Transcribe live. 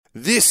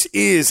This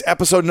is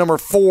episode number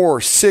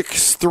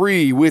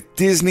 463 with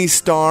Disney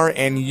star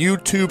and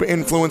YouTube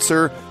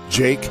influencer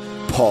Jake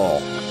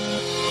Paul.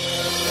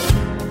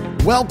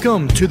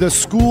 Welcome to the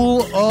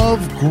School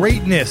of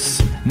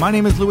Greatness. My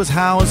name is Lewis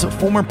Howes,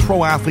 former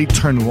pro athlete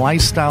turned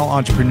lifestyle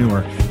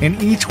entrepreneur,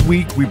 and each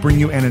week we bring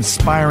you an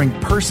inspiring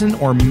person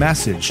or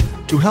message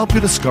to help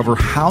you discover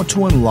how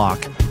to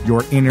unlock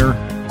your inner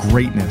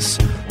greatness.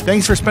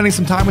 Thanks for spending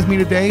some time with me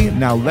today.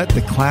 Now let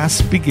the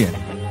class begin.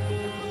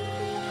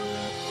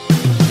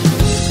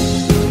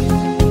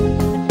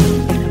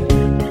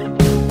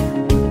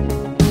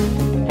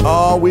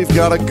 Oh, we've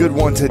got a good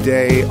one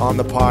today on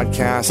the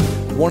podcast.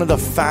 One of the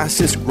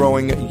fastest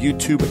growing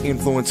YouTube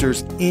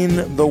influencers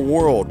in the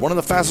world. One of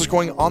the fastest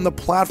growing on the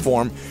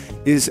platform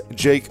is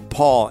Jake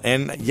Paul.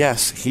 And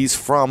yes, he's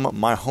from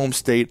my home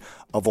state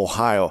of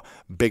Ohio.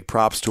 Big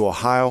props to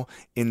Ohio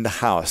in the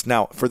house.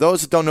 Now, for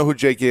those that don't know who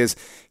Jake is,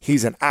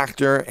 he's an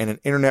actor and an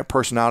internet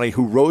personality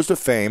who rose to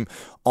fame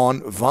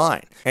on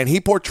Vine. And he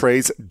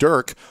portrays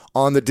Dirk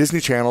on the Disney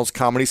Channel's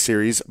comedy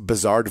series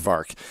Bizarre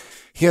Dvark.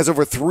 He has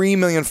over 3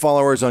 million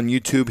followers on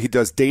YouTube. He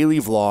does daily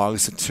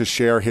vlogs to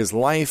share his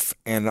life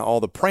and all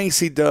the pranks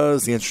he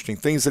does, the interesting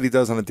things that he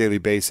does on a daily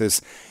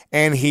basis.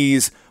 And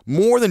he's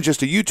more than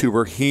just a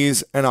YouTuber.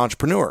 He's an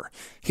entrepreneur.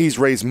 He's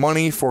raised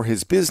money for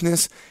his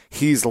business.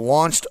 He's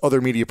launched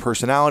other media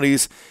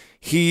personalities.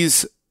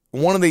 He's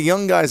one of the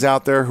young guys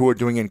out there who are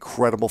doing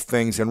incredible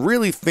things and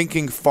really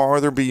thinking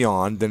farther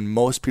beyond than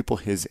most people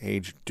his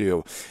age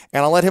do.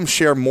 And I'll let him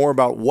share more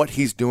about what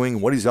he's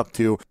doing, what he's up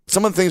to.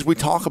 Some of the things we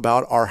talk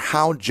about are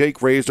how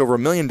Jake raised over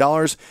 $1 million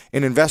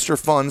in investor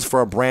funds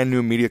for a brand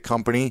new media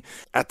company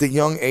at the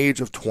young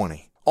age of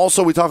 20.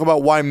 Also, we talk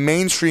about why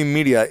mainstream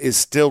media is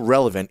still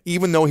relevant,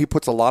 even though he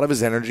puts a lot of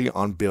his energy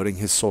on building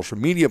his social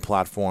media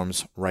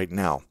platforms right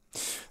now.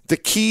 The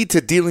key to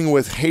dealing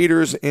with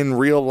haters in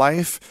real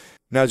life.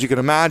 Now, as you can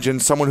imagine,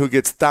 someone who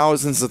gets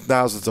thousands and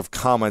thousands of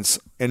comments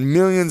and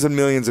millions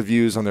of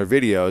views on their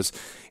videos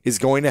is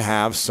going to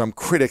have some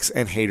critics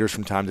and haters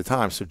from time to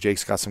time. So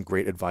Jake's got some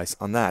great advice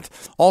on that.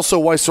 Also,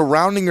 why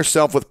surrounding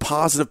yourself with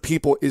positive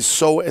people is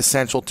so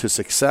essential to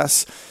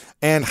success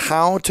and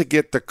how to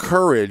get the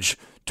courage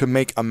to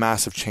make a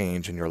massive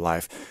change in your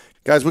life.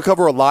 Guys, we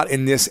cover a lot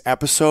in this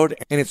episode,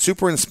 and it's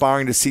super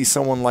inspiring to see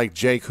someone like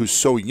Jake, who's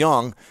so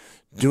young,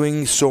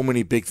 doing so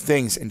many big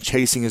things and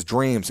chasing his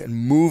dreams and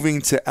moving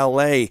to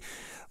LA,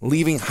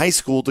 leaving high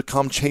school to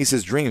come chase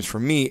his dreams. For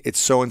me, it's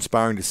so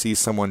inspiring to see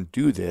someone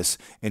do this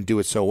and do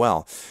it so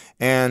well.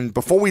 And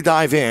before we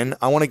dive in,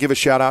 I want to give a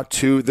shout out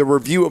to the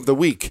review of the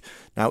week.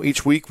 Now,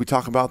 each week we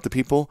talk about the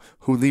people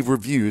who leave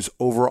reviews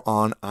over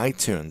on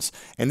iTunes.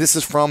 And this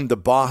is from the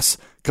boss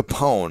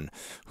Capone,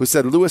 who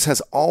said, Lewis has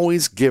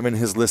always given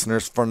his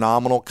listeners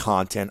phenomenal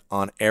content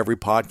on every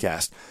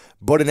podcast.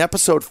 But in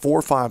episode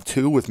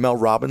 452 with Mel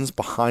Robbins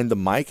behind the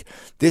mic,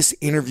 this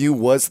interview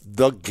was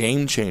the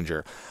game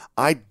changer.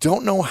 I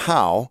don't know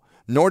how,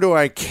 nor do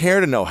I care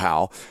to know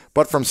how,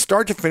 but from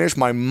start to finish,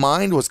 my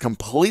mind was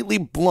completely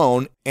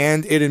blown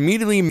and it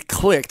immediately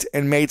clicked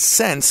and made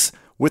sense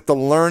with the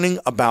learning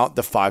about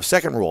the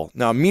 5-second rule.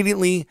 Now,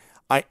 immediately,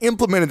 I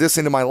implemented this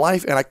into my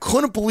life, and I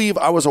couldn't believe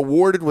I was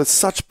awarded with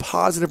such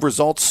positive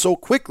results so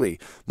quickly.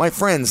 My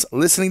friends,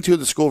 listening to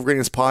the School of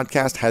Greatness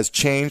podcast has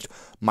changed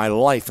my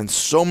life in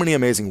so many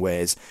amazing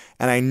ways,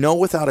 and I know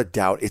without a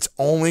doubt it's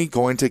only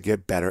going to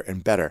get better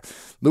and better.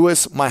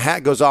 Lewis, my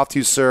hat goes off to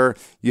you, sir.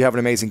 You have an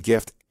amazing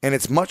gift, and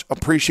it's much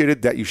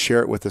appreciated that you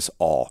share it with us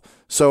all.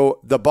 So,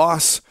 the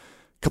boss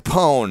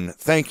Capone,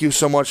 thank you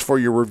so much for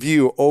your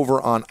review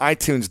over on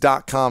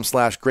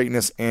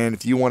iTunes.com/greatness. And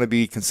if you want to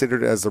be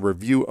considered as the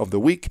review of the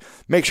week,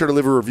 make sure to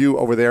leave a review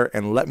over there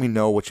and let me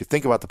know what you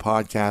think about the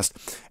podcast,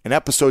 an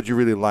episode you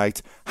really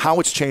liked, how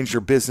it's changed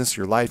your business,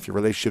 your life, your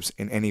relationships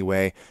in any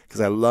way,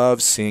 because I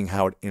love seeing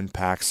how it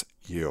impacts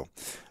you.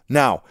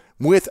 Now,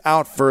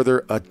 without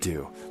further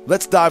ado,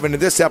 let's dive into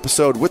this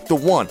episode with the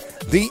one,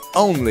 the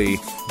only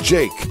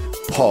Jake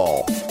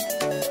Paul.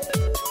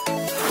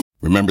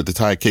 Remember the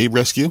Thai cave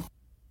rescue?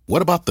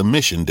 What about the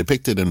mission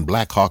depicted in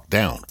Black Hawk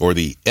Down or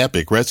the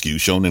epic rescue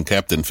shown in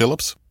Captain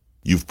Phillips?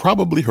 You've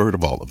probably heard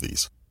of all of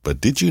these,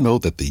 but did you know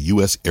that the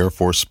U.S. Air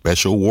Force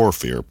Special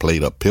Warfare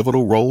played a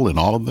pivotal role in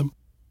all of them?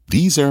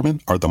 These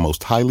airmen are the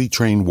most highly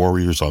trained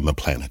warriors on the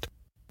planet.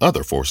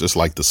 Other forces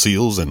like the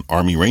SEALs and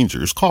Army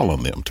Rangers call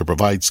on them to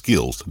provide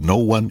skills no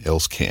one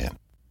else can.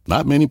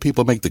 Not many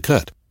people make the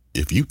cut.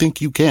 If you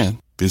think you can,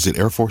 visit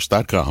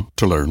airforce.com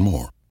to learn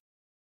more.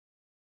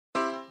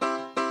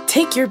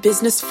 Take your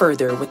business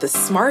further with the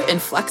smart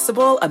and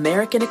flexible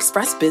American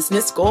Express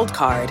Business Gold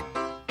Card.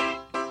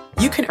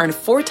 You can earn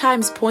 4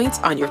 times points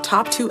on your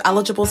top 2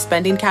 eligible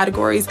spending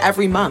categories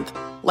every month,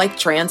 like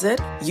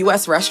transit,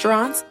 U.S.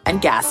 restaurants,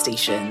 and gas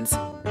stations.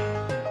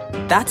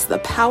 That's the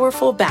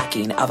powerful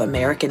backing of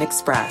American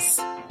Express.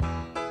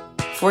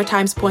 4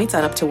 times points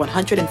on up to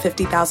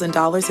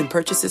 $150,000 in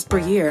purchases per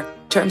year.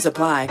 Terms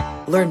apply.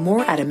 Learn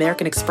more at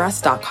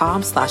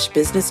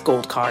americanexpress.com/business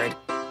gold card.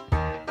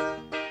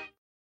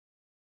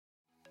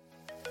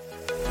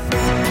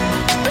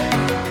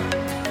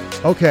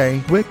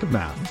 Okay, quick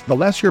math. The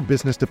less your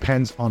business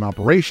depends on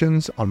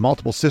operations, on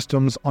multiple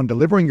systems, on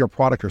delivering your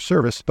product or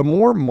service, the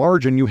more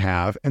margin you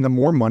have and the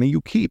more money you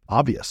keep.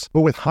 Obvious.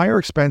 But with higher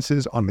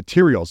expenses on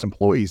materials,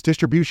 employees,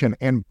 distribution,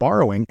 and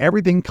borrowing,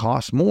 everything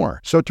costs more.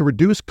 So to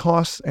reduce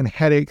costs and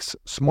headaches,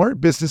 smart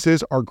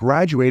businesses are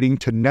graduating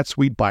to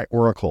NetSuite by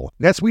Oracle.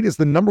 NetSuite is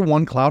the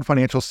 #1 cloud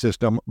financial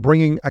system,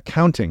 bringing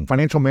accounting,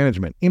 financial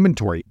management,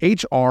 inventory,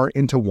 HR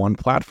into one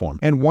platform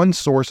and one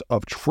source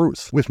of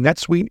truth. With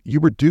NetSuite, you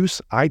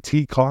reduce IT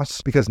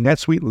costs because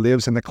NetSuite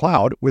lives in the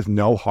cloud with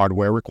no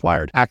hardware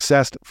required,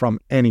 accessed from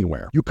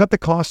anywhere. You cut the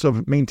cost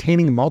of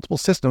maintaining multiple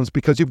systems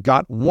because you've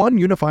got one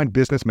unified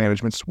business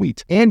management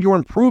suite, and you're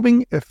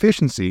improving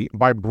efficiency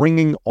by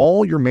bringing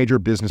all your major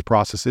business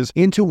processes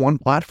into one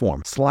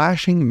platform,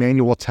 slashing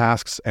manual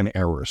tasks and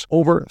errors.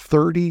 Over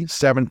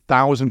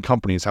 37,000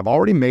 companies have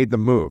already made the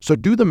move. So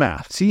do the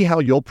math. See how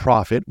you'll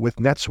profit with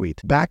NetSuite.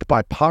 Backed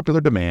by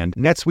popular demand,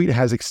 NetSuite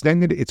has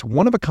extended its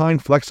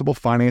one-of-a-kind flexible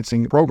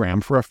financing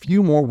program for a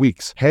few more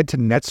weeks. Head to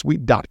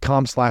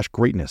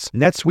netsuite.com/greatness.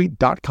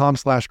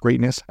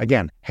 netsuite.com/greatness.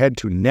 Again, head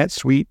to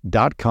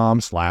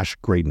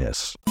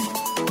netsuite.com/greatness.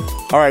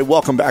 All right,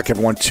 welcome back,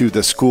 everyone, to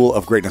the School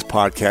of Greatness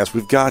podcast.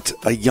 We've got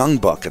a young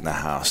buck in the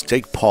house,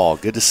 Jake Paul.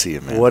 Good to see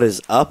you, man. What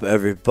is up,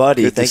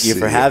 everybody? Thank you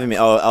for having me.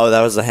 Oh, that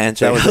was the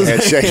handshake. That was the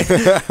handshake.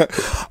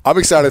 I'm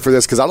excited for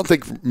this because I don't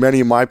think many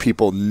of my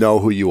people know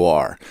who you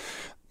are.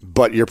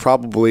 But you're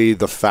probably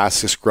the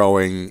fastest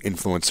growing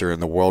influencer in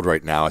the world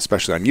right now,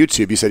 especially on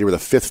YouTube. You said you were the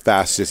 5th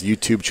fastest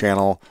YouTube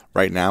channel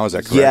right now. Is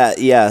that correct?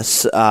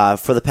 Yes.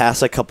 For the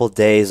past couple of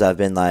days, I've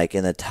been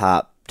in the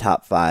top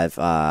 5,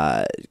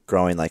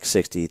 growing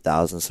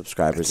 60,000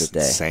 subscribers a day.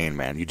 Insane,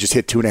 man. You just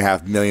hit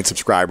 2.5 million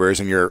subscribers,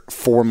 and you're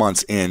 4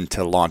 months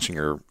into launching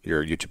your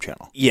YouTube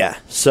channel. Yeah,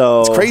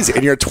 so it's crazy,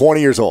 and you're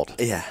 20 years old.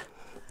 Yeah,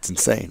 it's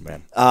insane,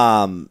 man.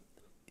 I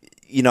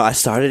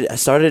started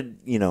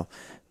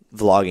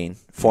vlogging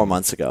 4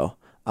 months ago.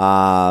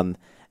 And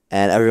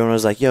everyone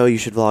was like, yo, you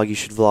should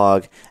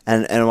vlog.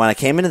 And when I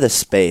came into this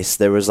space,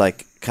 there was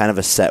kind of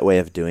a set way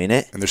of doing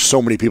it. And there's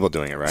so many people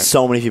doing it, right?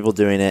 So many people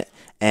doing it.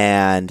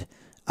 And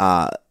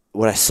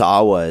what I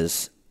saw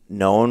was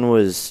no one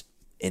was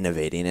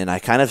innovating. And I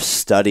kind of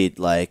studied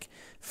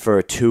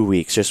for 2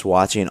 weeks, just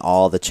watching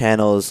all the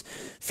channels,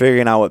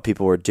 figuring out what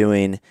people were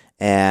doing.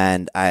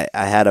 And I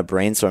had a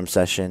brainstorm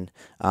session,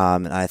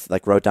 and I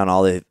wrote down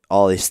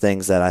all these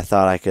things that I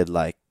thought I could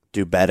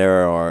do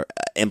better or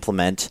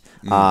implement,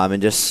 and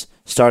just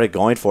started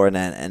going for it,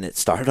 and it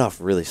started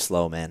off really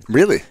slow, man.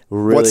 Really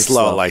What's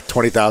slow?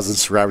 20,000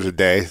 subscribers a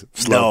day?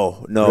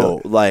 Slow? No.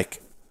 Really?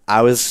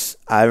 I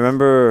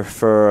remember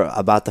for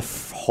about the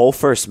whole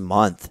first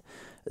month,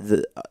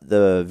 the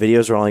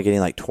videos were only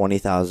getting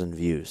 20,000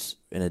 views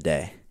in a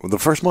day. Well, the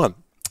first month?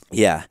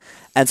 Yeah.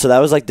 And so that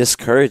was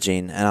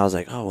discouraging, and I was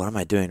like, oh, what am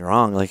I doing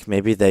wrong?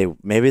 Maybe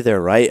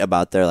they're right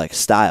about their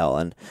style.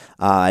 And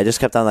I just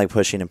kept on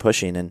pushing,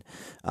 and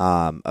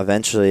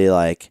eventually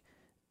a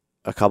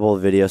couple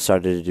of videos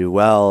started to do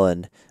well,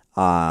 and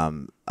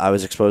I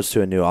was exposed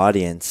to a new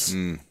audience,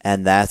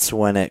 and that's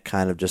when it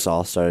kind of just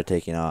all started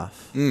taking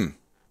off. And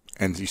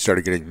you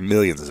started getting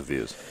millions of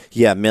views.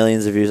 Yeah,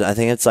 millions of views. I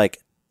think it's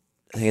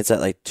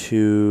at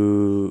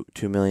 2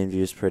 million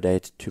views per day,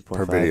 to 2.5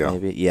 per video.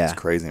 Maybe. Yeah, it's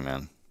crazy,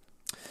 man.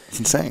 It's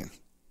insane.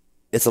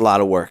 It's a lot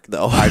of work,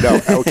 though. I know,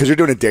 because you're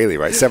doing it daily,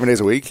 right? 7 days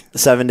a week?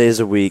 7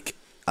 days a week,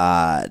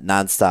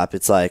 nonstop.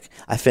 It's I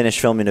finish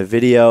filming a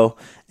video,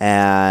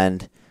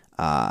 and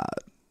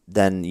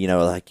then,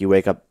 you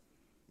wake up,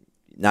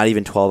 not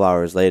even 12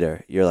 hours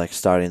later, you're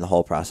starting the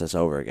whole process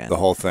over again. The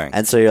whole thing.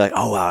 And so you're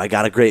oh, wow, I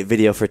got a great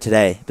video for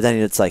today. But then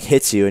it's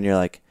hits you, and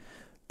you're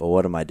but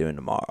what am I doing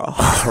tomorrow?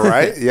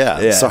 Right?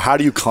 Yeah. So how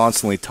do you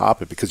constantly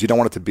top it? Because you don't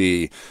want it to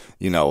be,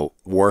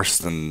 worse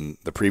than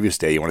the previous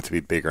day. You want it to be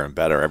bigger and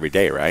better every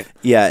day, right?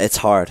 Yeah, it's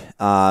hard.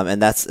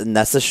 And that's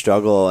the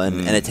struggle,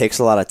 and it takes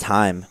a lot of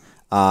time.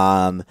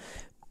 But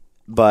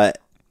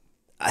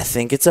I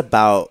think it's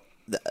about,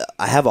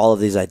 I have all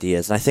of these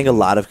ideas, and I think a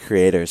lot of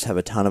creators have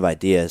a ton of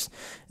ideas.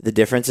 The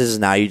difference is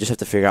now you just have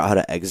to figure out how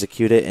to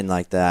execute it in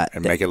that.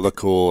 And make it look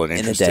cool and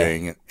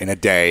interesting in a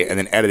day, and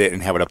then edit it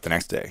and have it up the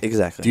next day.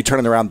 Exactly. Do you turn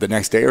it around the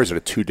next day, or is it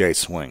a 2-day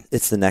swing?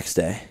 It's the next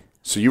day.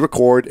 So you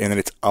record, and then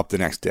it's up the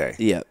next day.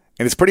 Yep.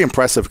 And it's pretty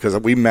impressive because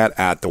we met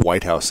at the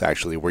White House,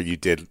 actually, where you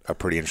did a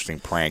pretty interesting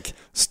prank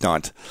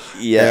stunt.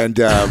 Yeah. And,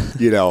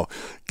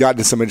 got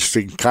into some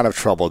interesting kind of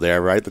trouble there,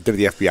 right? Did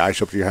the FBI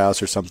show up to your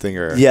house or something?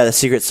 Or yeah, the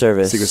Secret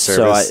Service.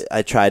 So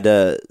I tried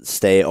to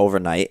stay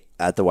overnight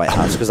at the White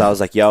House because I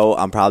was yo,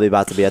 I'm probably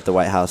about to be at the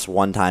White House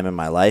one time in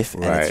my life,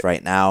 and it's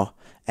right now.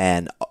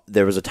 And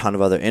there was a ton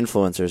of other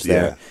influencers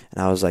there. Yeah.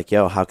 And I was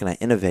yo, how can I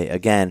innovate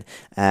again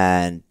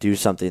and do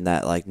something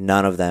that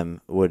none of them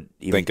would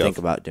even think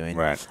about doing?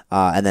 Right.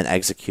 And then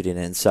executing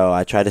it. And so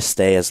I tried to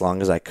stay as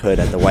long as I could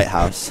at the White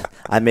House.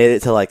 I made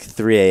it to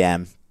 3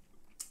 a.m.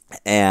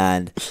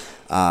 and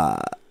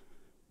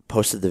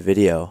posted the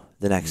video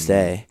the next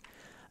day.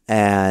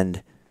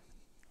 And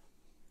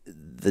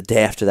the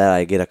day after that,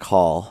 I get a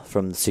call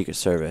from the Secret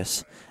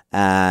Service.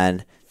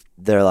 And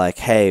they're like,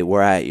 hey,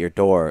 we're at your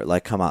door,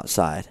 like come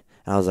outside.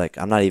 And I was like,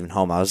 I'm not even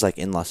home. I was like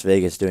in Las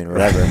Vegas doing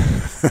whatever.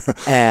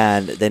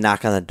 And they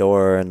knock on the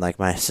door, and like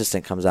my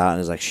assistant comes out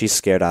and is like, she's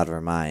scared out of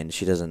her mind.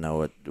 She doesn't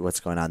know what's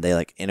going on. They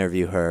like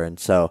interview her, and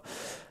so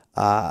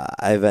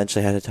I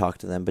eventually had to talk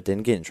to them, but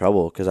didn't get in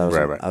trouble because I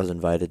was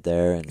invited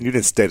there. And you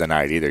didn't stay the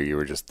night either. You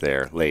were just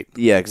there late.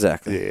 Yeah,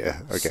 exactly.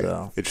 Yeah. Okay.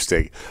 So.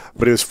 Interesting.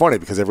 But it was funny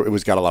because it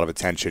was got a lot of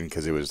attention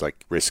because it was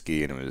like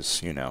risky and it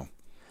was,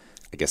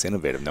 I guess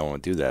innovative. No one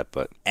would do that,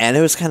 and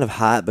it was kind of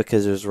hot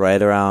because it was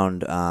right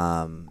around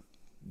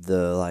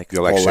the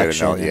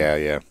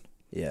election.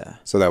 Yeah.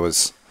 So that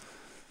was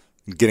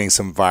getting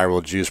some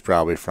viral juice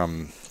probably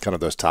from kind of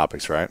those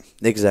topics, right?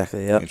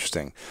 Exactly. Yeah.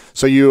 Interesting.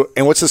 So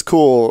and what's this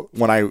cool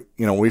when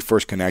we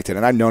first connected,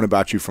 and I've known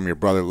about you from your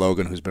brother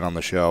Logan, who's been on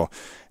the show,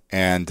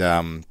 and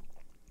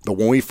but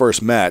when we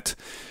first met,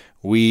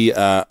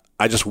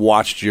 I just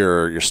watched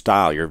your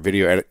style, your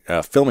video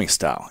filming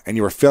style, and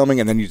you were filming,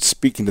 and then you'd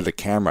speak into the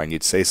camera and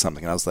you'd say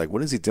something, and I was like,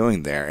 "What is he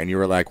doing there?" And you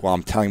were like, "Well,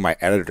 I'm telling my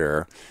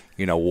editor,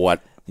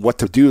 what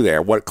to do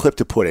there, what clip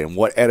to put in,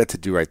 what edit to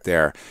do right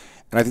there."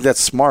 And I think that's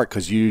smart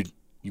because you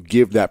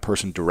give that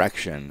person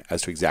direction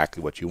as to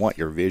exactly what you want,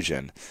 your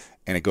vision,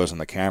 and it goes on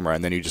the camera,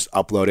 and then you just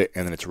upload it,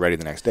 and then it's ready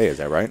the next day. Is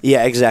that right?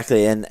 Yeah,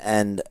 exactly.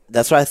 And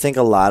that's why I think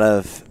a lot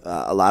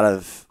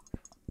of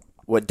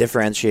what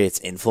differentiates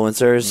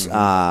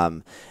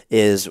influencers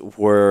is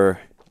we're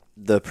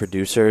the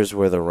producers,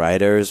 we're the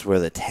writers, we're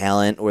the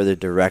talent, we're the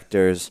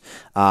directors,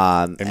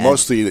 and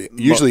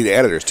usually the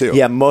editors too.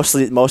 Yeah, most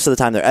of the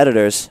time they're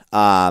editors.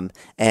 And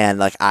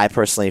like I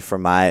personally, for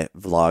my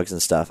vlogs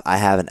and stuff, I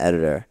have an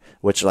editor,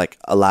 which like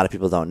a lot of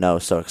people don't know.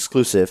 So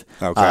exclusive.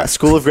 Okay.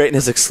 School of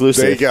Greatness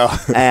exclusive. There you go.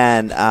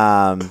 And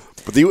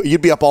but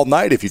you'd be up all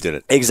night if you did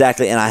it.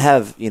 Exactly. And I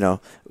have,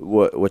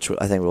 which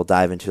I think we'll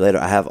dive into later.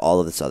 I have all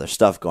of this other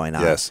stuff going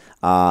on. Yes.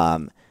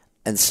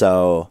 And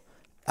so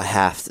I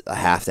have to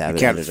have you an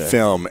can't editor.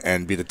 film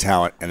and be the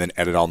talent and then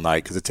edit all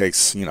night because it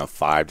takes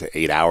 5 to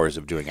 8 hours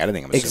of doing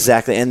editing. I'm assuming.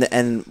 Exactly.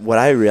 And what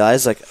I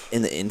realized, like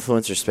in the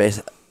influencer space,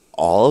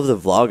 all of the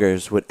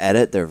vloggers would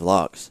edit their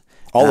vlogs.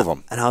 All of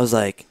them. And I was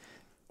like,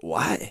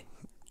 why?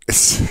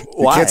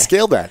 You can't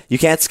scale that. You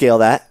can't scale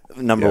that.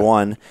 Number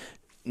one.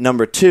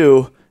 Number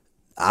two,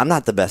 I'm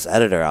not the best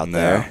editor out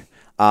there.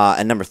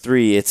 And number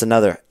three, it's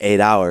another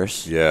 8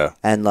 hours. Yeah.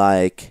 And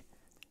like,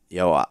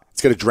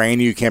 it's going to drain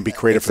you. You can't be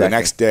creative for the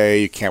next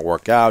day. You can't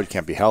work out. You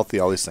can't be healthy.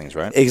 All these things,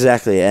 right?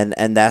 Exactly.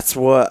 And that's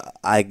what,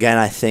 I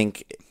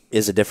think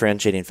is a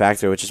differentiating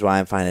factor, which is why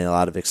I'm finding a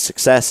lot of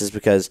success, is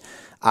because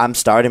I'm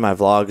starting my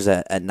vlogs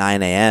at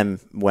 9 a.m.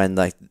 when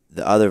like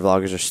the other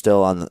vloggers are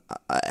still on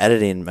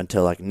editing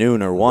until like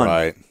noon or 1.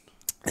 Right.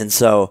 And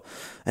so,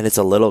 and it's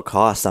a little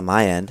cost on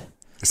my end.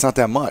 It's not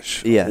that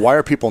much. Yeah. Why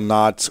are people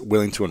not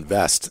willing to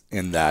invest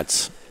in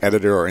that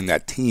editor or in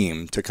that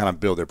team to kind of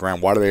build their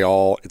brand? Why do they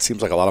all? It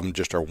seems like a lot of them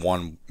just are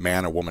one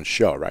man or woman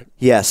show, right?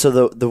 Yeah.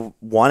 So the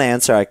one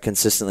answer I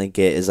consistently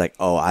get is like,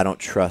 oh, I don't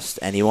trust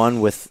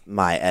anyone with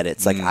my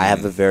edits. Like I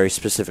have a very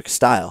specific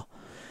style,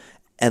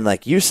 and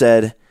like you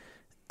said,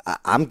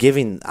 I'm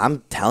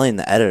telling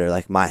the editor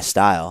like my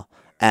style,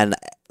 and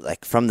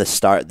like from the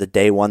start, the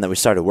day one that we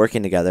started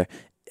working together,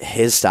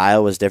 his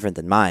style was different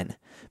than mine.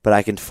 But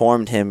I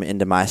conformed him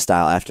into my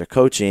style after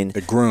coaching.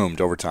 It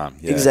groomed over time.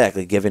 Yeah.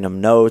 Exactly. Giving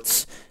him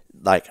notes,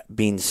 like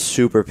being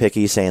super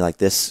picky, saying like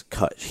this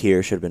cut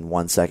here should have been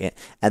 1 second.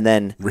 And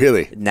then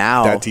really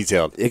now that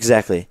detailed.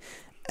 Exactly.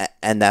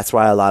 And that's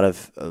why a lot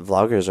of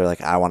vloggers are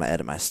like, I want to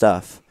edit my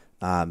stuff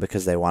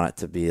because they want it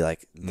to be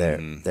like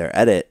their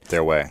edit.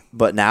 Their way.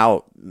 But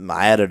now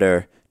my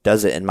editor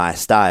does it in my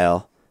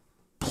style,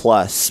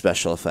 plus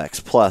special effects,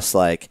 plus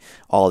like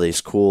all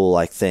these cool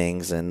like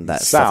things and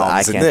that stuff that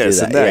I can't do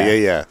that.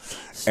 Yeah.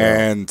 So.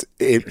 And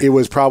it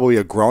was probably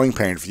a growing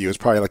pain for you. It was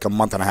probably like a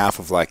month and a half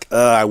of like,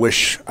 I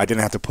wish I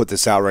didn't have to put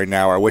this out right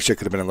now, or I wish it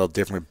could have been a little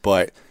different,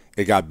 but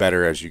it got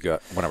better as you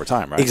went over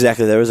time, right?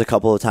 Exactly. There was a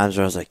couple of times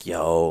where I was like,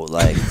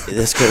 like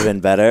this could have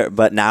been better,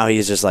 but now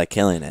he's just like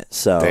killing it.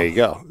 So there you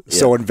go. Yeah.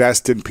 So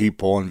invest in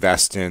people,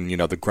 invest in,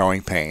 the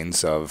growing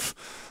pains of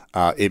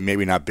it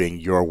maybe not being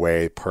your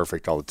way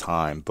perfect all the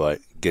time, but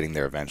getting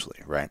there eventually,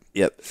 right?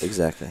 Yep,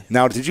 exactly.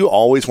 Now, did you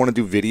always want to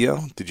do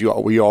video?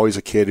 Were you always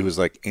a kid who was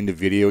like into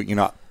video?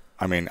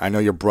 I mean, I know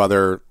your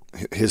brother,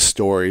 his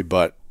story,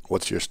 but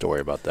what's your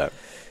story about that?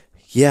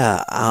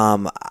 Yeah,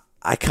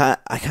 I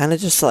kind of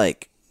just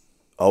like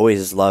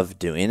always loved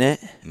doing it.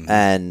 Mm-hmm.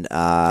 And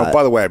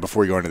by the way,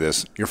 before we go into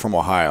this, you're from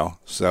Ohio,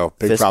 so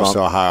big props to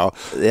Ohio.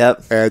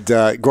 Yep.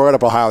 And growing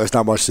up in Ohio, there's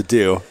not much to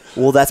do.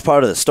 Well, that's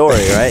part of the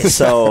story, right?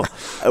 So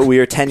we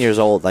were 10 years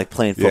old, like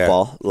playing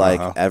football, like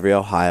every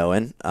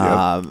Ohioan,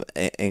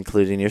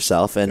 including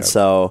yourself. And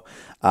so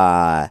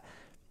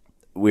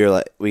we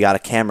got a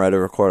camera to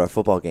record our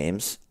football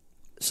games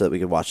so that we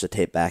could watch the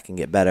tape back and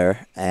get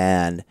better.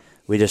 And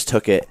we just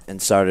took it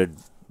and started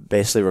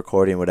basically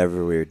recording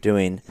whatever we were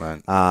doing.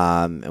 Right.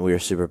 And we were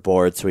super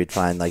bored, so we'd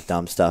find like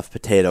dumb stuff,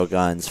 potato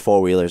guns,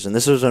 four-wheelers. And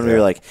this was when we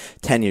were like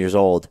 10 years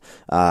old,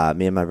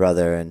 me and my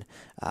brother. And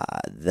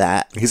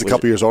He's a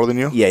couple years older than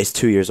you? Yeah, he's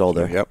 2 years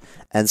older. Yep.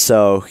 And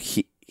so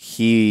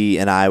he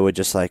and I would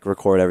just like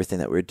record everything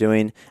that we were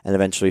doing, and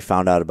eventually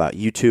found out about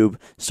YouTube,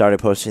 started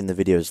posting the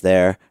videos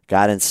there,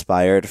 got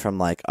inspired from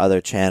like other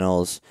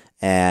channels,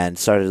 and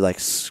started like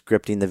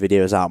scripting the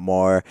videos out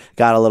more,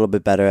 got a little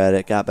bit better at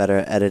it, got better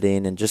at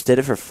editing, and just did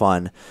it for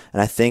fun.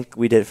 And I think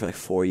we did it for like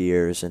 4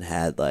 years and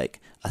had like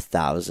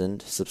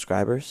 1,000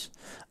 subscribers.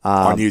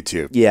 On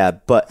YouTube. Yeah,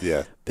 but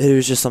Yeah. it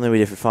was just something we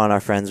did for fun. Our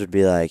friends would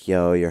be like,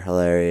 yo, you're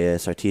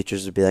hilarious. Our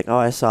teachers would be like, oh,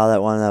 I saw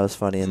that one. That was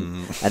funny.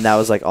 And that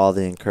was like all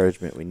the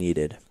encouragement we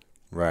needed.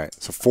 Right.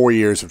 So 4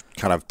 years of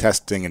kind of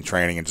testing and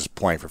training and just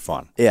playing for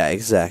fun. Yeah,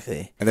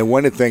 exactly. And then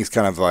when did things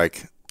kind of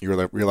like,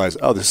 you realize,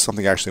 oh, this is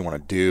something I actually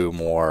want to do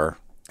more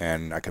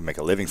and I can make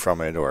a living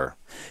from it, or?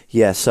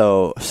 Yeah,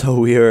 so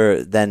we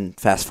were, then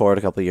fast forward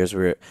a couple of years,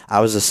 I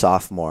was a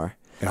sophomore.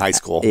 In high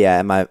school. Yeah,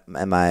 and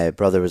my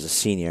brother was a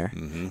senior,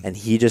 and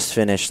he just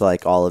finished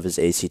like all of his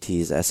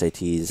ACTs,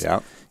 SATs.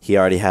 Yeah. He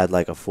already had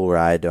like a full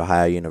ride to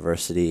Ohio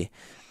University.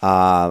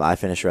 I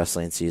finished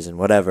wrestling season,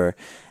 whatever,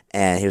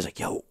 and he was like,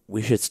 "Yo,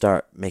 we should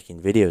start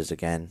making videos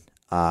again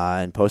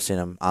and posting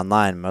them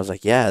online." And I was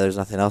like, "Yeah, there's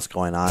nothing else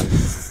going on."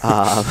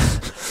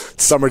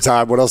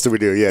 Summertime. What else do we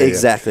do? Yeah,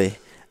 exactly. Yeah.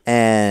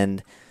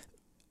 And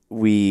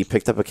we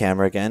picked up a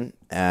camera again,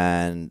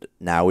 and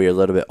now we're a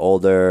little bit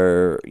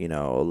older,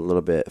 a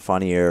little bit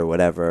funnier,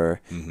 whatever,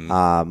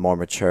 more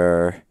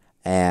mature,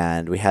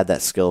 and we had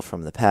that skill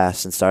from the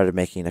past and started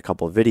making a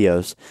couple of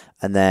videos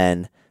and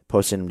then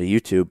posting them to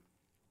YouTube.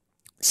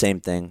 Same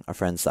thing. Our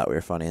friends thought we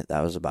were funny.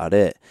 That was about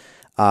it.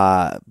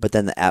 But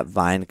then the app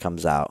Vine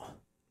comes out,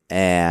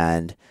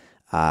 and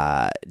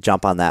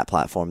jump on that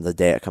platform the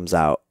day it comes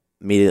out,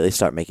 immediately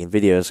start making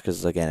videos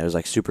because, again, it was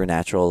like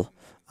supernatural.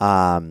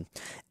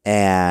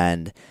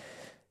 And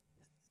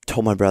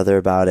told my brother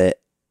about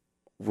it.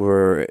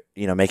 We're,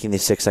 making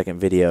these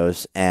 6-second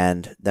videos.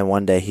 And then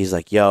one day he's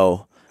like,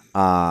 yo,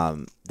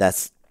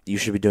 you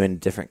should be doing a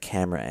different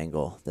camera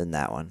angle than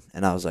that one.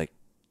 And I was like,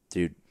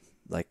 dude,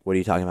 like, what are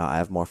you talking about? I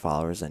have more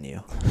followers than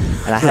you.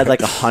 And I had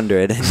like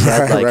 100 and he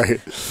had like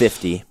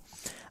 50.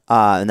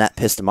 And that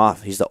pissed him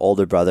off. He's the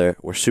older brother.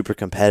 We're super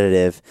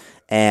competitive.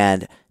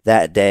 And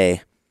that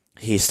day,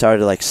 he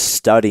started like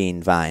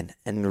studying Vine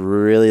and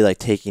really like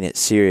taking it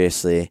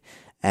seriously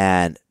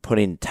and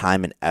putting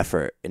time and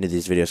effort into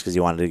these videos because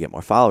he wanted to get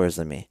more followers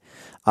than me.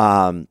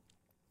 And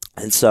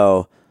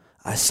so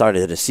I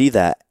started to see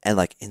that, and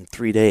like in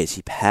 3 days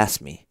he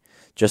passed me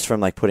just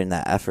from like putting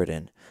that effort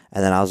in.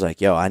 And then I was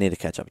like, yo, I need to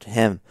catch up to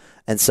him.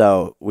 And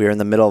so we were in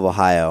the middle of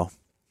Ohio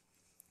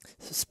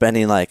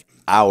spending like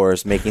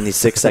hours making these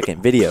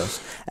 6-second videos,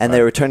 and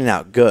they were turning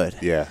out good.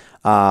 Yeah.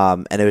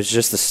 And it was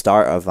just the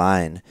start of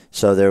Vine.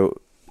 So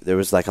there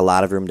was like a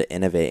lot of room to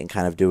innovate and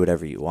kind of do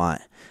whatever you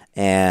want.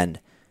 And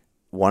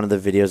one of the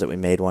videos that we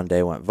made one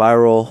day went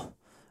viral.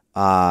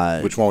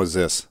 Which one was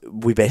this?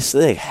 We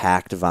basically like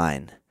hacked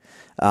Vine.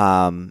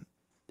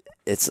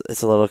 It's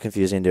a little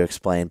confusing to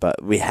explain,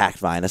 but we hacked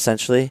Vine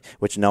essentially,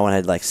 which no one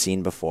had like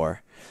seen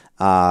before.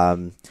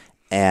 And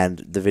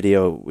the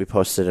video, we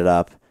posted it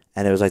up,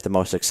 and it was like the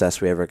most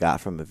success we ever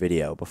got from a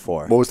video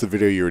before. What was the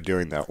video you were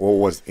doing though? What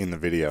was in the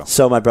video?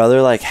 So my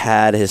brother like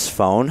had his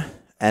phone,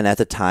 and at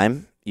the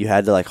time you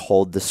had to like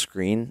hold the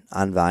screen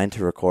on Vine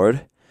to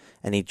record,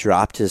 and he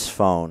dropped his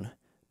phone,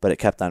 but it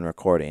kept on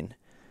recording.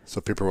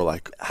 So people were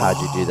like, how'd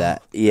you do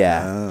that?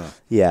 Yeah.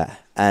 Yeah.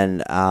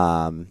 And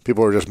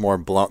people were just more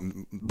blew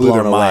blown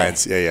their away.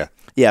 minds. Yeah.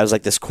 Yeah, it was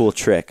like this cool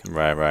trick.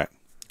 Right.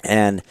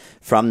 And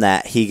from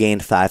that, he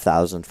gained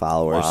 5,000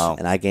 followers, Wow.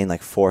 and I gained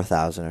like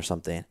 4,000 or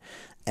something.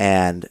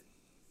 And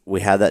we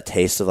had that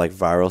taste of like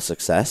viral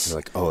success. You're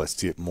like, oh, let's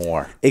do it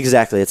more.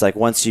 Exactly. It's like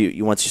once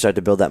you start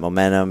to build that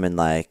momentum and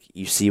like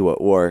you see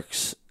what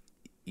works,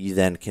 you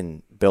then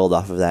can build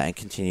off of that and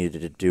continue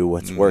to do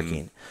what's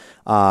working.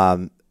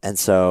 And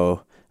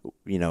so,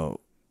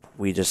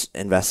 we just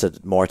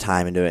invested more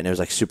time into it, and it was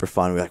like super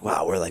fun. We were like,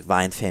 wow, we're like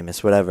Vine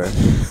famous, whatever.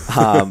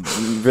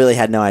 Really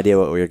had no idea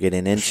what we were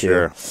getting into.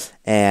 Sure.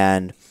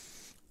 And,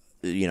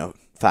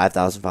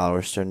 5,000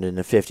 followers turned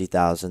into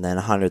 50,000, then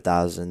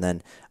 100,000.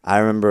 Then I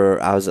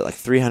remember I was at like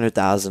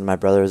 300,000. My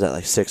brother was at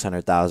like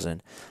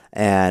 600,000.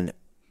 And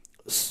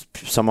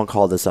someone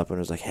called us up and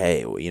was like,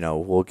 hey,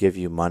 we'll give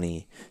you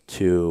money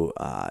to,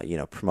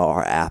 promote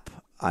our app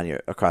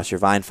across your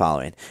Vine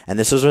following. And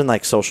this was when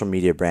like social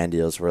media brand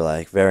deals were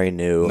like very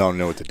new. No one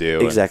knew what to do.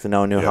 Exactly.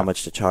 No one knew how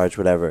much to charge,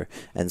 whatever.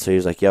 And so he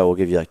was like, yo, we'll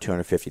give you like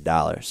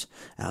 $250.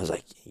 And I was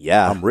like,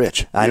 yeah. I'm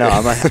rich. I know.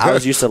 I'm like, I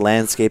was used to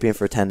landscaping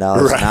for $10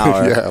 an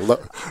hour. Yeah.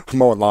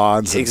 Mowing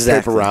lawns and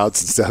Exactly. paper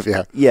routes and stuff.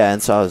 Yeah. Yeah.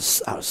 And so I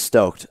was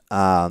stoked.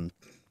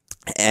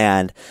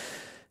 And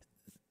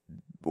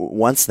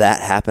once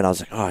that happened, I was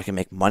like, oh, I can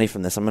make money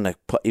from this. I'm going to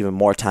put even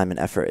more time and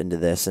effort into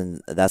this.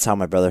 And that's how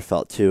my brother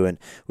felt too. And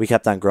we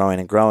kept on growing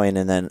and growing.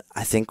 And then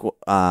I think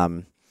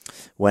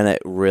when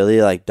it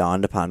really like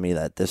dawned upon me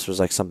that this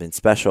was like something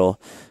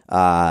special,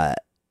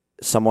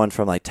 someone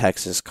from like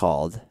Texas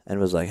called and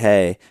was like,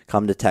 hey,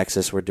 come to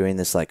Texas. We're doing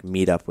this like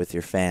meetup with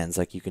your fans.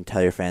 Like, you can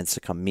tell your fans to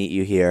come meet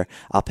you here.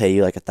 I'll pay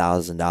you like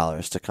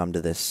 $1,000 to come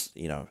to this,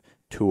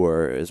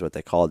 tour is what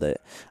they called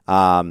it.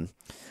 And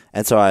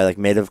so I like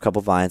made a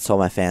couple vines, told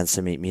my fans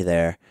to meet me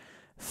there,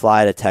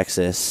 fly to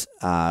Texas,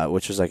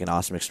 which was like an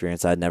awesome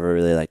experience. I'd never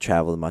really like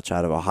traveled much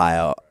out of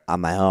Ohio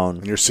on my own.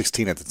 And you're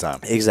 16 at the time.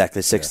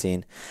 Exactly, 16.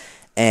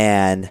 Yeah.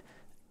 And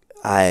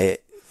I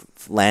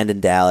land in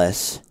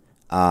Dallas,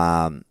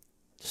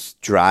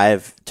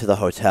 drive to the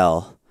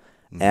hotel,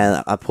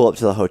 and I pull up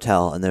to the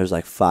hotel, and there's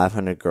like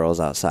 500 girls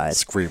outside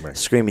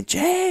screaming,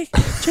 Jake.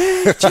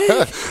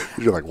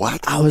 You're like,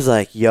 what? I was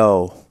like,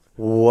 yo,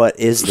 what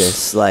is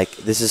this? Like,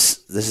 this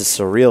is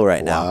surreal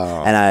right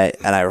now.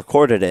 And I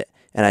recorded it,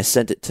 and I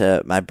sent it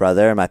to my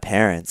brother and my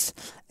parents,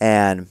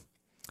 and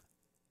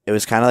it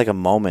was kind of like a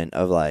moment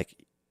of like,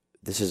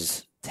 this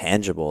is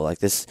tangible. Like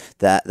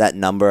that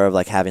number of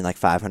like having like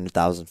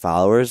 500,000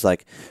 followers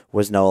like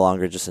was no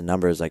longer just a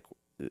number. It's like,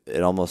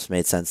 it almost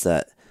made sense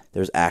that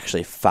there's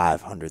actually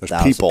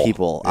 500,000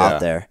 people out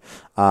there.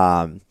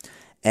 And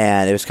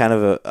it was kind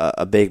of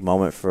a big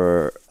moment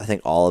for, I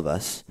think, all of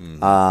us.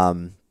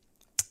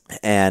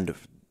 And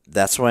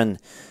that's when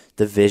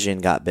the vision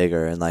got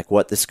bigger, and like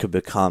what this could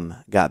become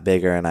got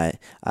bigger. And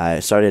I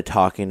started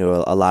talking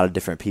to a lot of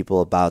different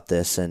people about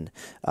this, and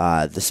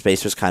the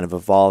space was kind of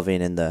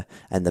evolving, and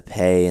the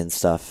pay and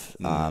stuff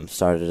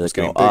started to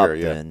go up,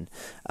 and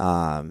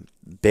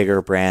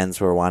bigger brands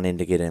were wanting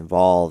to get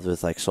involved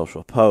with like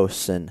social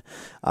posts. And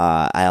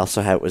I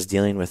also was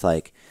dealing with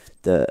like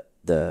the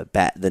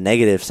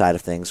negative side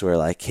of things, where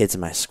like kids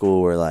in my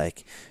school were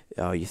like,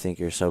 oh, you think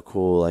you're so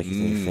cool, like you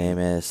think you're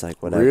famous,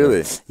 like whatever.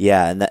 Really?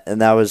 Yeah,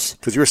 and that was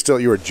because you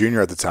were a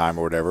junior at the time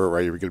or whatever,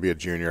 right? You were going to be a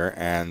junior,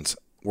 and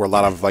were a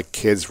lot of like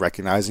kids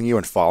recognizing you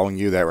and following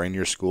you that were in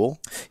your school?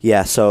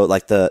 Yeah, so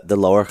like the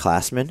lower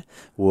classmen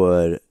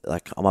would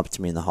like come up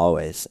to me in the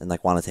hallways and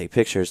like want to take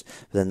pictures,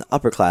 but then the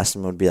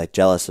upperclassmen would be like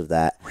jealous of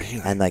that. Really?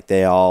 And like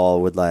they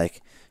all would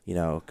like,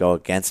 go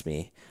against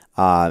me.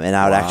 And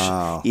I would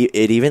actually,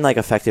 it even like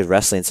affected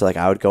wrestling. So like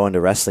I would go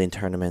into wrestling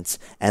tournaments,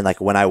 and like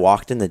when I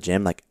walked in the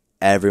gym, like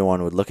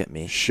everyone would look at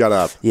me. Shut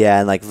up. Yeah,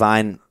 and like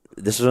Vine,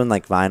 this was when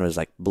like Vine was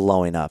like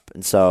blowing up,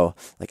 and so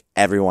like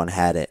everyone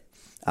had it.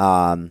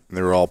 And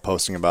they were all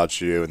posting about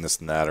you and this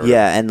and that. Or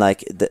yeah, and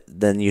like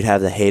then you'd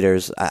have the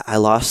haters. I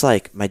lost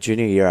like my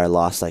junior year. I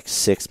lost like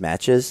 6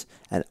 matches,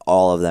 and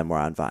all of them were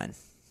on Vine.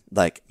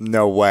 Like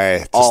no way.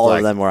 Just all like,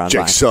 of them were on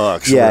Vine. Jake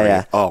sucks. Yeah, right?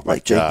 yeah. Oh my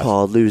like Jake God.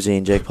 Paul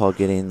losing, Jake Paul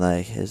getting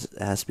like his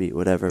ass beat,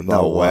 whatever. Blah,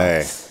 No blah, blah.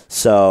 way.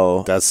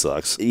 So that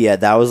sucks. Yeah,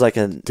 that was like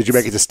a. Did you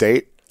make it to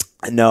state?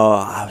 No,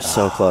 I was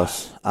so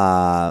close.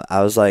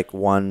 I was like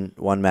one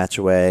match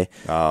away.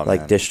 Oh,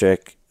 like man.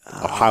 district.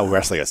 Ohio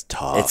wrestling is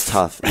tough. It's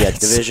tough. Yeah,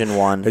 Division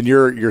 1. And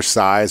your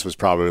size was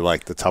probably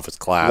like the toughest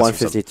class.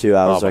 152.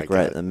 I was like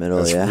right in the middle.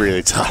 That's yeah,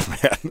 really tough,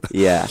 man.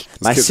 Yeah,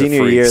 my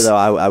senior year though,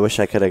 I wish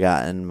I could have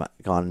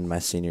gone in my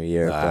senior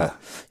year. But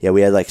yeah,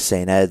 we had like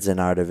St. Ed's in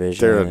our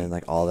division and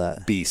like all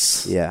that.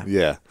 Beasts.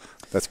 Yeah,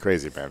 that's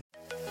crazy, man.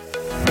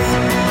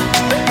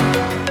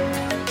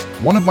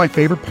 One of my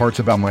favorite parts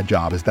about my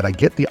job is that I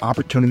get the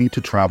opportunity to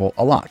travel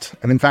a lot.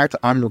 And in fact,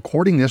 I'm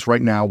recording this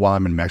right now while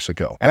I'm in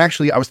Mexico. And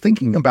actually, I was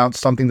thinking about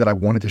something that I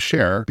wanted to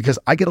share because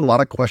I get a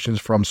lot of questions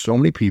from so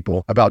many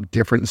people about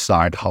different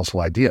side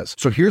hustle ideas.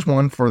 So here's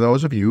one for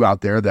those of you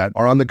out there that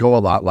are on the go a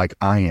lot like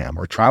I am,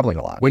 or traveling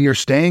a lot. When you're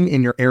staying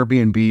in your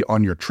Airbnb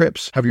on your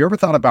trips, have you ever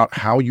thought about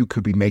how you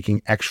could be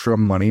making extra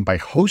money by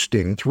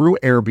hosting through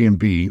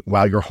Airbnb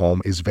while your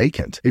home is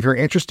vacant? If you're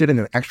interested in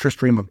an extra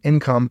stream of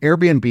income,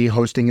 Airbnb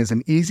hosting is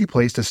an easy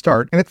place to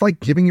start, and it's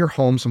like giving your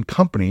home some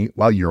company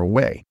while you're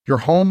away. Your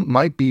home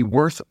might be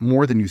worth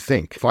more than you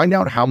think. Find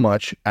out how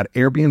much at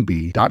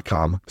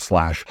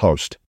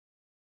airbnb.com/host.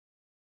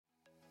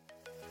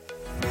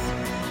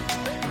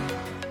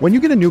 When you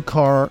get a new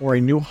car or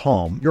a new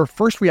home, your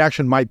first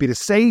reaction might be to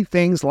say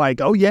things like,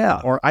 oh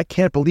yeah, or I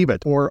can't believe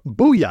it, or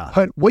booyah.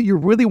 But what you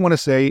really want to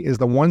say is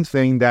the one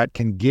thing that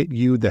can get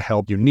you the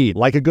help you need.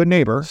 Like a good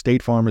neighbor,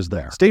 State Farm is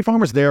there. State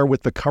Farm is there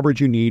with the coverage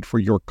you need for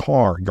your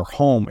car, your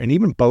home, and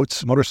even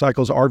boats,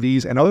 motorcycles,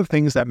 RVs, and other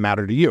things that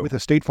matter to you. With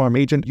a State Farm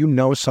agent, you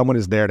know someone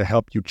is there to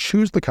help you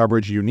choose the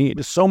coverage you need.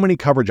 With so many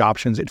coverage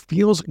options, it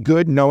feels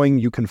good knowing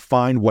you can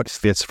find what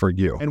fits for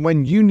you. And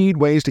when you need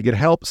ways to get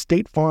help,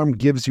 State Farm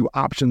gives you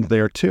options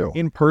there too.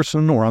 In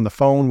person or on the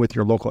phone with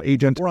your local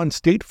agent or on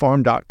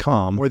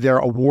statefarm.com, where their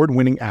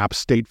award-winning app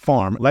State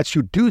Farm lets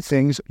you do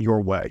things your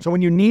way. So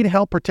when you need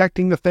help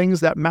protecting the things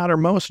that matter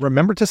most,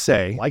 remember to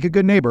say, like a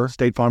good neighbor,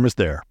 State Farm is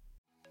there.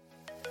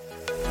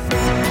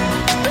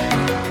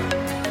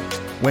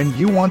 When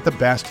you want the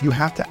best, you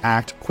have to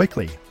act quickly.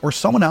 quickly, or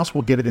someone else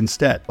will get it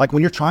instead. Like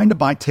when you're trying to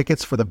buy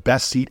tickets for the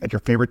best seat at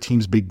your favorite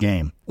team's big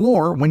game,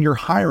 or when you're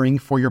hiring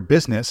for your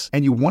business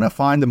and you want to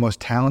find the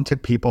most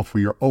talented people for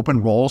your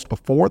open roles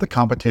before the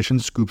competition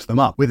scoops them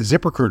up. With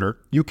ZipRecruiter,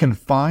 you can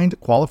find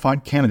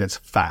qualified candidates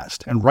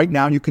fast. And right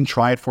now you can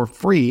try it for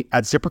free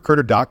at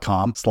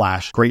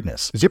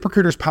ZipRecruiter.com/greatness.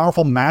 ZipRecruiter's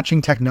powerful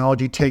matching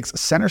technology takes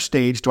center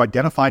stage to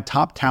identify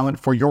top talent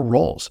for your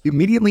roles.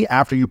 Immediately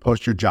after you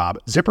post your job,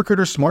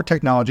 ZipRecruiter's smart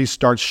technology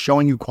starts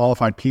showing you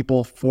qualified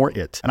people for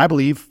it. And I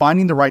believe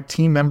finding the right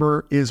team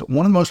member is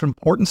one of the most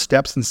important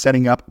steps in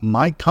setting up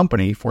my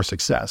company for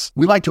success.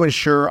 We like to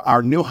ensure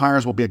our new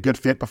hires will be a good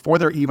fit before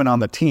they're even on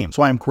the team.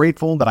 So I am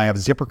grateful that I have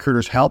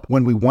ZipRecruiter's help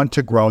when we want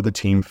to grow the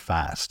team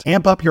fast.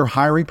 Amp up your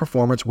hiring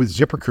performance with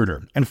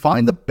ZipRecruiter and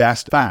find the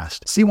best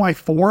fast. See why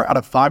 4 out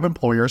of 5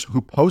 employers who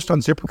post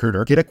on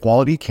ZipRecruiter get a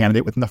quality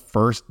candidate within the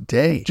first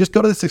day. Just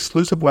go to this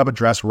exclusive web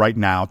address right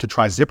now to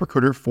try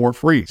ZipRecruiter for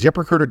free.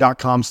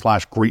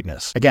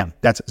 ZipRecruiter.com/greatness. Again,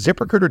 that's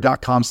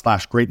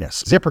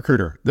ZipRecruiter.com/greatness.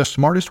 ZipRecruiter, the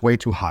smartest way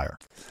to hire.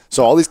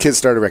 So all these kids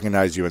started to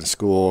recognize you in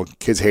school.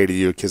 Kids hated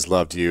you. Kids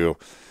loved you.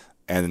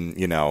 And,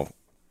 you know,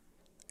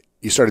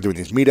 you started doing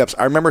these meetups.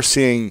 I remember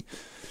seeing,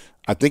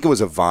 I think it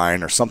was a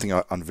Vine or something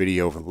on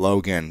video of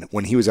Logan.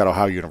 When he was at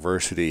Ohio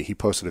University, he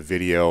posted a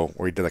video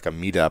where he did like a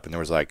meetup, and there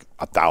was like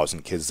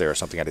 1,000 kids there or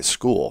something at his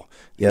school.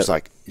 He was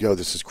like, yo,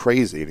 this is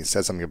crazy. And he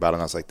said something about it,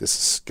 and I was like, this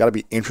has got to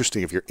be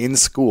interesting if you're in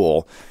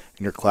school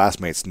and your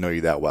classmates know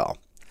you that well.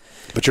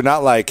 But you're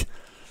not like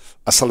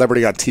a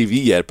celebrity on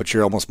TV yet, but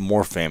you're almost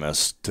more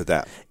famous to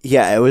them.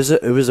 Yeah, it was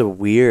a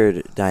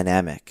weird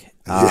dynamic.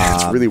 Yeah,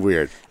 it's really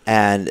weird.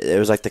 And it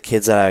was like the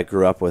kids that I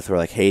grew up with were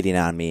like hating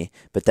on me,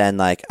 but then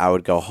like I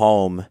would go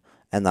home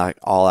and like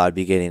all I'd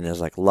be getting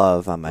is like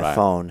love on my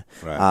phone.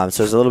 Right.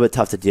 So it was a little bit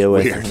tough to deal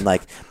with. Weird. And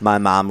like my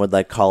mom would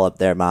like call up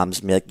their moms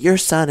and be like, your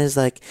son is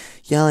like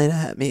yelling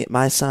at me,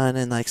 my son,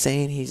 and like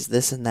saying he's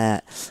this and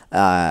that.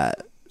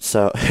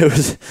 So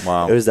it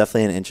was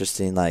definitely an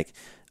interesting like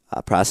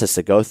process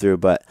to go through.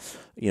 But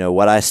you know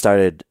what I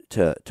started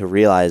to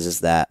realize is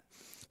that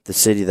the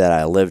city that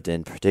I lived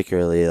in,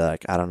 particularly,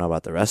 like, I don't know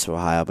about the rest of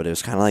Ohio, but it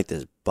was kind of like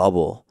this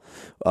bubble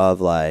of,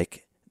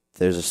 like,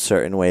 there's a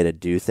certain way to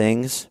do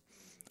things,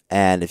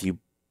 and if you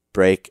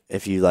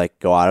like,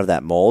 go out of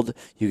that mold,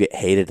 you get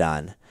hated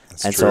on.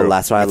 That's true. So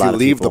that's why if you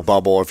leave the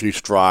bubble, if you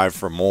strive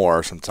for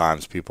more,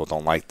 sometimes people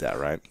don't like that,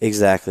 right?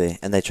 Exactly,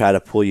 and they try to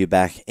pull you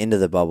back into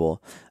the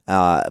bubble.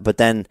 But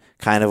then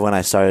kind of when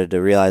I started to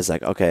realize,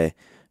 like, okay,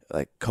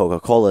 like,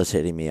 Coca-Cola's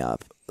hitting me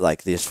up.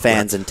 Like these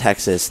fans in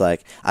Texas,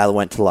 like I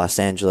went to Los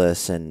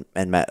Angeles and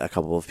met a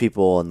couple of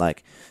people, and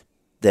like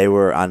they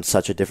were on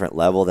such a different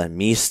level than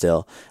me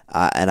still.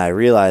 And I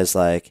realized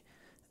like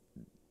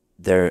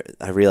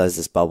I realized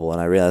this bubble,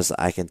 and I realized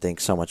I can think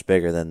so much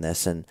bigger than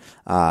this. And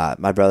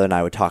my brother and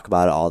I would talk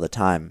about it all the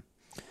time.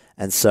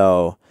 And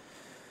so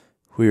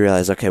we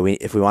realized, okay,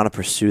 if we want to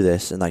pursue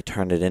this and like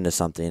turn it into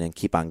something and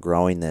keep on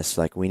growing this,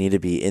 like we need to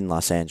be in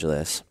Los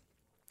Angeles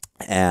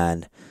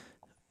and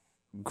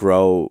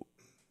grow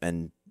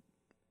and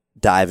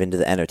dive into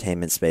the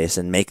entertainment space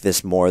and make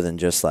this more than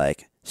just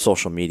like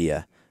social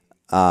media.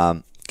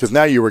 Because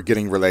now you were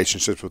getting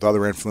relationships with other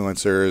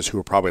influencers who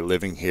were probably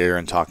living here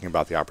and talking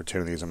about the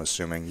opportunities. I'm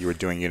assuming you were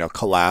doing,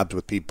 collabs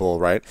with people,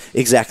 right?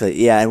 Exactly.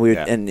 Yeah. And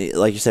and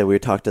like you said, we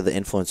would talk to the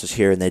influencers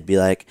here, and they'd be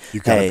like, you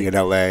gotta be in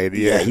LA.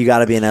 Yeah, you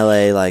gotta be in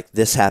LA. Like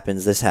this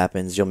happens.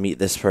 You'll meet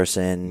this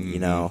person,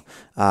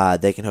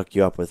 they can hook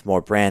you up with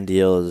more brand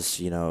deals.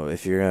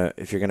 If you're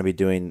going to be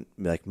doing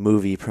like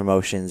movie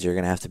promotions, you're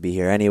going to have to be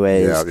here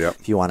anyways. Yeah.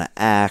 If you want to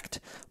act,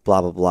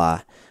 blah, blah,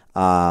 blah.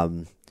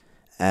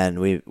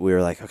 And we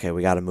were like, okay,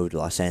 we got to move to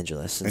Los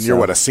Angeles. And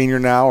you're a senior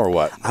now or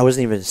what? I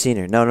wasn't even a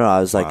senior. No, I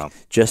was like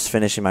just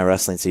finishing my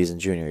wrestling season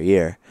junior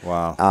year.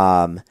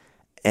 Wow.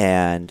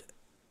 And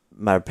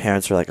my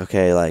parents were like,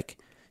 okay, like,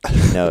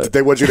 Did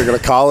they want you to go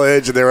to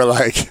college? And they were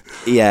like,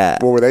 yeah.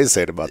 What were they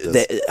saying about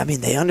this?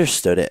 They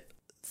understood it,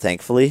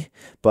 thankfully,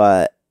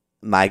 but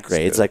my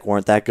grades like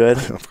weren't that good.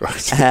 Of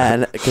course.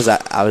 And because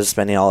I was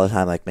spending all the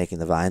time like making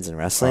the vines and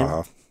wrestling.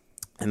 Uh-huh.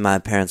 And my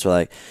parents were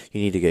like, you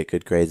need to get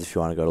good grades if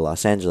you want to go to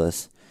Los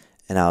Angeles.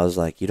 And I was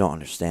like, you don't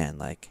understand.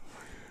 Like,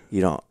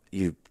 you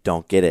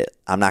don't get it.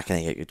 I'm not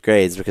going to get good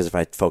grades because if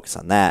I focus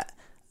on that,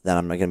 then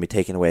I'm going to be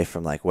taken away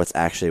from like what's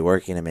actually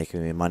working and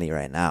making me money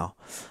right now.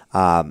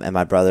 And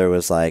my brother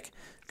was like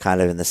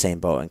kind of in the same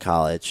boat in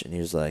college. And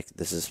he was like,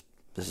 this is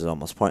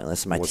almost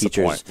pointless. And my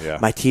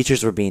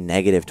teachers were being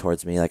negative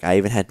towards me. Like I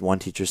even had one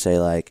teacher say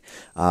like,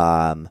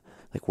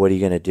 what are you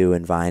going to do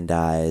in Vine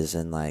Dies?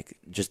 And, like,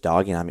 just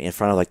dogging on me in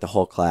front of, like, the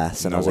whole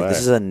class. And I was like, this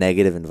is a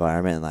negative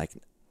environment and, like,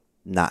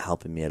 not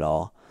helping me at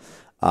all.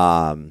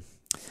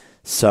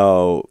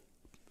 So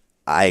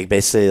I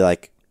basically,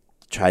 like,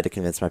 tried to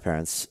convince my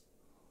parents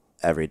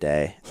every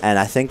day. And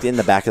I think in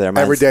the back of their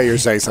minds. Every day you're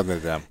saying something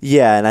to them.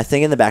 Yeah, and I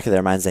think in the back of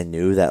their minds they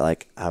knew that,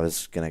 like, I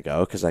was going to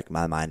go because, like,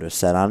 my mind was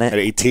set on it. At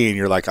 18,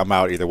 you're like, I'm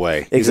out either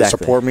way. Exactly. Either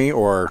support me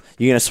or.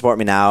 You're going to support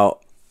me now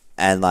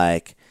and,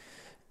 like,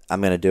 I'm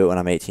going to do it when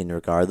I'm 18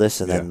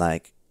 regardless. And then,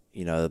 like,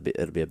 it'll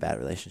be a bad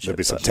relationship. There'll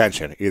be some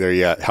tension.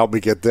 Either help me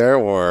get there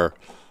or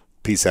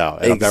peace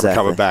out. And I'm never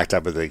coming back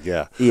type of thing.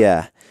 Yeah.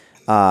 Yeah.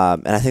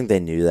 And I think they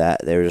knew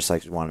that. They were just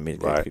like wanting me to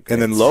get good grades.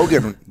 And then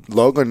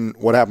Logan,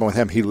 what happened with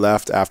him? He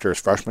left after his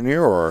freshman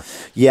year, or?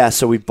 Yeah,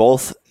 so we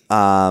both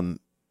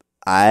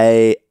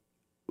I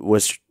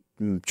was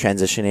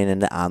transitioning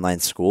into online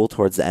school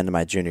towards the end of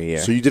my junior year.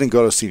 So you didn't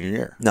go to senior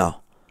year? No.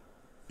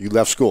 You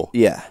left school?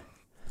 Yeah.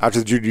 After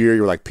the junior year,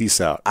 you were like,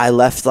 peace out. I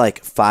left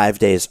like 5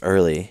 days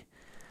early.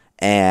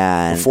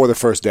 And before the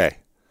first day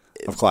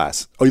of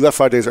class. Oh, you left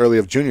 5 days early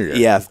of junior year?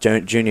 Yeah,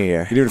 junior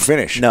year. You didn't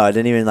finish? No, I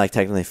didn't even like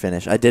technically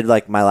finish. I did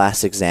like my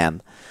last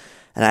exam.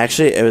 And I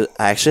actually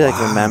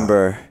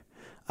remember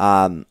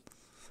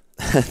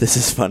this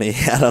is funny.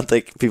 I don't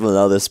think people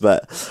know this,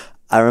 but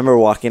I remember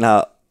walking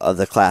out of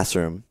the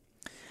classroom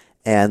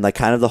and like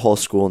kind of the whole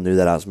school knew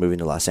that I was moving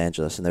to Los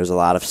Angeles, and there was a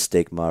lot of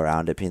stigma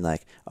around it being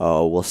like,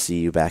 oh, we'll see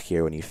you back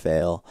here when you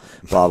fail,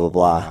 blah, blah,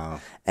 blah.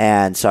 Wow.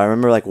 And so I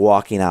remember like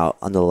walking out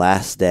on the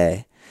last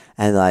day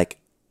and like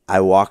I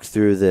walked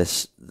through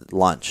this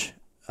lunch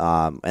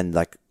and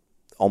like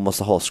almost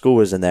the whole school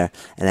was in there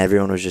and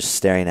everyone was just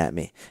staring at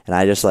me. And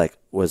I just like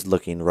was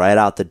looking right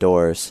out the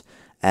doors,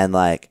 and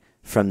like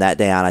from that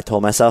day on, I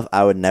told myself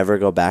I would never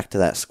go back to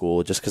that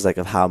school just because like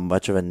of how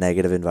much of a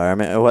negative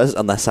environment it was,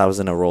 unless I was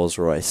in a Rolls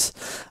Royce.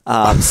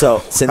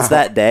 So since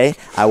that day,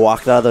 I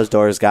walked out of those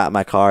doors, got in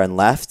my car, and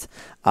left.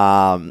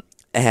 And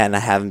I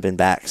haven't been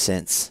back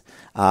since.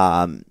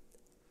 And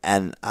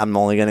I'm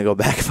only going to go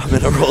back if I'm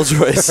in a Rolls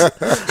Royce.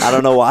 I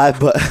don't know why,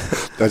 but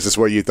that's just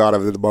what you thought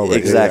of at the moment.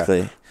 Exactly.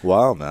 Yeah.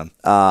 Wow, man.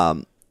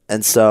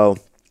 And so.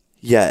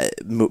 Yeah,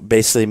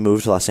 basically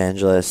moved to Los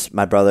Angeles.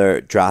 My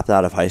brother dropped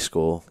out of high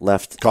school,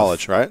 left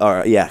college, right?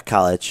 Or yeah,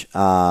 college.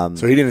 So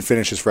he didn't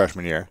finish his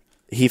freshman year.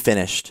 He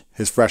finished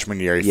his freshman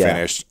year. He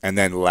finished and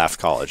then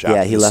left college.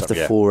 Yeah, he left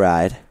a full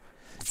ride.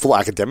 Full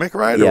academic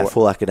ride? Yeah,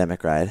 full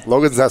academic ride.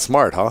 Logan's that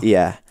smart, huh?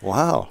 Yeah.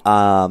 Wow.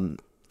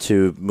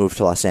 To move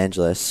to Los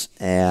Angeles,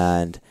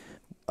 and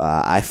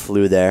I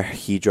flew there.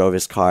 He drove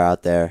his car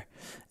out there,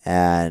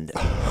 and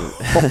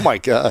oh my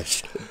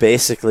gosh!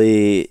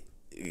 Basically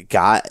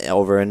got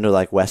over into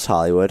like West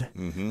Hollywood.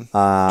 Mm-hmm. Did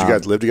you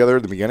guys live together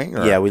at the beginning?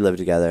 Or? Yeah, we lived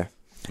together.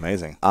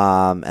 Amazing.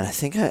 And I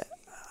think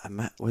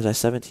was I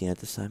 17 at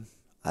this time?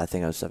 I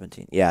think I was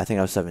 17. Yeah, I think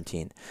I was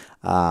 17.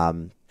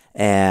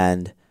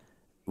 And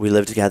we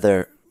lived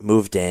together,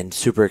 moved in,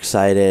 super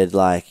excited.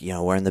 Like,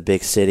 we're in the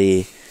big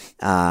city.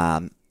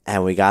 And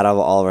we got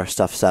all of our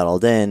stuff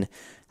settled in,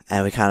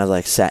 and we kind of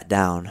like sat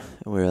down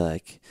and we were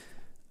like,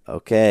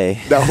 okay.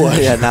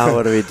 Now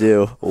what do we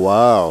do?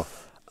 Wow.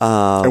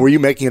 And were you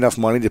making enough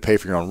money to pay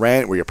for your own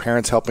rent? Were your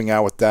parents helping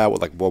out with that?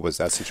 What was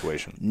that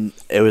situation?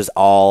 It was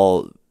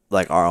all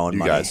like our own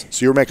money. Guys.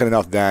 So you were making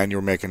enough then. You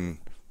were making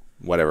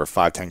whatever,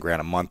 $5-10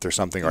 a month or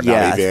something, or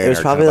not even. It was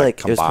probably kind of like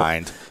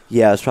combined.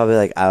 It was probably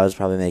like I was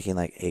probably making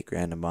like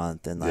 $8,000 a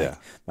month, and like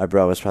my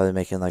bro was probably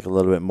making like a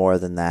little bit more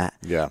than that.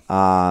 Yeah.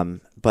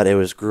 But it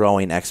was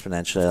growing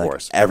exponentially,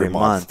 like every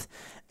month,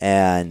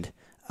 and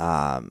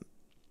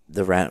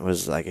the rent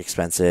was like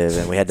expensive,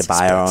 and we had to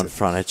buy our own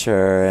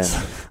furniture and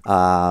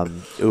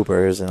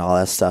Ubers and all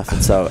that stuff.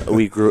 And so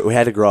we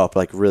had to grow up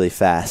like really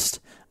fast,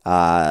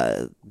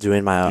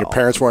 doing my own. Your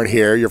parents weren't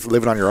here. You're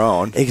living on your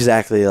own.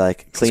 Exactly,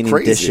 like cleaning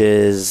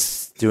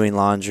dishes, doing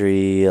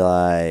laundry,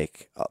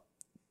 like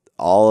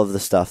all of the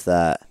stuff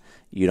that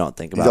you don't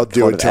think about. You don't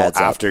do it until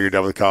after you're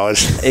done with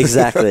college.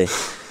 Exactly,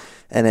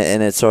 and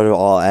it sort of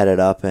all added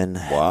up. And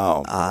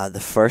wow, the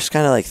first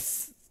kind of like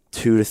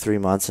 2 to 3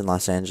 months in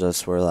Los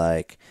Angeles were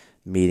like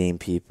meeting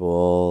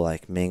people,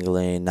 like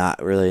mingling,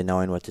 not really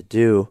knowing what to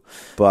do.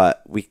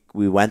 But we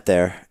went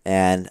there,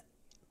 and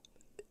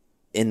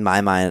in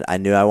my mind, I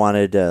knew I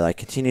wanted to like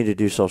continue to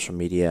do social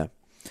media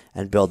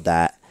and build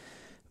that,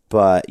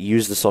 but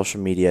use the social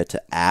media to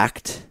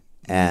act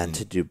and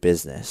to do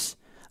business.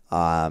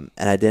 And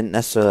I didn't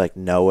necessarily like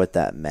know what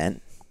that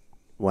meant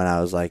when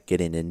I was like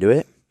getting into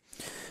it.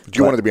 But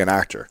you wanted to be an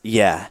actor?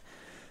 Yeah.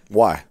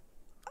 Why?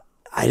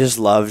 I just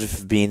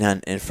loved being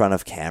in front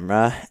of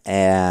camera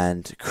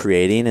and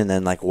creating, and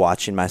then like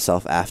watching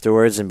myself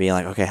afterwards and being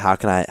like, okay, how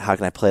can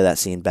I play that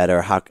scene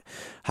better? How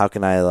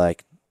can I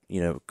like,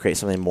 create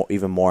something more,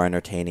 even more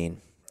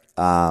entertaining?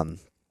 And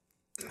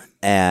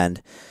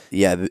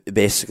yeah,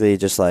 basically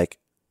just like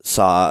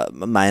saw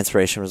my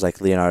inspiration was like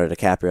Leonardo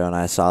DiCaprio, and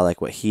I saw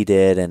like what he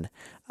did, and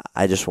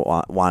I just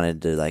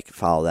wanted to like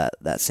follow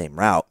that same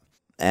route.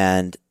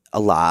 And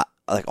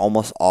like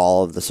almost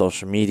all of the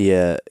social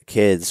media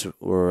kids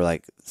were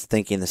like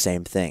thinking the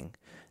same thing.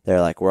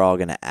 They're like, we're all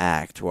going to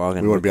act. We're all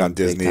going to. We want to be on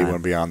Disney. We want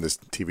to be on this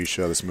TV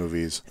show, this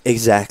movies.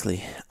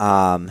 Exactly.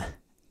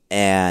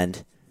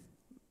 And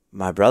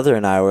my brother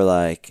and I were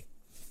like,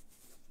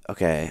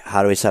 okay,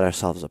 how do we set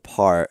ourselves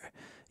apart?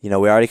 We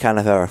already kind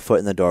of have our foot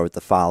in the door with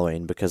the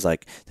following, because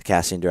like the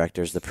casting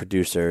directors, the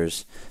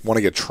producers want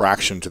to get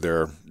traction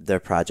to their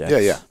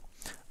projects. Yeah.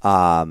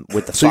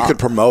 So you could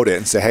promote it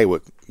and say, hey,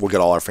 we'll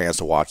get all our fans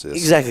to watch this.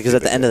 Exactly, because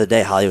at the end of the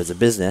day, Hollywood's a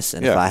business,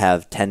 and if I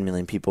have 10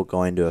 million people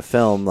going to a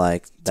film,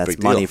 like that's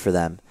money for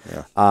them.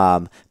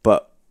 Yeah.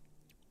 But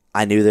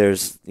I knew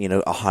there's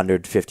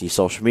 150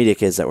 social media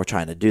kids that were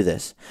trying to do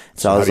this.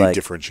 So I was how do like,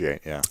 you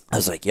differentiate? Yeah, I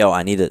was like, yo,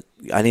 I need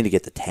to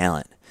get the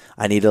talent.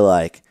 I need to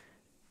like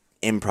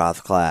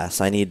improv class.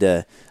 I need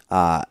to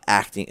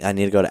acting. I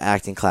need to go to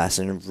acting class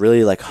and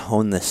really like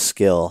hone this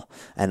skill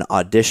and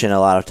audition a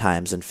lot of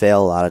times and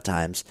fail a lot of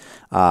times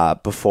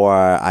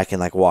before I can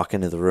like walk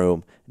into the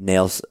room,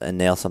 nail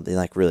something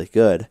like really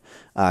good.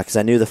 Because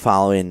I knew the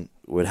following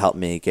would help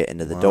me get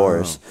into the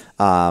doors.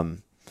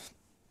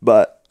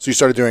 But so you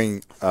started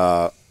doing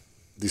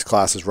these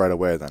classes right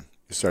away. Then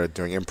you started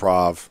doing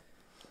improv.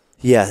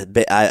 Yeah,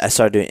 I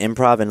started doing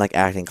improv and like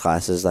acting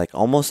classes like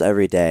almost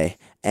every day,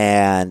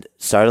 and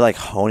started like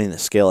honing the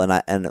skill.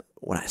 And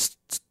when I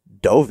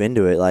dove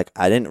into it, like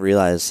I didn't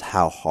realize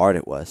how hard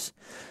it was.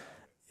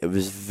 It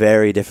was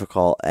very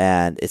difficult,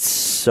 and it's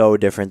so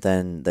different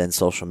than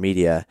social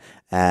media.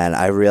 And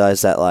I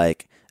realized that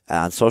like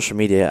on social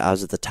media, I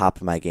was at the top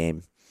of my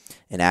game.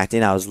 In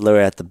acting, I was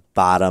literally at the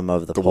bottom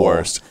of the pole.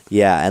 Worst.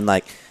 Yeah, and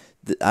like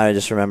I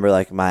just remember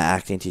like my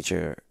acting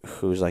teacher,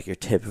 who's like your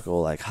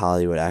typical like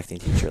Hollywood acting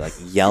teacher, like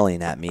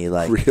yelling at me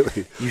like,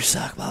 Really? "You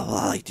suck, blah blah,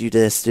 blah. Like do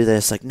this,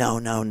 like no,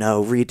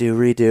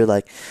 redo,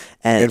 like."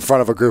 And In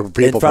front of a group of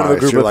people. in front of a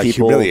group you're of like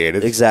people,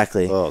 humiliated.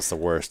 exactly. Oh, it's the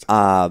worst.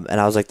 And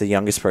I was like the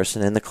youngest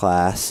person in the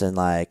class, and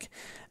like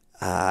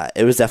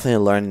it was definitely a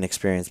learning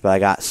experience, but I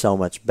got so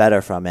much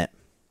better from it.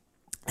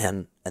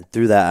 And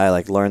through that, I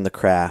like learned the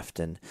craft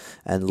and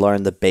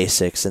learned the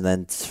basics, and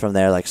then from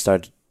there, like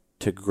started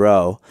to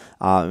grow.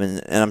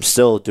 And I'm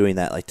still doing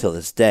that like till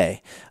this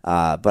day.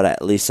 But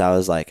at least I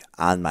was like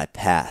on my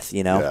path,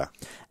 Yeah.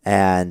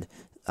 And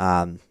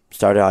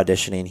started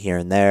auditioning here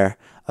and there.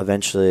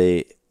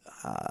 Eventually,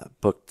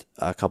 booked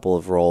a couple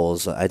of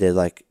roles. I did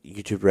like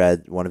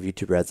one of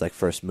YouTube Red's like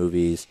first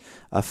movies,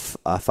 a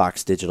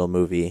Fox Digital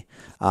movie,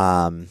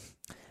 and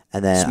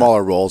then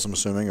Smaller roles, I'm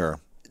assuming, or.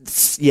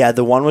 yeah,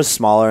 the one was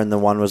smaller and the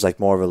one was like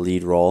more of a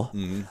lead role,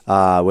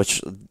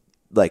 which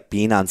like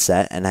being on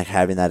set and like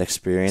having that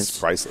experience, It's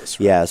priceless.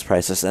 Right? yeah, it's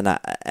priceless,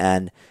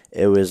 and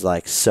it was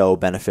like so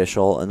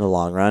beneficial in the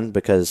long run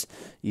because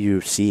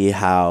you see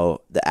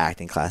how the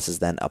acting classes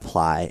then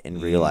apply in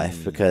real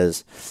life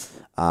because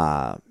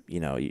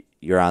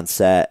you're on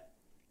set,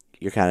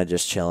 you're kind of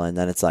just chilling,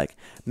 then it's like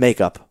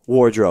makeup,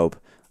 wardrobe,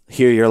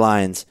 here are your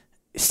lines,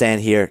 stand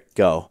here,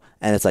 go,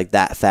 and it's like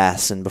that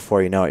fast, and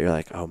before you know it, you're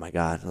like, oh my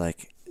god,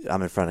 like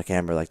I'm in front of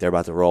camera, like they're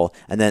about to roll,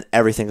 and then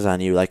everything's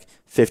on you, like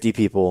 50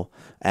 people,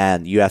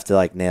 and you have to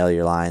like nail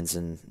your lines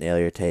and nail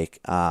your take.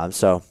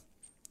 So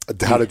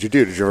how did you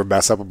do? Did you ever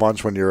mess up a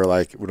bunch when you were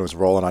like when it was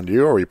rolling on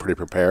you, or were you pretty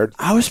prepared?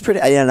 I was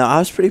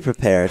pretty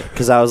prepared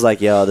because I was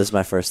like, yo, this is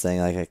my first thing.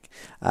 Like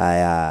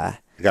I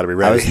You got to be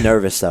ready. I was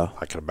nervous though.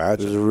 I can I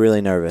imagine. was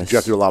really nervous. Did you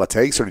have to do a lot of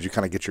takes, or did you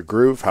kind of get your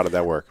groove? How did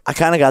that work? I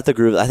kind of got the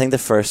groove. I think the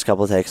first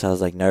couple of takes I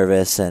was like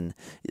nervous, and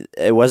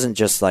it wasn't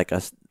just like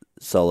a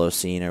solo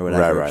scene or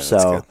whatever. Right, that's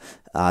so good.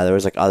 there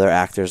was like other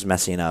actors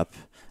messing up,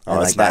 and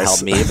that's like that nice.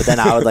 helped me. But then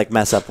I would like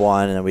mess up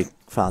one, and then we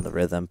found the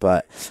rhythm.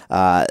 But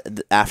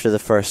after the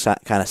first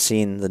kind of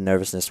scene, the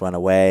nervousness went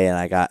away, and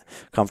I got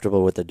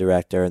comfortable with the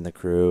director and the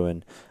crew,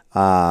 and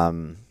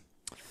And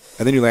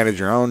then you landed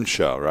your own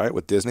show, right,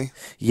 with Disney?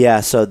 yeah.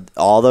 So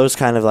all those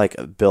kind of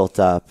like built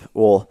up.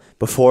 Well,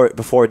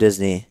 before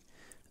Disney,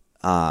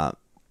 my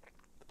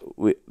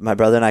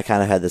brother and I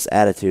kind of had this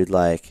attitude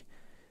like,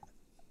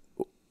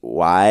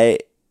 why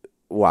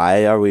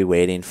are we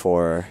waiting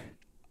for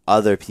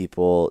other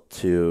people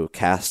to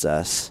cast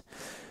us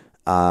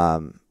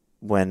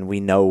when we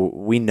know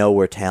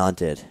we're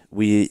talented?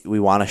 We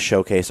want to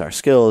showcase our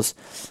skills.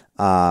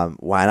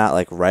 Why not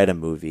like write a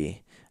movie?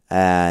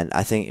 And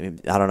I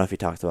don't know if you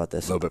talked about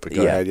this A little bit, but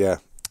go ahead, yeah.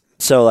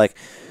 So like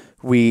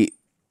we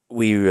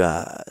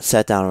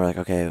sat down and we're like,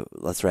 okay,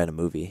 let's write a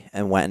movie,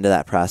 and went into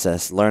that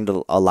process, learned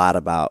a lot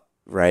about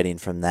writing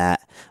from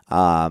that,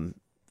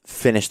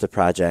 finished the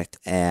project,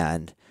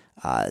 and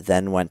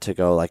then went to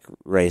go like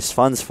raise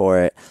funds for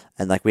it,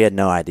 and like we had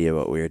no idea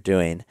what we were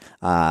doing,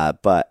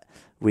 but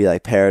we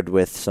like paired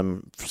with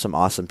some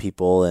awesome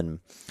people,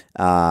 and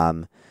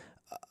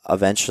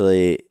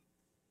eventually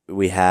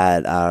we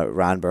had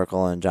Ron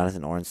Burkle and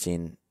Jonathan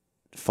Ornstein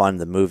fund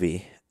the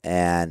movie,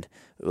 and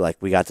like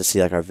we got to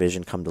see like our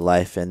vision come to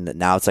life, and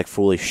now it's like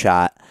fully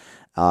shot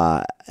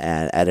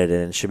and edited,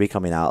 and it should be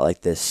coming out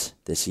like this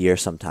year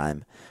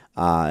sometime.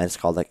 And it's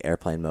called like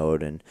Airplane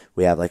Mode, and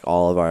we have like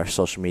all of our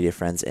social media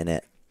friends in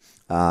it.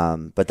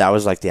 But that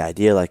was like the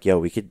idea, like, yo,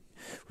 we can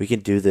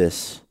do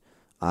this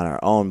on our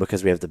own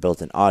because we have the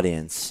built-in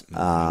audience.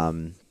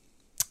 And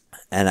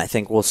I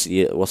think we'll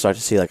start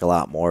to see like a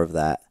lot more of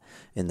that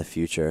in the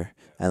future.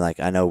 And like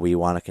I know we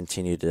want to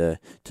continue to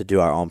do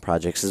our own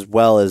projects as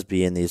well as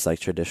be in these like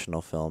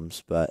traditional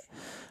films. But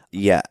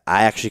yeah,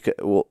 I actually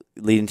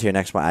leading to your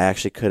next one, I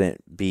actually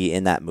couldn't be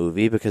in that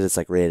movie because it's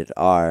like rated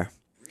R,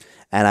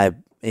 and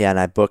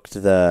I booked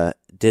the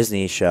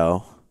Disney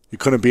show. You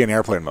couldn't be in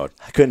airplane mode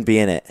I couldn't be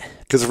in it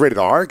because it's rated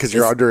R. Because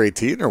you're under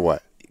 18, or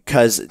what?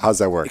 Because how's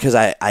that work? Because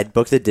I'd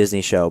booked the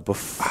Disney show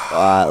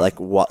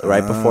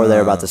right before they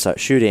were about to start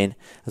shooting.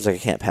 I was like, I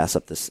can't pass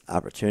up this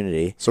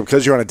opportunity. So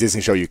because you're on a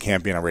Disney show, you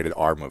can't be in a rated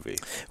R movie.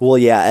 Well,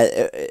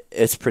 yeah,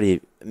 it's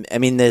pretty. I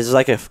mean, there's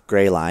like a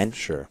gray line.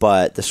 Sure.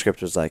 But the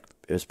script was like,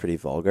 it was pretty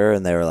vulgar,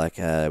 and they were like,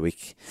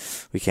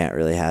 we can't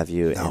really have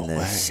you in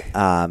this.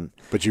 Way.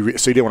 But so you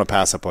didn't want to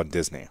pass up on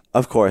Disney.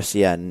 Of course,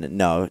 yeah,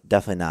 no,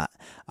 definitely not.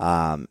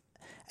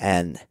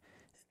 And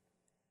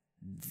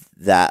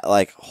that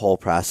like whole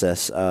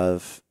process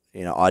of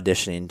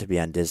auditioning to be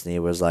on Disney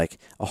was like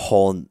a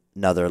whole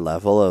another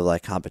level of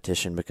like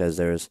competition, because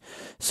there's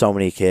so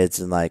many kids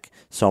and like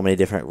so many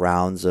different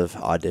rounds of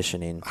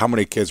auditioning. How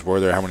many kids were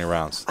there? How many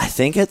rounds? I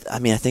think at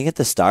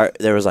the start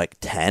there was like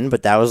 10,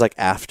 but that was like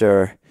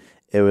after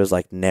it was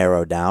like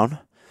narrowed down.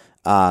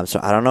 So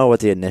I don't know what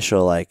the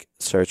initial like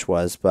search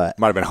was, but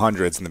might have been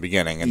hundreds in the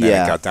beginning, and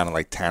then it got down to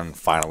like 10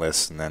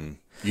 finalists, and then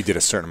you did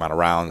a certain amount of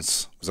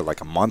rounds. Was it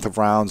like a month of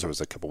rounds, or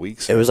was it a couple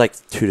weeks? It was like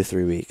 2 to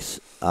 3 weeks.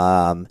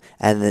 And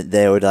then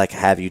they would like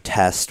have you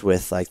test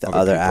with like the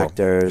other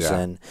actors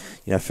and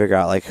figure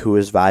out like who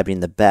was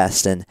vibing the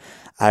best. And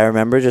I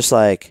remember just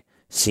like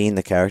seeing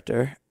the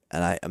character,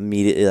 and I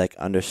immediately like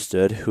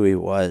understood who he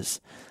was.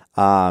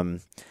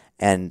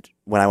 And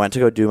when I went to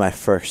go do my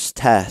first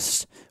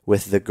test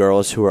with the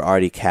girls who were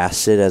already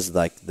casted as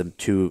like the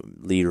 2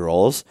 lead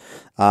roles,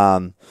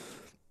 I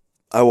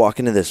walk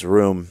into this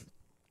room,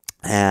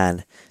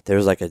 and there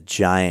was like a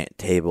giant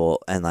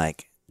table and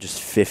like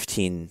just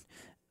 15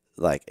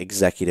 like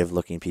executive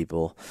looking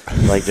people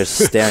like just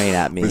staring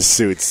at me with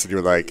suits.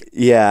 You're like,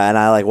 yeah. And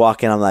I like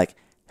walk in, I'm like,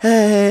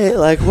 hey,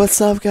 like, what's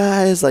up,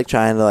 guys? Like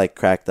trying to like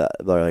break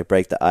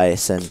the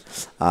ice.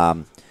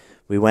 And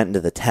we went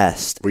into the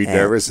test. Were you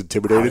nervous,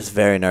 intimidated? I was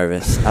very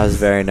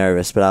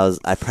nervous, but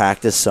I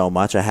practiced so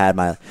much. I had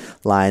my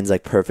lines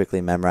like perfectly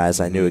memorized.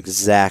 I knew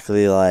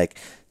exactly like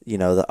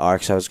the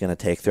arcs I was going to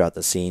take throughout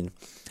the scene.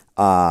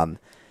 And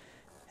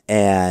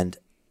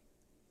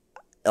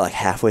like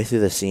halfway through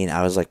the scene,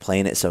 I was like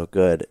playing it so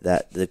good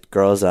that the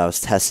girls that I was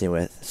testing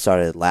with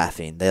started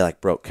laughing. They like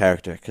broke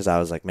character because I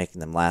was like making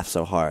them laugh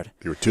so hard.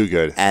 You were too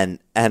good. And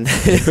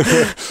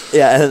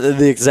yeah, and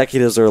the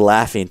executives were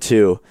laughing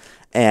too.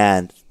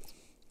 And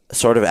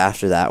sort of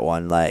after that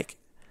one, like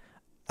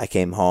I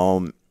came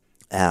home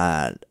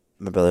and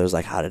my brother was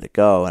like, how did it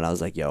go? And I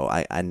was like, yo,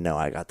 I know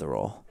I got the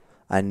role.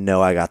 And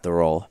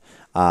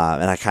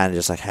I kind of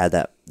just like had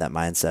that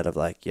mindset of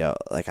like, yo,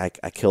 like I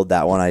killed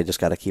that one. I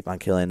just got to keep on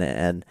killing it,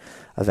 and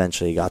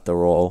eventually got the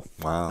role.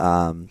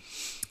 Wow.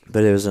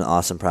 But it was an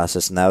awesome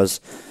process, and that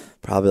was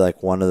probably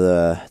like one of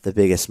the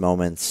biggest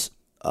moments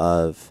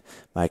of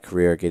my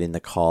career, getting the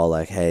call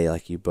like, hey,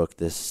 like you booked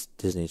this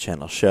Disney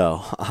Channel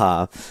show.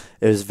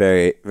 It was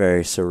very,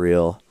 very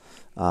surreal.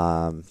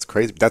 It's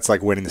crazy. That's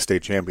like winning the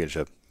state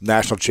championship,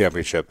 national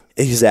championship.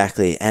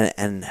 Exactly.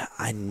 And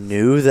I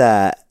knew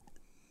that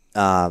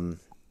I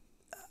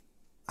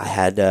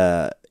had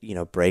to,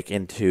 break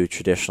into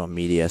traditional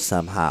media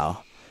somehow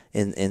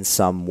in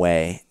some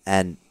way.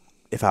 And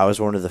if I was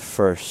one of the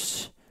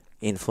first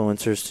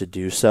influencers to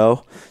do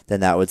so, then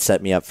that would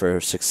set me up for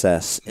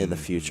success in the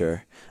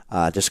future.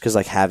 Just because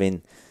like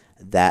having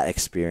that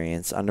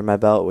experience under my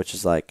belt, which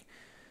is like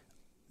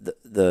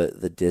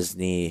the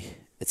Disney,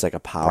 it's like a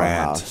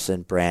powerhouse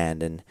and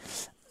brand, and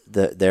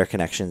their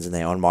connections, and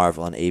they own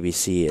Marvel and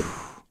ABC.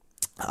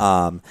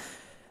 And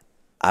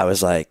I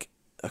was like,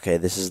 okay,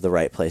 this is the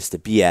right place to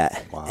be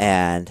at. Wow.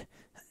 And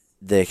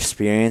the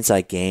experience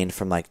I gained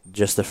from like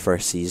just the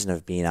first season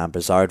of being on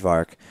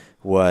Bizarrevark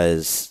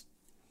was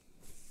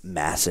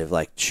massive.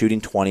 Like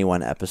shooting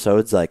 21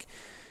 episodes, like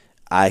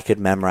I could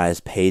memorize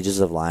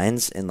pages of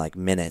lines in like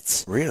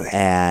minutes. Really?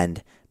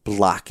 And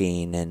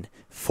blocking and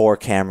 4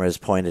 cameras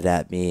pointed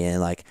at me,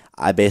 and like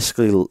I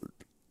basically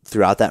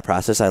throughout that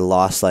process I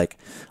lost like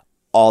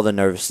all the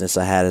nervousness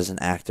I had as an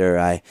actor.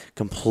 I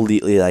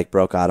completely like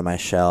broke out of my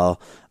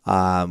shell.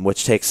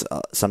 Which takes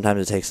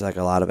sometimes it takes like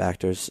a lot of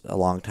actors a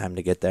long time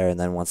to get there, and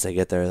then once they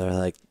get there, they're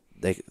like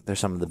they're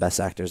some of the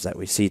best actors that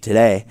we see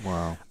today.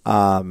 Wow.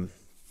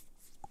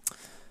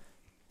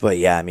 But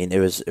yeah, I mean, it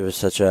was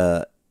such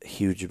a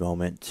huge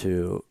moment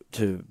to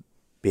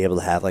be able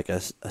to have like a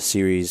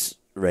series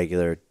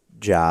regular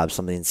job,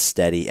 something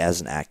steady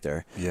as an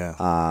actor. Yeah.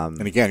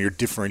 And again, you're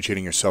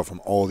differentiating yourself from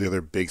all the other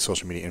big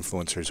social media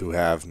influencers who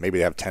maybe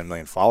they have 10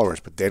 million followers,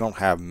 but they don't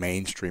have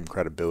mainstream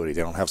credibility.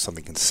 They don't have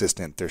something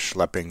consistent. They're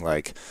schlepping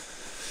like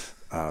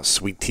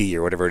sweet tea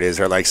or whatever it is,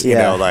 or like,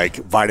 like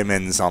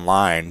vitamins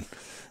online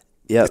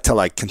to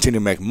like continue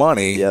to make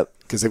money. Yep.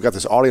 Because they've got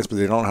this audience, but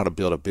they don't know how to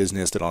build a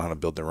business. They don't know how to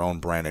build their own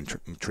brand and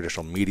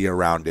traditional media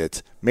around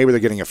it. Maybe they're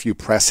getting a few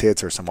press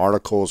hits or some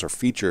articles or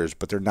features,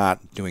 but they're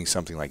not doing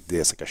something like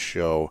this, like a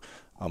show,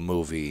 a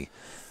movie,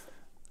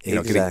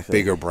 getting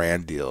bigger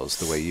brand deals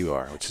the way you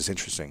are, which is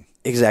interesting.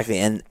 Exactly.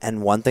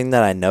 And one thing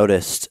that I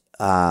noticed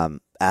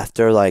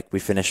after like we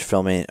finished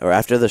filming, or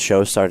after the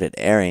show started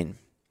airing,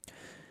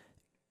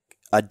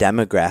 a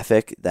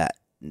demographic that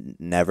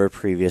never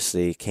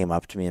previously came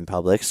up to me in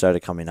public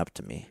started coming up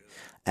to me.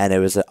 And it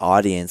was an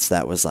audience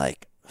that was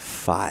like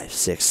 5,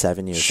 6,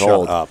 7 years Shut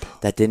old up.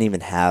 that didn't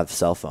even have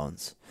cell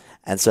phones.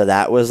 And so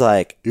that was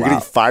like, You're wow.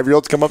 getting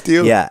 5-year-olds come up to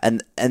you? Yeah,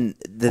 and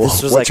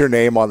this was What's your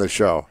name on the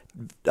show?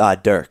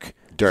 Dirk.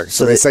 Dirk.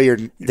 So they say you're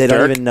They Dirk?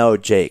 don't even know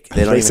Jake.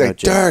 They don't even say know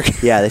Jake.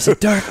 Dirk. Yeah, they say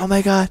Dirk. Oh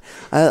my God,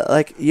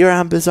 like you're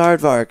on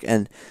Bizarrevark,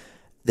 and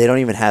they don't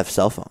even have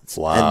cell phones.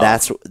 Wow. And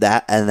that's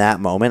that. And that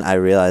moment, I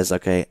realized,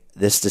 okay,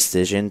 this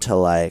decision to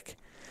like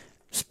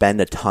spend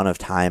a ton of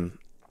time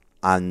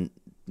on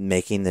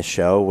making the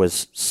show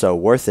was so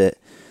worth it.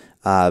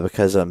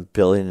 Because I'm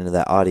building into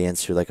that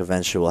audience who like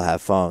eventually will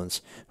have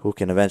phones, who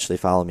can eventually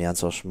follow me on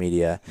social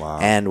media. Wow.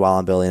 And while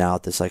I'm building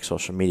out this like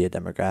social media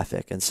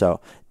demographic. And so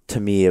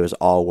to me, it was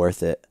all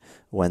worth it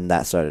when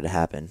that started to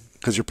happen.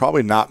 Because you're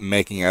probably not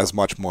making as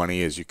much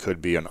money as you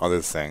could be on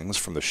other things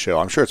from the show.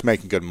 I'm sure it's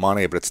making good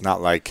money, but it's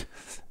not like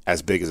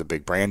as big as a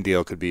big brand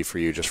deal could be for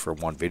you just for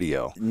one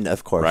video.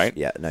 Of course. Right?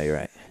 Yeah, no, you're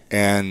right.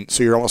 And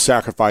so you're almost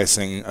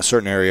sacrificing a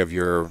certain area of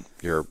your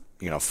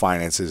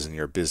finances and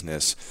your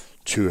business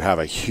to have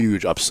a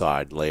huge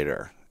upside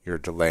later. You're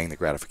delaying the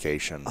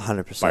gratification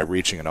 100%. by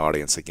reaching an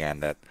audience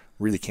again that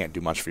really can't do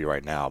much for you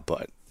right now.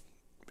 But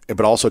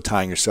also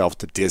tying yourself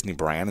to Disney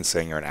brand and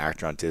saying you're an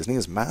actor on Disney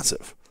is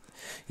massive.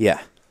 Yeah,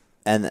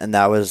 and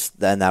that was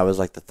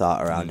like the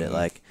thought around it.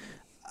 Like,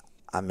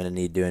 I'm gonna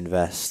need to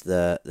invest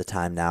the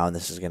time now, and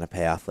this is gonna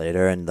pay off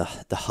later. And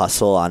the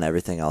hustle on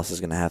everything else is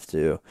gonna have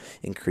to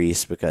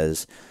increase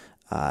because,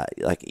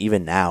 like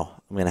even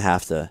now, I'm gonna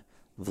have to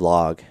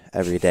vlog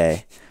every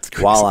day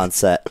while on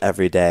set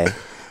every day.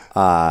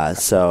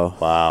 So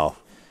wow,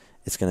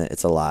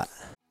 it's a lot.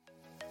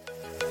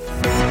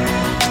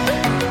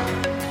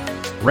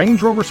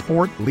 Range Rover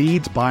Sport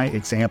leads by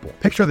example.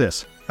 Picture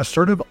this.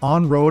 Assertive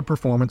on-road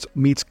performance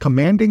meets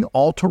commanding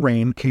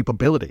all-terrain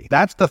capability.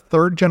 That's the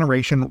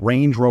third-generation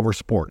Range Rover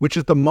Sport, which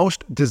is the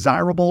most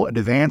desirable,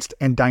 advanced,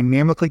 and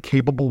dynamically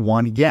capable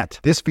one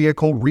yet. This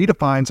vehicle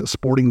redefines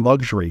sporting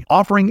luxury,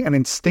 offering an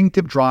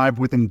instinctive drive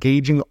with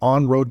engaging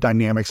on-road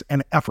dynamics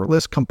and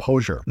effortless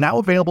composure. Now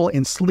available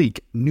in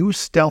sleek, new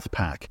Stealth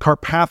Pack,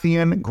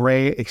 Carpathian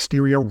gray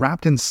exterior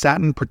wrapped in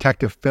satin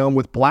protective film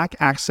with black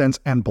accents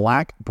and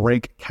black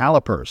brake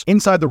calipers.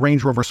 Inside the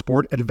Range Rover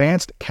Sport,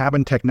 advanced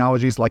cabin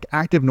technologies like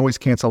active noise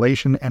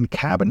cancellation and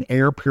cabin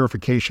air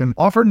purification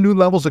offer new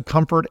levels of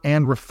comfort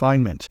and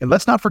refinement. And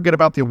let's not forget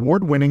about the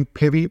award-winning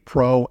Pivi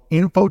Pro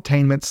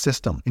infotainment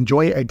system.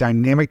 Enjoy a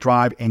dynamic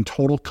drive and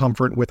total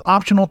comfort with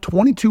optional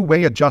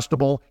 22-way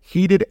adjustable,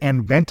 heated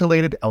and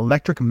ventilated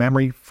electric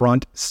memory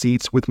front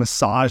seats with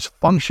massage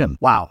function.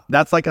 Wow,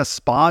 that's like a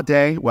spa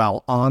day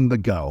while on the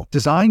go.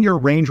 Design your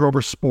Range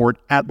Rover Sport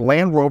at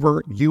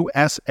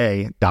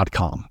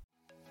LandRoverUSA.com.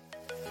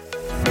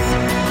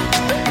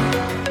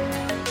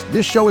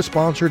 This show is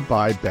sponsored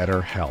by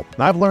BetterHelp.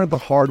 And I've learned the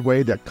hard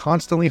way that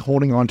constantly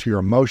holding on to your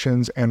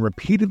emotions and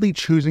repeatedly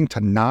choosing to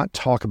not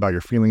talk about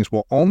your feelings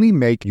will only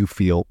make you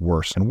feel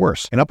worse and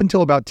worse. And up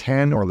until about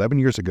 10 or 11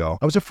 years ago,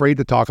 I was afraid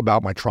to talk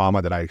about my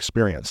trauma that I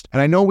experienced. And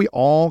I know we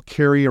all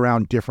carry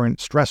around different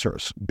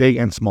stressors, big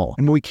and small.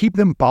 And when we keep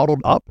them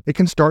bottled up, it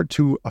can start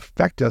to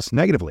affect us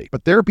negatively.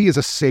 But therapy is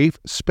a safe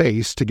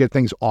space to get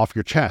things off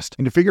your chest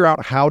and to figure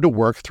out how to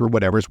work through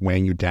whatever's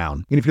weighing you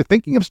down. And if you're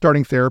thinking of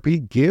starting therapy,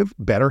 give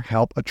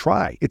BetterHelp a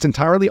try. It's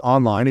entirely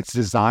online. It's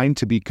designed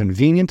to be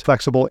convenient,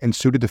 flexible, and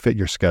suited to fit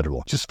your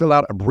schedule. Just fill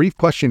out a brief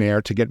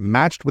questionnaire to get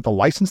matched with a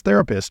licensed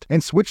therapist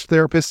and switch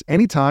therapists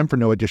anytime for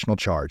no additional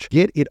charge.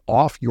 Get it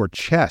off your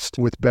chest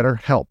with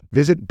BetterHelp.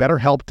 Visit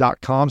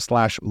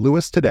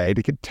BetterHelp.com/Lewis today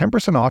to get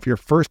 10% off your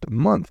first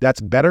month. That's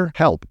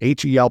BetterHelp,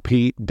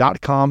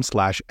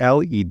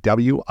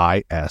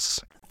 HELP.com/LEWIS.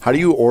 How do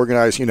you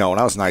organize? When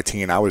I was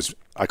 19, I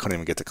couldn't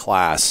even get to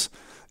class,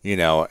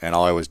 and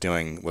all I was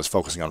doing was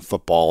focusing on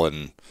football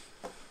and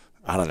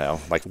I don't know,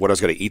 like what I was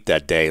going to eat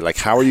that day. Like,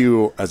 how are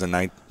you as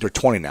you're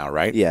 20 now,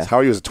 right? Yeah. How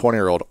are you as a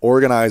 20-year-old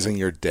organizing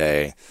your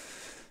day,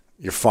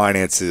 your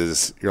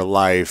finances, your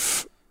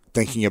life,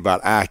 thinking about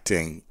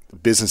acting,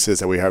 businesses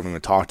that we haven't even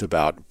talked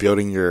about,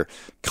 building your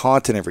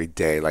content every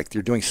day? Like,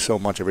 you're doing so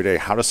much every day.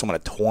 How does someone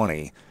at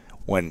 20,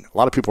 when a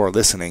lot of people are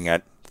listening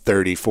at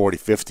 30, 40,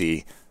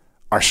 50,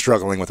 are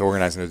struggling with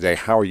organizing their day?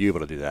 How are you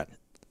able to do that?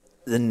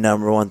 The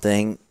number one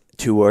thing,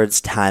 2 words,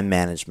 time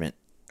management.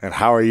 And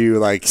how are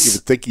you even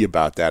thinking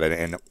about that?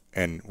 And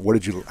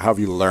how have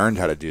you learned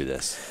how to do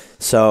this?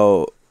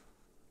 So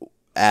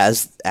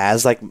as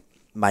like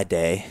my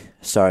day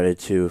started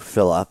to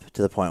fill up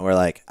to the point where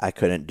like I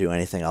couldn't do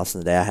anything else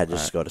in the day, I had to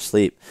just go to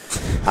sleep.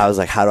 I was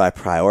like, how do I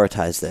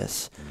prioritize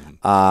this?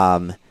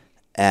 And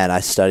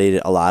I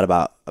studied a lot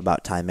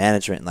about time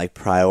management and like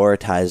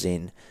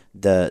prioritizing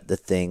the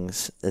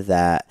things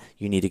that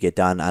you need to get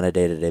done on a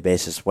day-to-day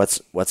basis.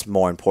 What's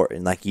more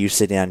important, like you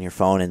sitting on your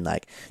phone and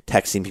like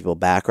texting people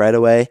back right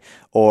away,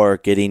 or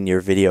getting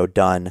your video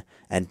done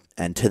and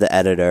to the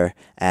editor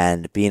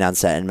and being on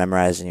set and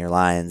memorizing your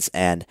lines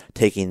and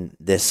taking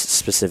this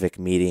specific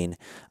meeting.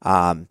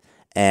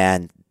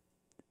 And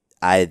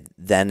I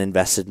then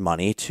invested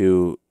money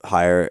to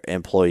hire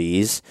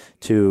employees,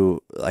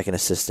 to like an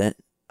assistant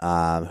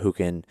who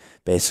can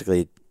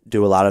basically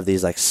do a lot of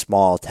these like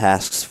small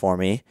tasks for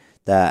me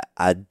that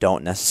I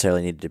don't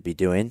necessarily need to be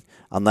doing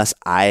unless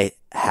I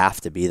have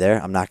to be there.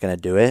 I'm not going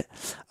to do it.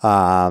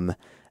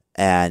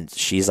 And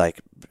she's like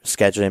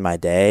scheduling my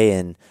day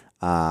and,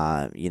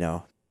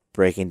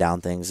 breaking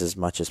down things as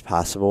much as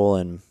possible.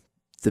 And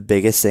the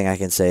biggest thing I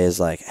can say is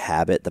like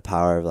habit, the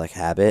power of like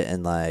habit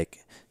and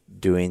like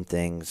doing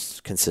things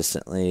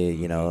consistently,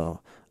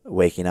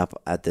 waking up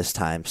at this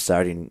time,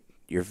 starting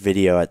your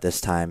video at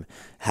this time,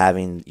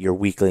 having your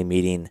weekly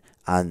meeting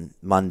on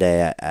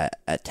Monday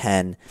at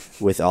 10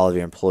 with all of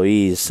your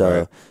employees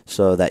so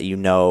that you're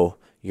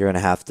going to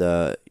have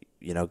to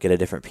get a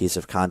different piece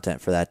of content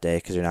for that day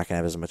because you're not going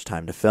to have as much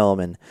time to film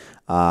and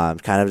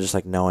kind of just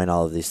like knowing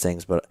all of these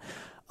things. But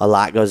a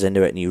lot goes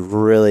into it, and you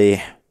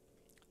really,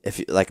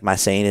 like my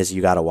saying is,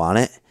 you got to want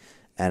it.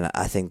 And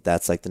I think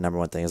that's like the number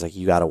one thing is like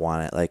you got to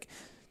want it. Like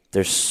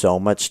there's so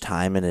much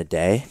time in a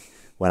day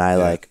when I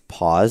like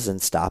pause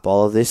and stop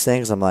all of these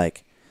things. I'm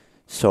like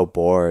so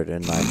bored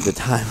and like the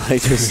time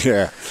like just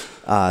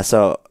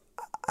so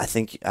I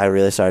think I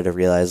really started to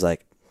realize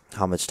like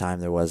how much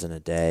time there was in a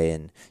day,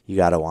 and you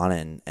got to want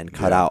it and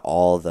cut out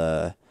all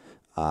the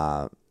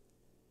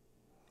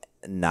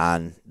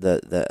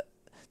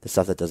the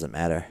stuff that doesn't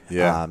matter.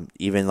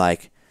 Even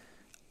like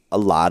a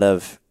lot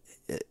of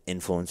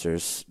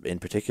influencers in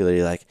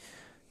particular, like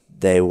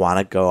they want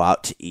to go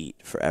out to eat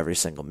for every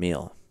single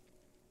meal.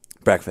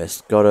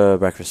 Breakfast, go to a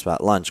breakfast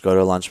spot. Lunch, go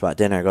to a lunch spot.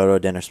 Dinner, go to a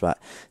dinner spot.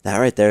 That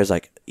right there is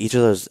like each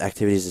of those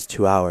activities is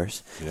 2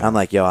 hours. And I'm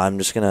like, I'm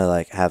just gonna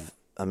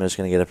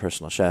get a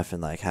personal chef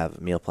and like have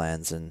meal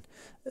plans and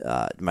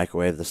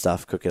microwave the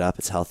stuff, cook it up.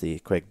 It's healthy,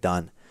 quick,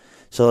 done.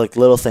 So like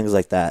little things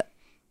like that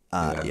you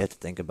have to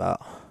think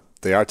about.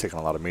 They are taking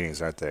a lot of meetings,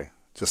 aren't they?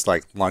 Just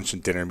like lunch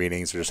and dinner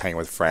meetings, or just hanging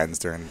with friends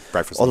during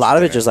breakfast. A lot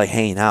of it just like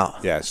hanging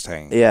out. Yeah, just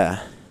hanging.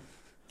 Yeah.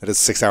 It is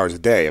 6 hours a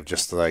day of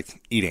just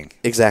like eating.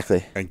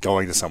 Exactly. And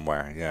going to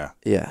somewhere. Yeah.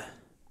 Yeah.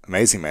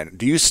 Amazing, man.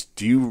 Do you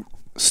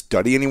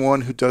study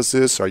anyone who does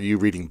this? Are you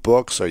reading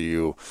books? How are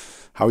you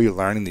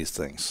learning these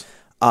things?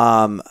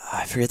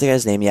 I forget the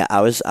guy's name. Yeah,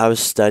 I was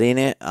studying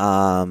it.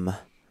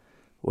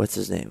 What's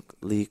his name?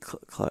 Lee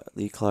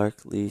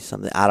Clark,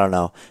 something. I don't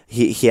know.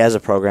 He has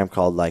a program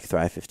called like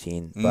Thrive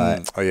 15.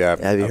 But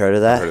have you heard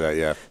of that? I've heard of that.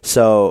 Yeah.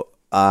 So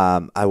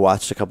I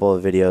watched a couple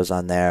of videos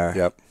on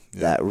there.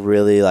 That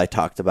really like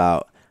talked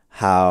about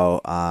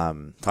how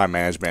time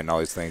management and all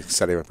these things,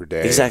 setting up your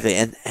day. Exactly.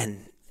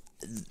 And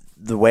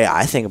the way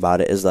I think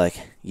about it is like,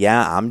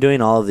 I'm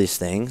doing all of these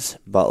things,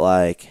 but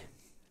like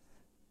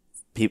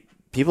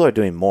people are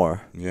doing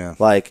more. Yeah.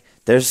 Like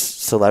there's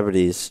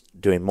celebrities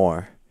doing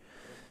more.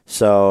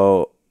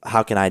 So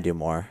how can I do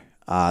more?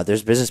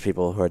 There's business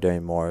people who are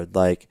doing more.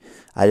 Like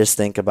I just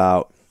think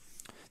about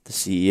the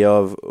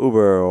CEO of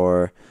Uber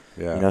or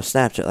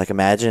Snapchat. Like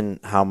imagine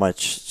how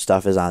much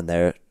stuff is on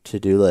their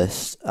to-do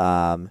list,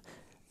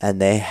 and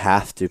they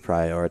have to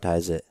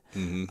prioritize it.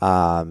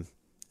 Mm-hmm.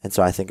 And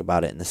so I think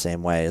about it in the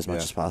same way as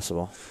much as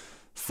possible.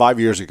 5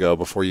 years ago,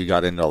 before you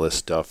got into all this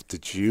stuff,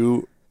 did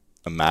you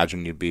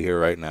imagine you'd be here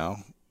right now?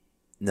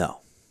 No.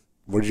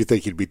 What did you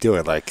think you'd be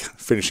doing? Like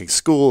finishing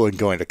school and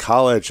going to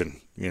college and,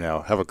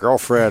 have a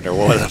girlfriend, or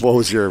what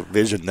was your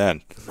vision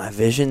then? My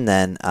vision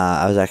then,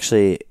 I was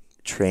actually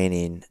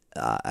training.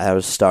 I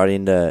was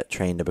starting to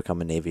train to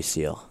become a Navy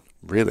SEAL.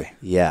 Really?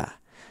 Yeah.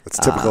 That's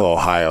typical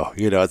Ohio.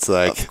 It's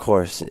like... Of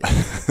course.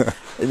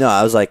 No,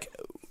 I was like,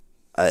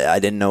 I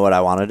didn't know what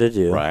I wanted to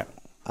do. Right.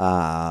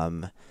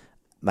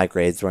 My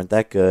grades weren't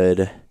that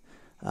good.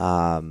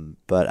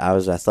 But I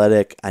was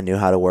athletic. I knew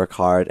how to work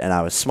hard, and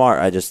I was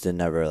smart. I just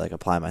didn't ever like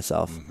apply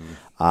myself.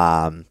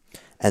 Mm-hmm.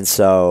 And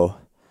so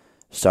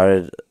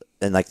started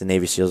in like the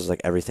Navy SEALs is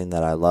like everything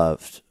that I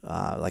loved,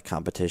 like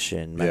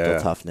competition, mental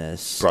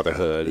toughness,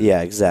 brotherhood.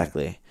 Yeah,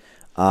 exactly.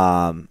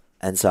 And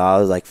so I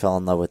was like fell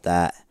in love with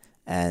that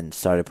and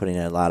started putting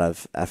a lot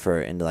of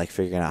effort into like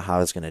figuring out how I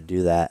was going to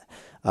do that.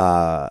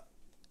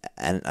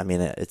 And I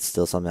mean, it's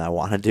still something I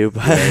want to do,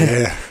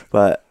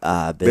 but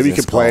maybe you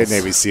can play a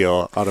Navy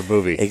SEAL on a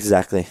movie.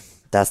 Exactly.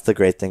 That's the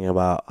great thing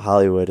about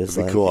Hollywood is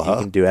like cool, you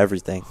can do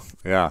everything.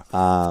 Yeah.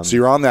 So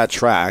you're on that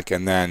track,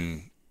 and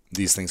then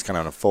these things kind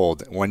of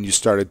unfold. When you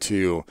started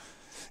to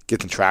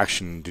get the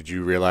traction, did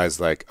you realize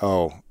like,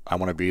 oh, I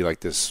want to be like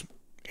this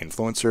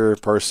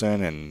influencer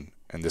person, and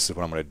this is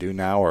what I'm going to do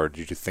now, or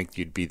did you think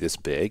you'd be this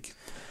big?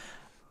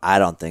 I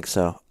don't think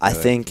so.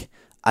 Really?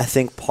 I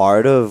think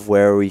part of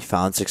where we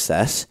found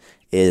success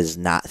is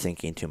not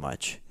thinking too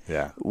much.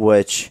 Yeah.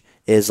 Which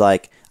is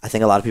like, I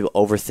think a lot of people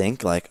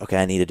overthink like, okay,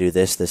 I need to do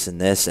this, this,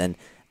 and this. And,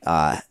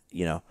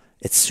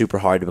 it's super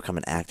hard to become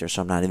an actor,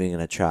 so I'm not even going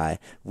to try.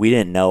 We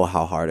didn't know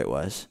how hard it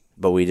was,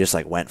 but we just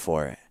like went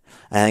for it.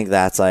 I think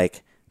that's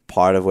like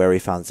part of where we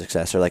found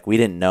success, or like we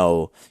didn't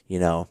know,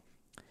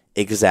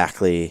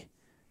 exactly,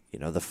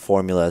 the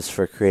formulas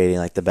for creating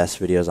like the best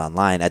videos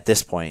online at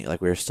this point.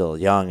 Like we were still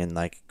young and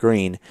like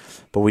green,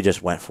 but we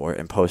just went for it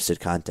and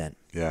posted content.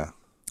 Yeah.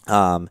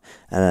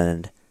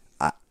 And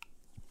I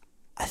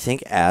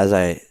think as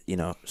I,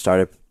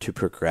 started to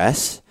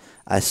progress,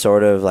 I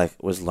sort of like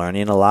was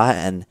learning a lot,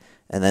 and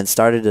and then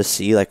started to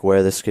see like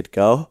where this could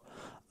go.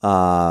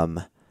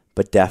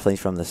 But definitely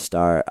from the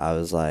start, I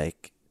was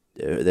like,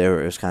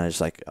 it was kind of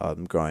just like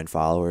growing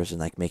followers and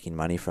like making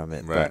money from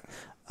it. Right.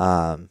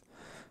 But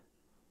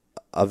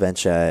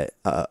eventually,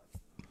 I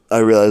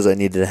realized I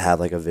needed to have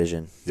like a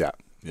vision. Yeah.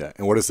 Yeah.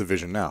 And what is the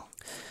vision now?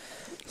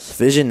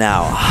 Vision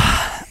now,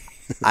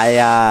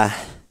 I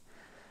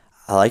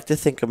like to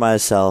think of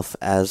myself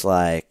as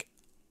like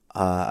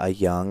a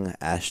young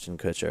Ashton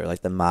Kutcher,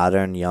 like the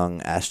modern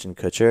young Ashton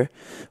Kutcher,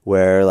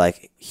 where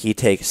like he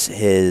takes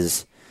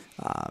his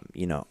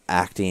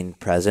acting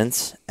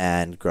presence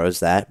and grows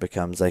that,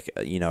 becomes like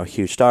a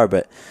huge star,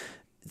 but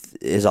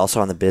is also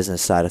on the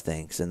business side of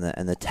things and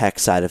the tech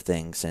side of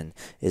things, and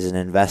is an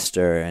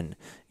investor. And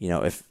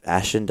if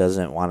Ashton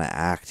doesn't want to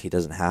act, he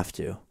doesn't have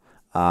to.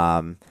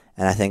 And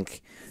I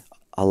think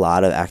a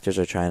lot of actors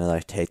are trying to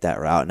like take that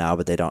route now,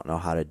 but they don't know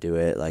how to do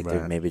it. Like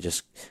they're maybe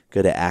just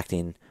good at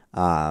acting.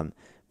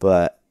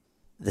 But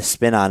the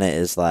spin on it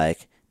is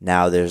like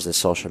now there's the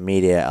social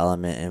media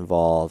element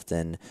involved,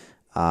 and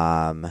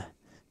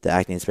the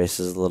acting space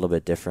is a little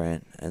bit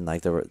different. And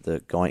like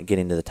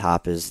getting to the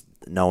top is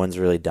no one's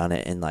really done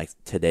it in like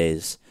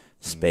today's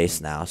space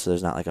now. So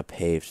there's not like a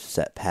paved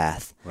set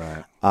path.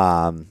 Right.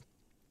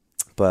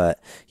 But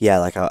yeah,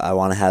 like I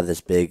want to have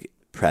this big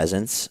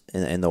presence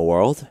in the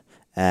world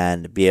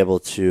and be able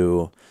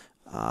to,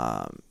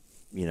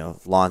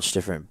 launch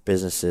different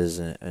businesses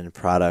and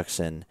products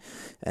and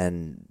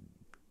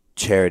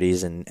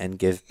charities and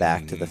give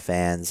back to the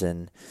fans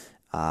and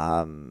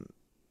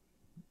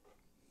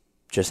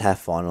just have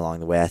fun along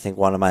the way. I think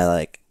one of my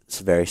like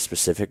very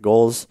specific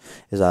goals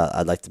is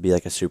I'd like to be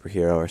like a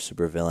superhero or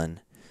supervillain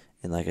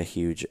in like a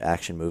huge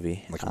action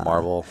movie, like a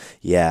Marvel.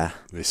 Yeah,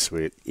 That'd be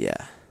sweet.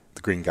 Yeah,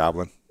 the Green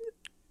Goblin.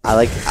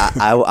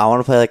 I want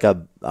to play like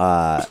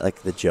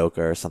like the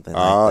Joker or something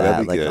like that.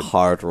 That'd be like good. a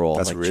hard role.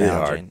 That's like really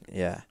hard.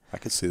 Yeah, I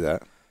could see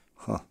that.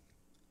 Huh.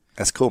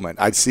 That's cool, man.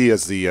 I'd see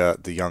as the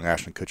young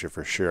Ashton Kutcher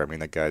for sure. I mean,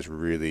 that guy's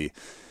really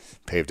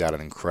paved out an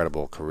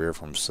incredible career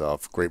for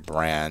himself. Great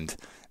brand,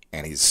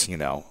 and he's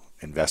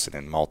invested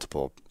in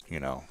multiple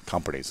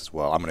companies as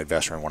well. I'm an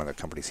investor in one of the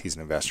companies he's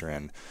an investor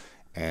in,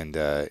 and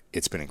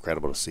it's been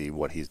incredible to see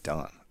what he's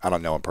done. I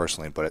don't know him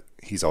personally, but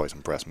he's always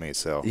impressed me.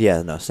 So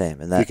yeah, no,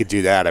 same. And if you could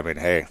do that, I mean,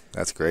 hey,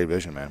 that's great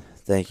vision, man.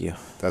 Thank you.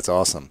 That's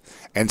awesome.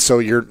 And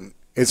so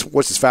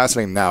what's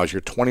fascinating now is you're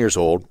 20 years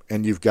old,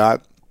 and you've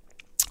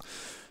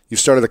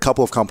started a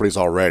couple of companies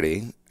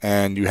already,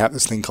 and you have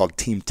this thing called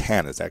Team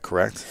 10. Is that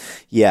correct?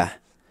 Yeah.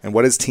 And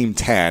what is Team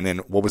 10, and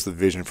what was the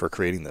vision for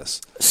creating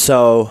this?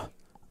 So,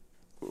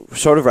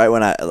 sort of right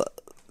when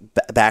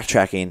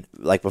backtracking,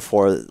 like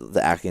before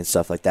the acting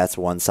stuff, like that's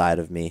one side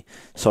of me.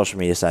 Social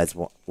media side's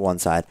one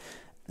side.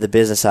 The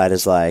business side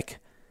is like,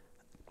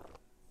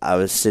 I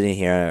was sitting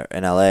here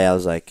in LA. I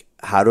was like,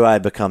 how do I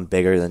become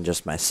bigger than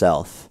just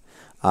myself?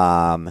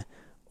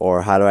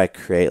 Or how do I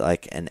create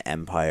like an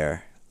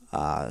empire?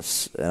 And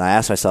I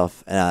asked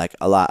myself, and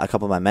a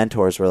couple of my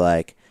mentors were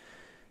like,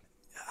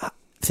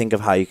 think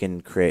of how you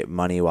can create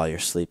money while you're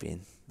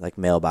sleeping, like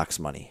mailbox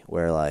money,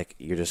 where like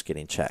you're just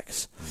getting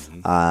checks.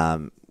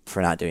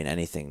 For not doing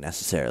anything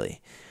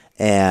necessarily.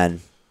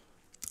 And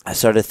I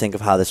started to think of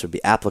how this would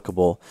be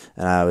applicable,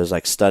 and I was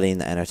like studying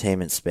the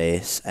entertainment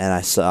space, and I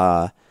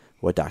saw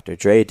what Dr.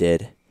 Dre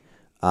did,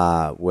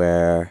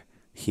 where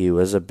he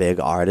was a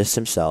big artist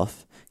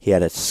himself. He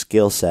had a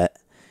skill set,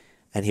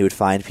 and he would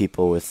find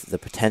people with the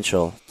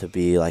potential to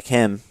be like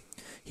him.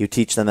 He would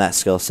teach them that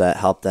skill set,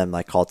 help them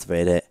like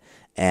cultivate it,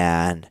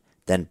 and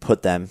then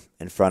put them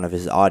in front of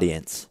his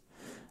audience.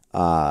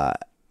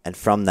 And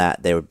from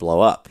that, they would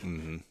blow up.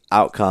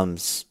 Out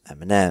comes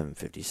Eminem,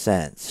 50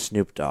 Cent,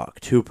 Snoop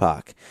Dogg,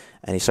 Tupac,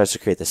 and he starts to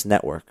create this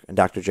network, and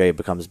Dr. Dre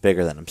becomes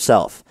bigger than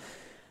himself.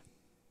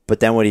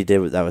 But then what he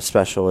did that was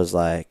special was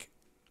like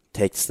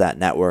takes that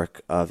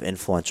network of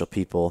influential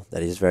people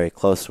that he's very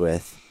close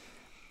with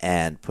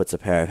and puts a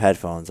pair of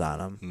headphones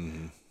on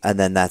him, and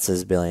then that's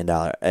his $1 billion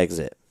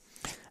exit.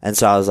 And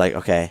so I was like,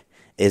 okay,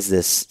 is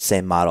this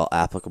same model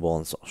applicable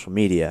in social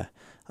media?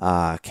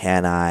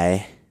 Can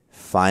I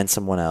find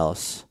someone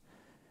else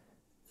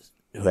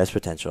who has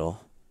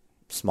potential,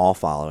 small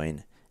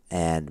following,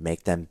 and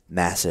make them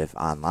massive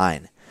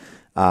online?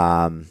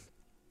 And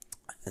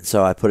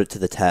so I put it to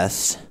the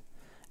test,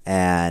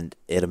 and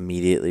it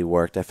immediately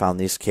worked. I found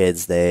these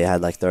kids. They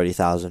had like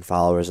 30,000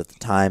 followers at the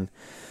time.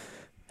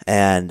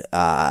 And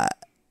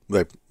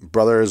like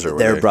brothers or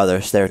they're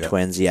brothers. They're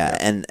twins, yeah.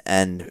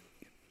 And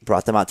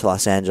brought them out to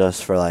Los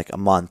Angeles for like a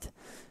month,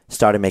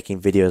 started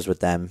making videos with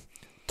them,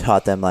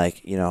 taught them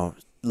like,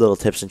 little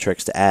tips and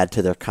tricks to add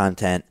to their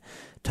content,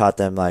 taught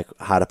them like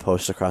how to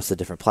post across the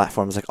different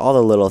platforms, like all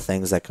the little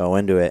things that go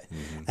into it.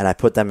 And I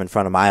put them in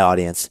front of my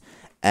audience,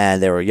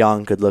 and they were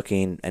young, good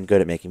looking, and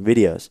good at making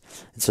videos.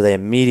 And so they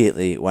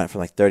immediately went from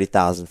like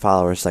 30,000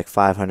 followers to like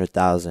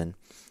 500,000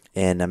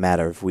 in a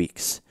matter of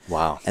weeks.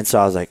 Wow. And so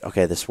I was like,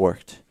 okay, this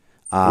worked.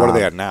 What are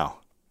they at now?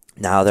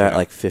 Now they're at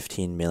like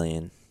 15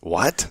 million.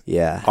 What?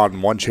 Yeah.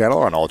 On one channel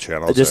or on all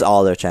channels? Just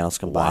all their channels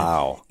combined.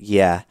 Wow.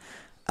 Yeah.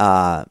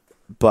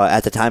 but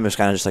at the time, it was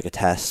kind of just like a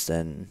test,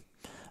 and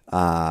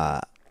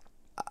I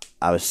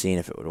was seeing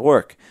if it would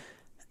work.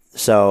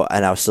 So,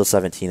 and I was still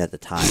 17 at the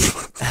time.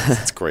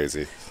 That's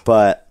crazy.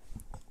 But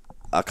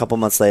a couple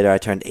months later, I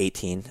turned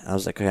 18. I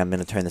was like, okay, I'm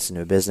going to turn this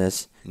into a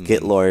business,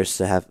 get lawyers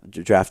to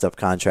draft up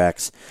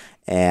contracts,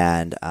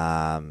 and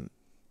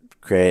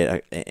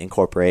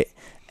incorporate,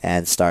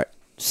 and start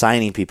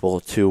signing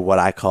people to what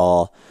I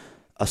call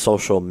a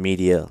social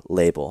media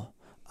label.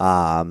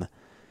 And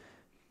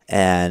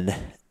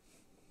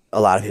a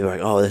lot of people are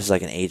like, oh, this is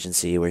like an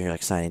agency where you're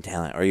like signing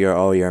talent, or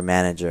you're a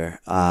manager.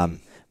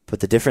 But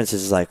the difference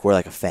is like we're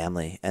like a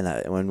family, and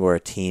when we're a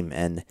team,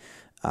 and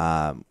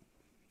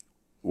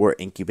we're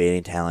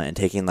incubating talent and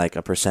taking like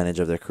a percentage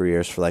of their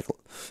careers for like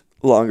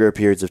longer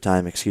periods of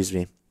time. Excuse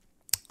me.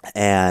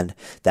 And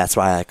that's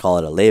why I call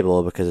it a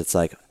label, because it's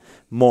like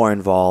more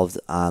involved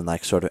on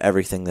like sort of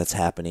everything that's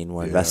happening.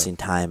 We're investing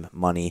time,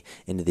 money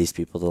into these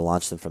people to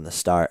launch them from the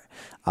start.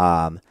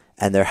 And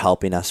they're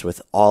helping us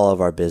with all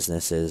of our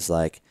businesses,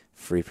 like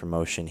free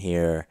promotion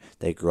here.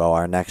 They grow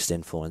our next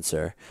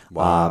influencer.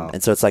 Wow.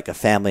 And so it's like a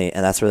family,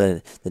 and that's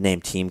where the name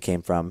team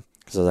came from.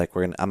 Because I was like,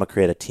 I'm gonna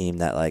create a team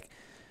that like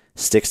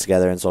sticks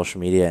together in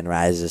social media and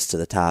rises to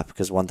the top.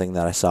 Because one thing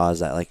that I saw is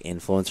that like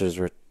influencers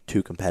were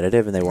too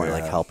competitive, and they weren't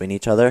like helping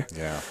each other.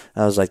 Yeah.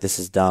 And I was like, this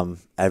is dumb.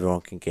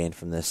 Everyone can gain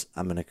from this.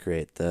 I'm gonna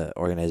create the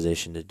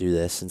organization to do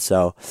this. And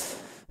so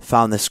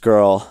found this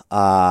girl.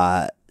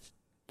 I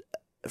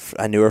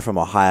knew her from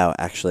Ohio,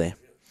 actually.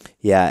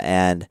 Yeah,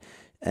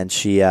 and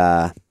she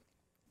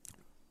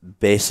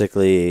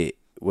basically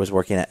was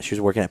working at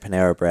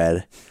Panera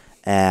Bread,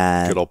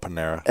 and Good old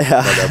Panera.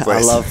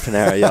 I love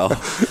Panera, yo.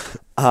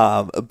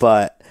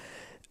 But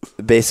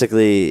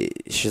basically,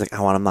 she's like,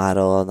 I want to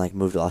model and like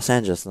move to Los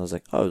Angeles, and I was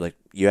like, oh, like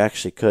you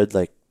actually could.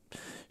 Like,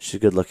 she's a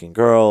good-looking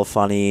girl,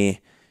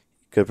 funny,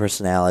 good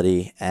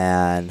personality,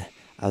 and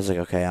I was like,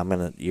 okay,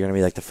 you're gonna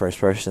be like the first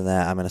person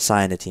that I'm gonna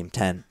sign to Team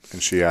 10.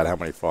 And she had how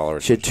many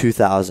followers? She had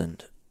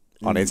 2,000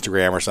 on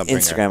Instagram or something.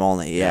 Instagram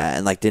only, yeah,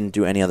 and like didn't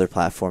do any other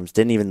platforms.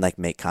 Didn't even like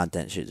make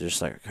content. She was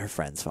just like her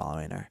friends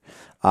following her,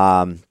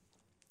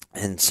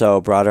 and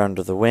so brought her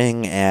under the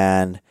wing,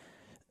 and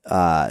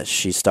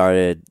she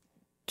started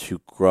to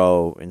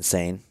grow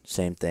insane.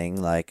 Same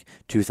thing, like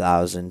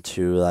 2,000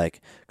 to like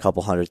a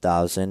couple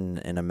 100,000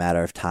 in a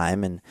matter of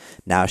time, and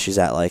now she's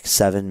at like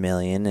 7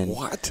 million. And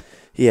what?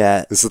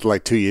 Yeah, This is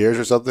like 2 years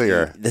or something,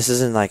 or this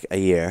isn't like a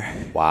year.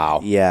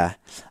 wow. Yeah,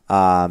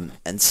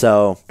 and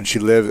so And she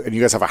lived, and you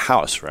guys have a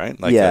house, right?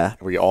 Like Yeah.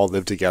 where you all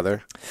live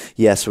together.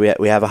 yes, we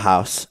have a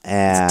house,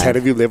 and 10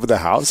 of you live with the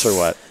house, or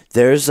what?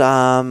 there's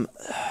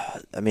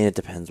I mean, it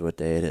depends what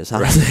day it is,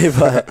 honestly,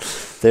 but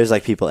there's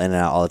like people in and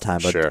out all the time,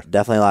 but Sure.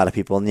 definitely a lot of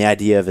people. And the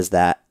idea of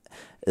that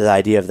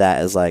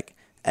is like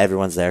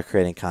everyone's there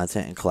creating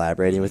content and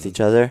collaborating with each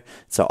other.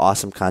 So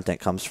awesome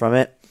content comes from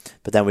it,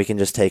 but then we can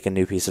just take a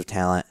new piece of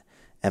talent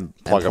and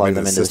plug them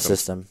into the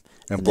system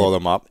And blow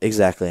them up.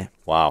 Exactly.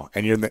 Wow.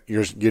 And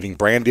you're getting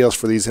brand deals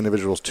for these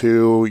individuals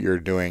too.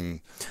 You're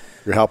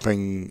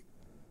helping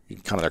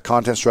kind of their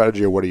content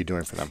strategy, or what are you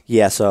doing for them?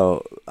 Yeah.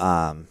 So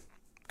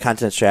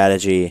content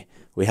strategy.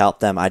 We help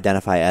them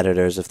identify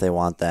editors if they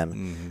want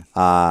them.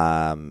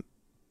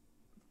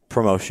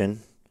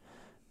 Promotion,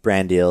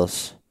 brand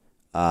deals,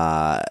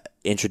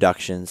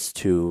 introductions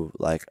to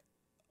like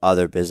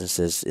other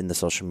businesses in the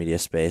social media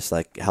space,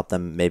 like help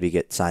them maybe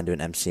get signed to an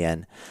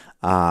MCN.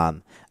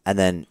 And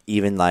then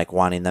even like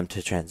wanting them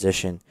to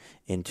transition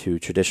into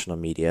traditional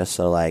media.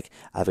 So like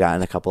I've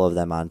gotten a couple of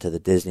them onto the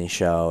Disney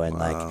show, and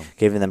like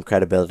giving them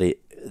credibility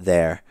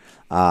there.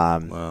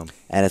 And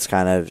it's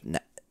kind of,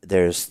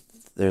 there's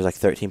like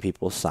 13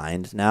 people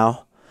signed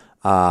now.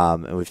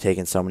 And we've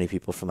taken so many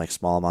people from like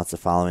small amounts of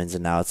followings,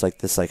 and now it's like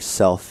this like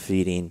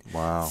self-feeding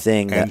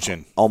thing Engine.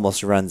 that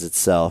almost runs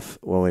itself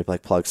when we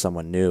like plug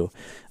someone new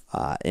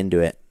into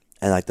it.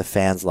 And like the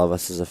fans love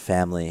us as a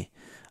family.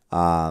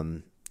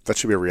 That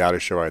should be a reality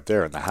show right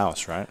there in the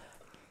house, right?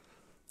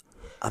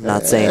 I'm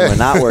not saying we're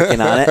not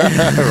working on it.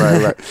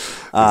 Right.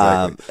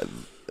 Exactly.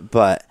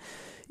 But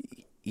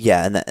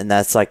yeah, and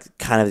that's like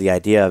kind of the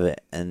idea of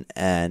it.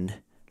 And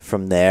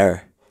from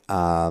there,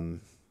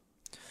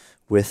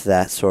 with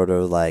that sort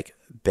of like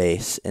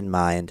base in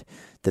mind,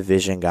 the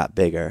vision got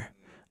bigger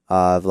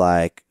of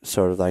like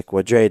sort of like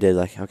what Dre did.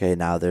 Like, okay,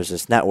 now there's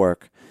this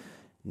network.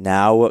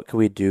 Now what can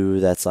we do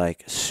that's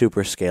like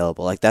super scalable?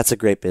 Like that's a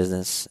great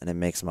business and it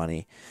makes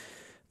money,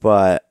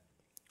 but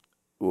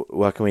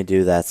what can we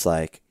do that's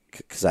like,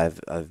 because I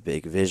have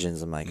big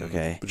visions. I'm like,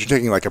 okay. But you're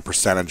taking like a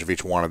percentage of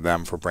each one of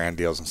them for brand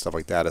deals and stuff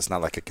like that. It's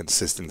not like a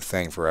consistent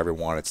thing for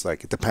everyone. It's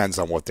like it depends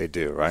on what they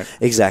do, right?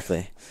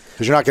 Exactly.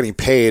 Because you're not getting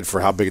paid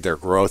for how big their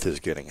growth is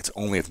getting. It's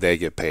only if they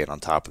get paid on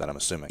top of that, I'm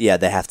assuming. Yeah,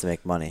 they have to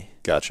make money.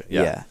 Gotcha.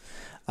 Yeah.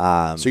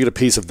 So you get a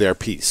piece of their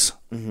piece.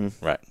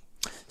 Mm-hmm. Right.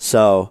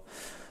 So,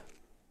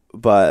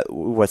 but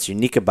what's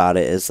unique about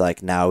it is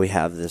like now we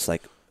have this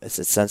like, it's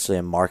essentially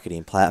a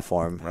marketing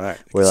platform. Right.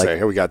 Where like, say,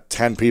 here we got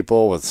 10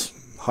 people with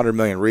 100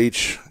 million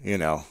reach, you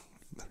know,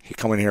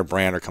 come in here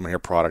brand or come in here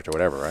product or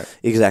whatever, right?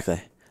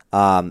 Exactly.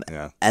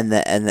 And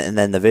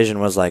then the vision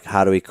was like,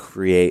 how do we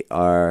create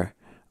our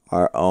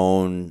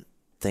own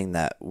thing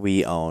that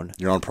we own,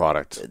 your own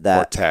product,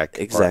 that or tech,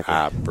 exactly. or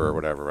app, or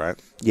whatever, right?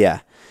 Yeah,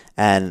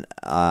 and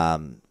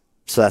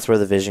so that's where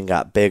the vision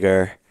got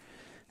bigger,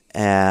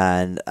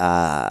 and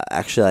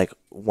actually like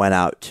went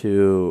out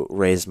to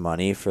raise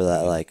money for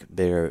that like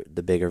bigger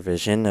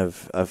vision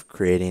of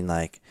creating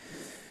like,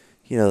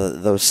 you know,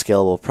 those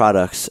scalable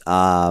products,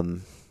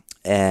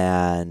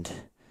 and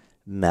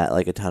met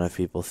like a ton of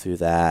people through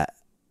that.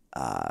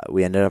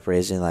 We ended up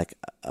raising like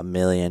 $1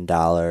 million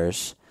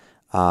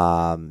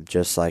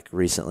just like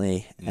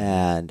recently,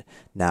 and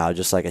now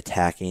just like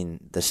attacking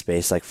the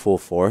space like full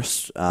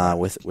force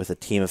with a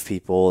team of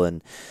people,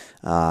 and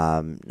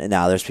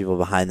now there's people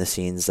behind the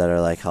scenes that are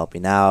like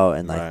helping out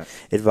and like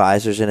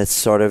advisors, and it's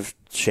sort of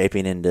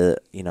shaping into,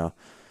 you know,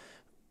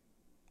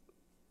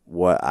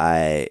 what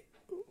I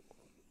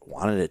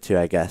wanted it to,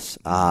 I guess,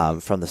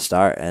 from the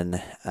start,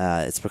 and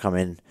it's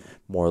becoming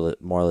more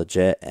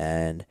legit,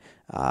 and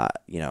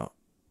you know,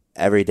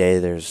 every day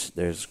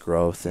there's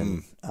growth,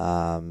 and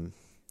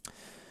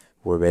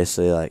we're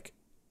basically like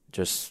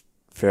just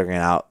figuring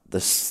out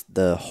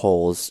the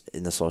holes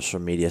in the social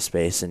media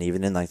space, and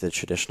even in like the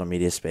traditional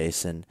media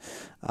space, and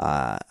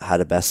how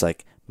to best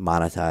like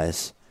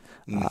monetize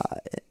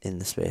in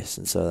the space.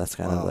 And so that's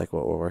kind of like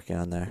what we're working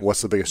on there.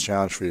 What's the biggest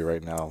challenge for you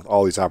right now?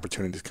 All these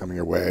opportunities coming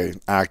your way,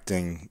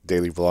 acting,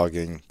 daily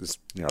vlogging, there's,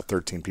 you know,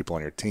 13 people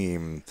on your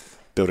team,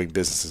 building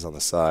businesses on the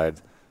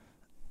side,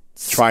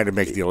 trying to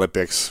make the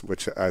Olympics,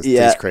 which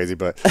is crazy.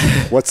 But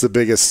what's the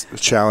biggest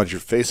challenge you're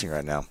facing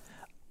right now?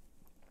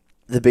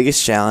 The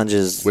biggest challenge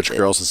is which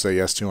girls to say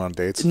yes to on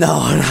dates? No.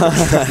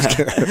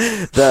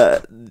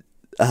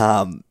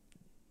 The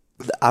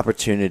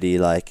opportunity,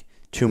 like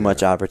too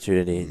much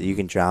opportunity. You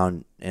can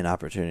drown in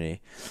opportunity.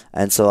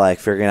 And so like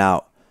figuring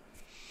out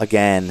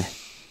again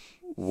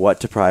what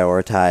to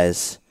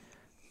prioritize,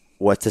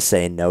 what to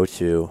say no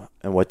to,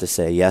 and what to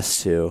say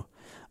yes to.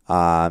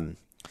 And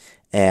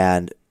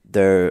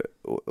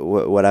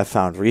what I've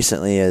found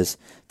recently is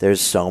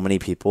there's so many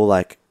people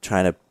like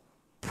trying to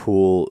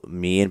pull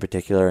me in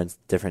particular in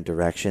different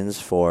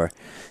directions for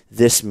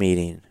this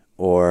meeting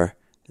or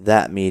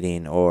that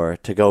meeting, or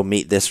to go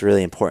meet this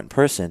really important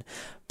person.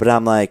 But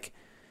I'm like,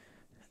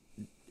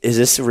 is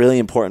this a really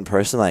important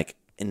person like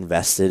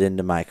invested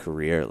into my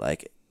career?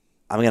 Like,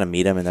 I'm going to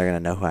meet them and they're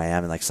going to know who I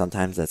am. And like,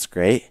 sometimes that's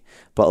great,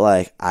 but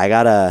like, I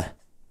got to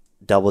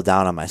double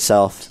down on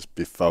myself. Just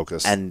be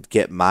focused and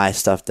get my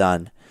stuff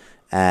done,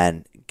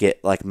 and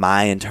get like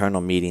my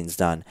internal meetings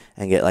done,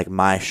 and get like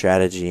my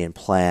strategy and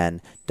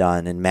plan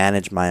done, and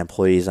manage my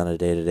employees on a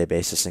day-to-day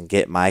basis, and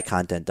get my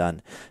content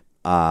done.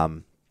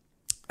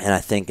 And I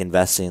think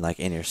investing like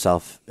in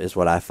yourself is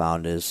what I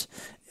found is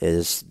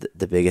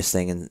the biggest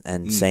thing,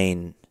 and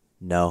saying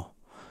no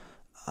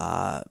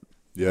more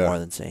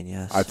than saying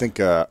yes. I think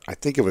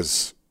it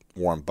was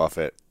Warren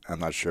Buffett, I'm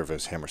not sure if it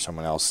was him or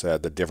someone else,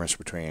 said the difference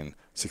between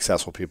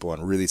successful people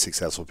and really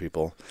successful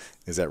people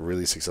is that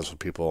really successful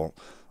people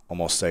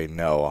almost say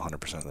no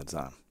 100% of the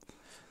time.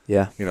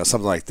 Yeah. You know,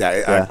 something like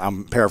that. Yeah.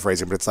 I'm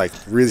paraphrasing, but it's like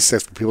really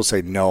successful people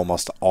say no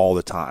almost all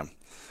the time,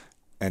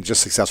 and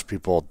just successful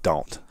people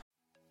don't.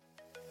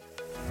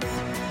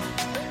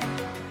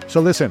 So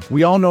listen,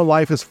 we all know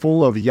life is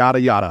full of yada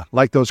yada,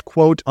 like those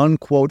quote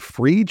unquote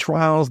free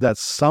trials that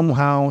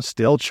somehow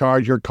still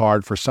charge your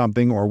card for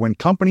something, or when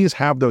companies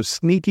have those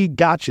sneaky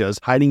gotchas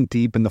hiding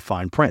deep in the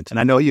fine print. And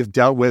I know you've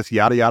dealt with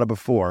yada yada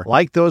before,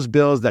 like those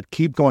bills that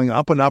keep going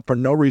up and up for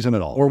no reason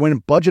at all, or when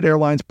budget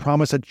airlines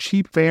promise a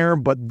cheap fare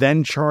but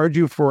then charge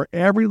you for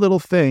every little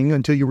thing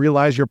until you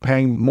realize you're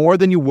paying more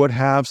than you would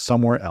have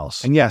somewhere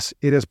else. And yes,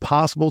 it is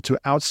possible to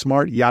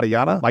outsmart yada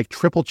yada, like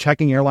triple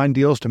checking airline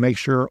deals to make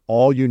sure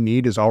all you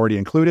need is already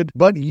included,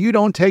 but you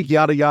don't take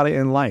yada yada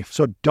in life.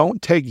 So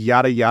don't take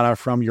yada yada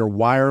from your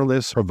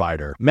wireless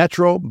provider.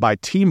 Metro by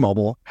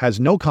T-Mobile has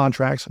no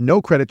contracts,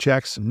 no credit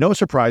checks, no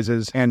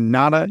surprises, and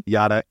nada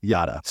yada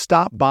yada.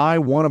 Stop by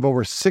one of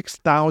over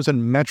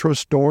 6,000 Metro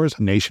stores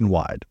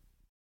nationwide.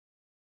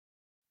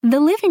 The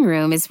living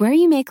room is where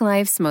you make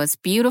life's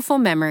most beautiful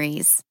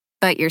memories.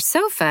 But your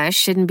sofa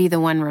shouldn't be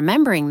the one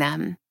remembering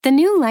them. The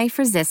new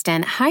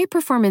life-resistant,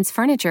 high-performance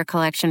furniture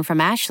collection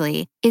from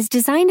Ashley is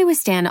designed to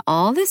withstand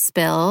all the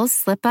spills,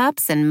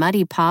 slip-ups, and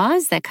muddy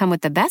paws that come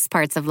with the best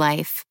parts of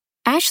life.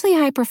 Ashley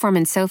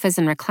high-performance sofas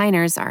and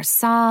recliners are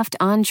soft,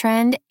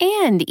 on-trend,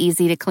 and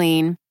easy to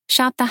clean.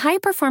 Shop the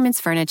high-performance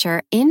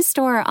furniture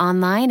in-store or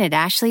online at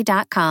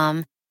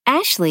ashley.com.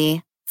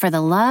 Ashley, for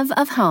the love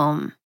of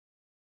home.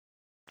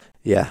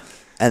 Yeah,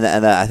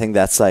 and I think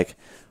that's like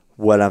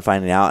what I'm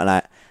finding out, and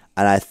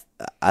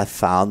I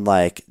found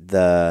like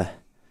the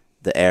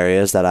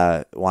areas that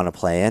I want to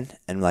play in,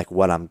 and like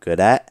what I'm good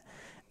at,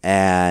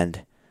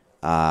 and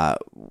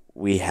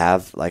we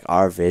have like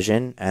our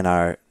vision and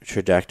our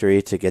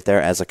trajectory to get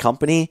there as a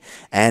company,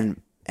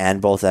 and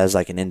both as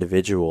like an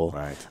individual,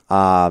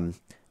 right?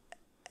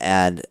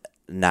 And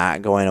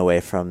not going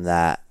away from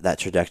that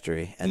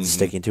trajectory, and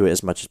sticking to it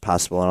as much as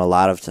possible. And a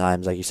lot of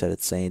times, like you said,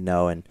 it's saying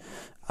no, and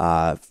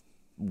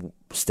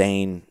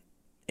staying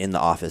in the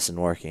office and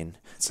working.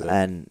 That's it.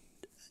 And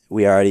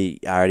I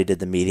already did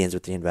the meetings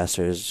with the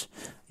investors,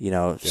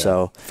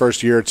 so.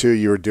 First year or two,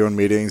 you were doing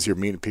meetings, you're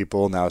meeting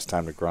people. Now it's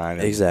time to grind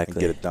and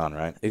Exactly. get it done,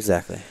 right?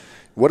 Exactly.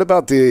 What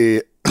about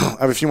I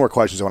have a few more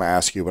questions I want to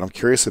ask you, but I'm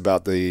curious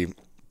about the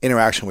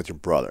interaction with your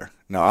brother.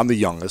 Now, I'm the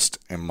youngest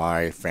in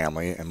my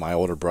family, and my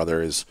older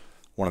brother is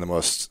one of the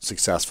most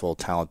successful,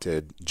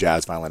 talented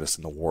jazz violinists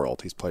in the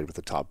world. He's played with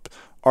the top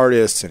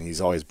artists, and he's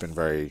always been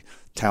very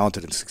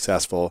talented and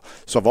successful.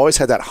 So I've always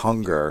had that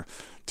hunger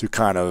to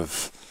kind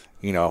of,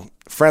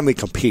 friendly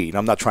compete.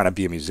 I'm not trying to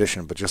be a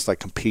musician, but just like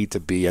compete to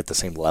be at the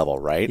same level,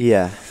 right?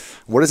 Yeah.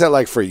 What is that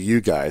like for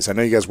you guys? I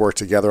know you guys work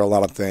together a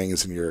lot of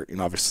things, and you're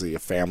obviously a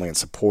family and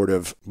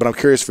supportive. But I'm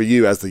curious for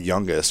you as the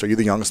youngest. Are you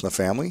the youngest in the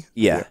family?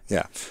 Yeah.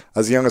 Yeah.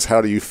 As the youngest,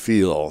 how do you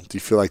feel? Do you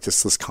feel like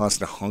just this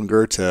constant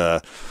hunger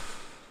to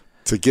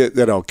get,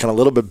 kind of a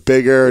little bit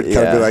bigger and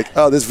kind of be like,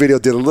 oh, this video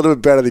did a little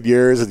bit better than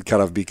yours, and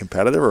kind of be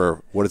competitive?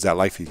 Or what is that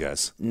like for you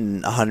guys?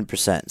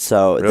 100%.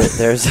 So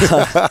there's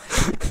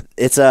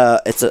it's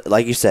a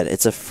like you said,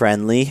 it's a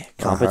friendly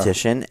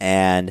competition,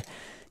 and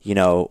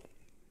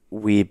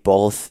we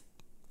both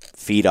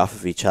feed off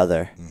of each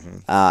other.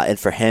 And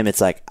for him,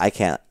 it's like, I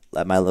can't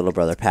let my little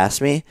brother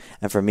pass me,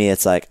 and for me,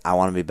 it's like, I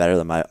want to be better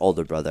than my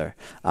older brother.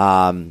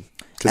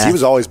 Because he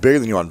was always bigger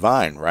than you on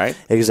Vine, right?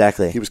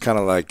 Exactly. He was kind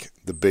of like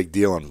the big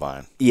deal on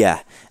Vine.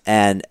 Yeah,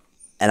 and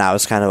I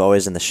was kind of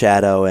always in the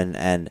shadow,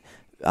 and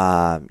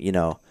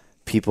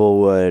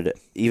people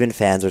even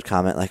fans would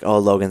comment like, "Oh,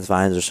 Logan's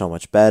Vines are so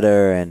much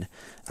better." And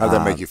how did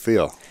that make you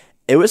feel?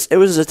 It was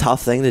a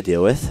tough thing to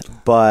deal with,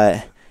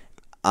 but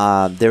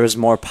there was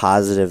more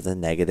positive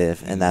than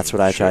negative, and that's what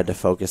I tried to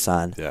focus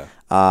on.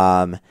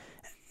 Yeah.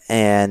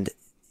 And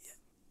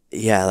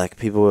yeah, like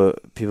people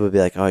would be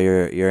like, "Oh,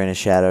 you're in a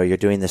shadow. You're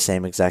doing the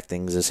same exact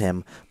things as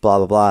him." Blah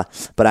blah blah.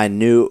 But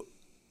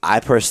I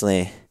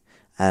personally,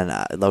 and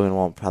Logan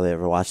won't probably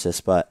ever watch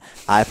this, but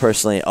I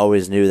personally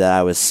always knew that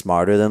I was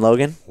smarter than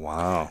Logan.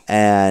 Wow.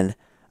 And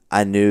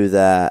I knew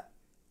that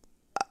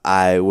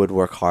I would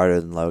work harder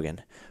than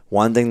Logan.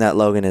 One thing that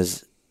Logan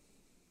is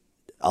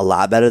a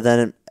lot better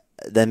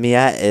than me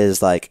at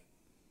is like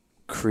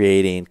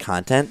creating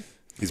content.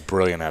 He's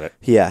brilliant at it.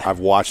 Yeah. I've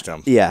watched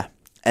him. Yeah.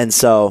 And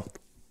so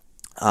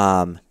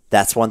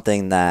that's one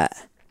thing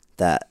that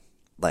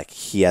like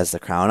he has the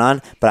crown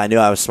on, but I knew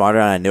I was smarter,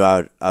 and I knew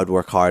I would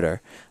work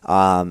harder.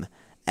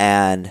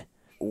 And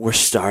we're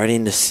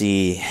starting to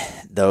see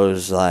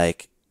those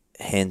like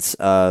hints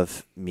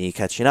of me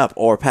catching up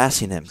or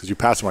passing him. Because you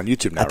passed him on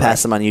YouTube now, I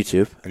passed him on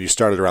YouTube. And you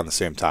started around the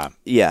same time.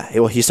 Yeah.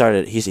 Well, he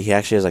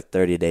actually has like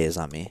 30 days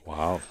on me.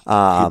 Wow.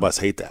 He must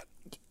hate that.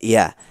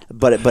 Yeah.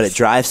 But it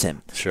drives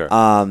him. Sure.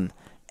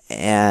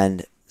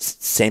 And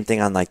same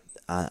thing on like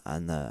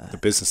on the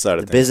business side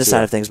of things. Business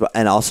side of things, but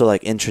and also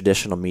like in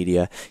traditional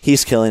media,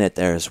 he's killing it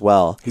there as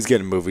well. He's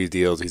getting movie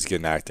deals. He's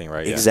getting acting,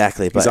 right?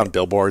 Exactly. Yeah. He's on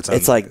billboards.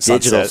 It's like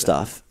digital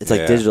stuff. It's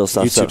like digital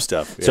stuff. YouTube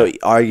stuff. Yeah. So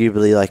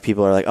arguably, like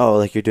people are like, oh,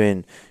 like you're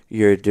doing,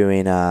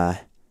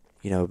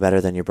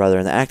 better than your brother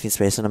in the acting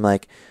space, and I'm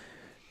like,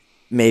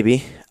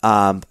 maybe,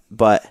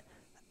 but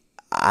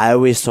I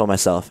always told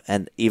myself,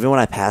 and even when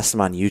I passed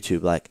him on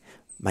YouTube, like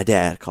my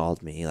dad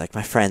called me, like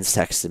my friends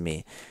texted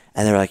me,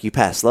 and they were like, you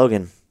passed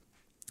Logan.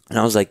 And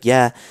I was like,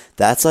 yeah,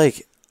 that's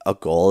like a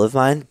goal of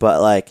mine.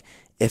 But like,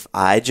 if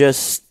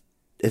that's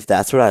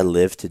what I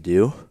live to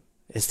do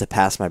is to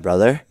pass my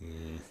brother,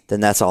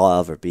 then that's all I'll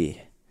ever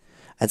be.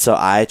 And so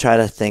I try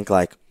to think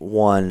like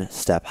one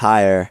step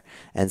higher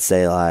and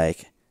say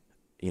like,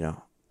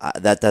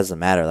 that doesn't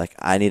matter. Like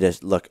I need to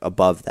look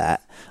above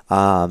that.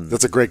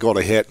 That's a great goal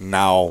to hit.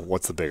 Now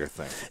what's the bigger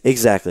thing?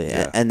 Exactly.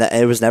 Yeah. And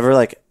it was never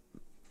like,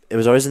 it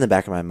was always in the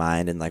back of my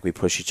mind, and like we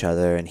push each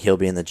other, and he'll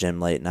be in the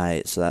gym late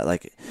night, so that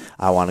like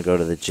I want to go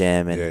to the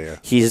gym, and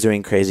he's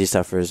doing crazy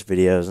stuff for his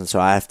videos, and so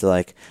I have to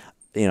like,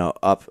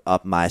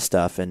 up my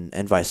stuff and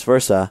vice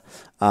versa.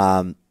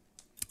 And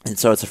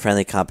so it's a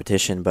friendly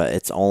competition, but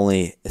it's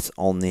only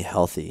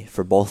healthy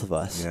for both of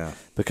us,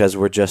 because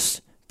we're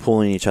just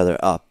pulling each other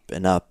up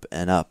and up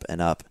and up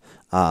and up.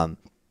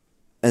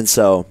 And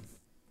so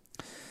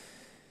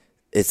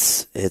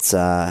it's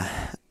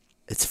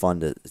fun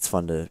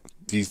to.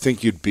 Do you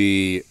think you'd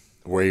be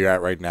where you're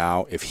at right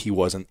now if he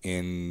wasn't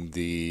in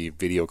the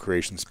video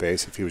creation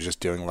space? If he was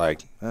just doing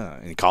like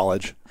in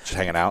college, just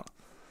hanging out?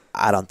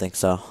 I don't think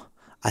so.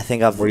 I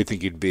think Where do you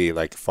think you'd be,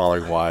 like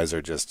following wise,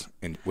 or just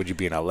would you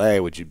be in LA?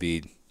 Would you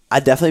be?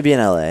 I'd definitely be in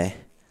LA.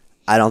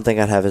 I don't think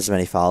I'd have as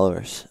many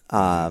followers,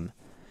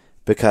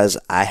 because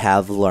I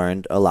have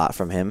learned a lot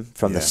from him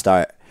from the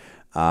start,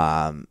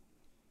 and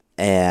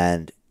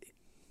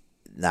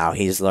now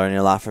he's learning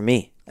a lot from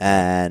me.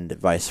 And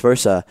vice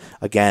versa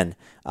again.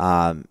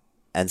 And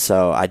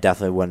so I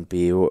definitely wouldn't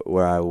be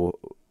where I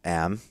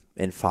am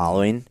in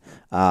following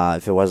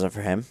if it wasn't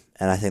for him.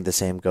 And I think the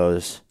same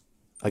goes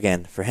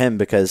again for him,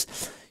 because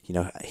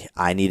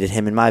I needed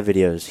him in my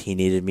videos. He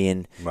needed me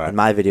in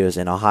my videos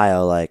in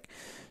Ohio. Like,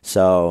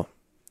 so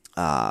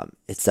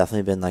it's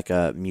definitely been like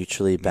a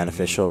mutually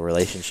beneficial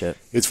relationship.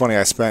 It's funny.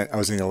 I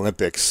was in the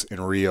Olympics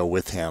in Rio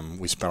with him.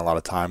 We spent a lot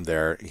of time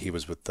there. He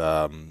was with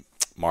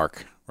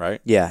Mark,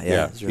 right?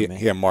 Yeah.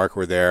 He and Mark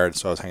were there, and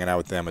so I was hanging out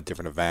with them at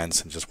different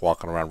events and just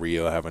walking around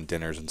Rio, having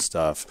dinners and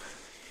stuff.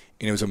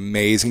 And it was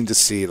amazing to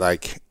see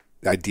like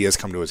ideas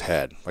come to his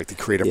head, like the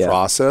creative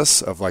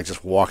process of like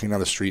just walking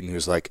down the street, and he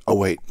was like, "Oh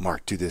wait,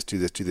 Mark, do this,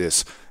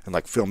 and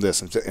like film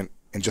this," and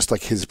just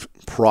like his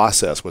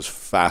process was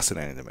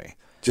fascinating to me,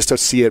 just to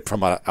see it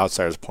from an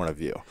outsider's point of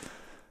view.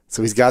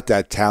 So he's got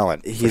that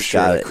talent, he's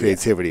got it,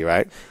 creativity,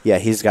 right? Yeah,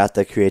 he's got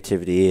the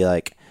creativity,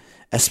 like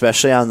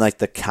especially on like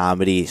the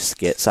comedy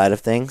skit side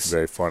of things.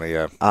 Very funny,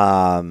 yeah.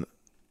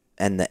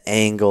 And the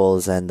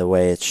angles and the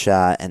way it's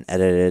shot and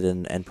edited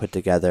and put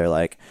together,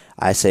 like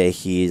I say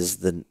he's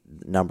the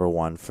number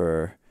one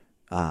for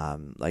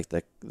like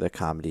the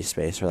comedy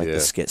space or like the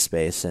skit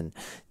space, and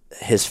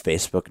his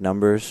Facebook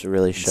numbers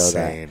really show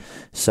that.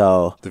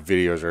 So the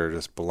videos are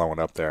just blowing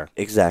up there.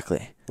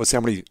 Exactly.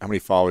 How many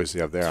followers do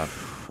you have there on?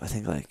 I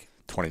think like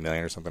 20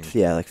 million or something.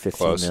 Yeah, like 15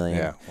 Close. million.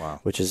 Yeah, wow.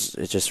 It's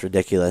just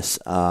ridiculous.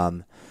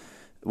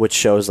 Which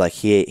shows like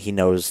he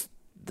knows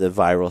the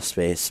viral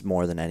space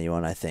more than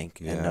anyone, I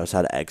think, and knows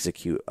how to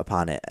execute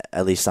upon it,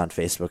 at least on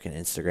Facebook and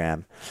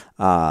Instagram.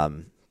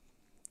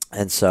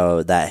 And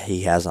so that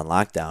he has on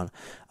lockdown.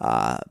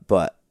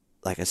 But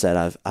like I said,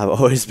 I've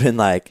always been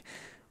like,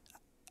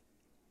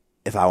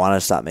 if I want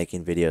to stop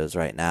making videos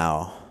right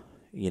now,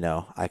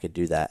 I could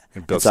do that.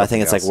 And so I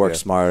think it's like work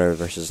smarter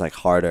versus like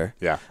harder.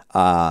 Yeah.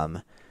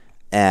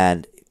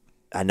 And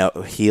I know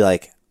he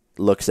like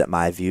looks at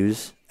my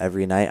views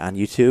every night on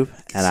YouTube,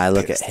 and I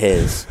look at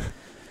his.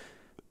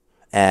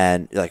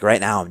 And like right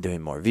now I'm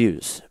doing more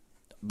views.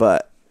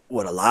 But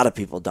what a lot of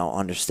people don't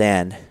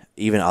understand,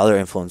 even other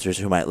influencers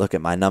who might look at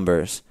my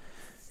numbers,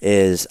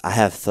 is I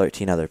have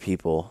 13 other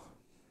people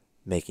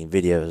making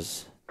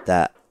videos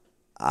that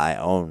I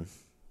own,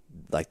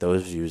 like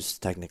those views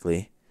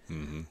technically,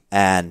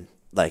 and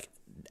like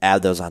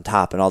add those on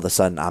top, and all of a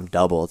sudden I'm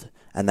doubled.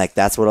 And like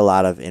that's what a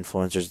lot of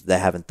influencers, they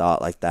haven't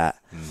thought like that.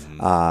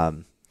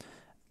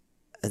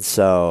 And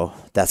so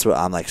that's what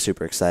I'm like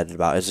super excited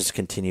about, is just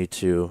continue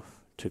to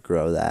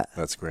grow that.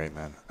 That's great,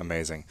 man.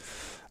 Amazing.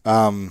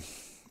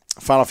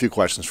 Final few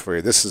questions for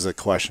you. This is a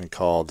question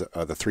called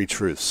the 3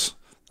 truths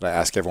that I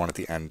ask everyone at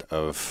the end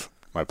of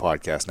my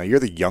podcast. Now, you're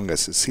the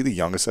youngest. Is he the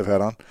youngest I've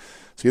had on?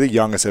 So you're the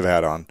youngest I've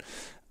had on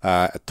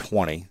at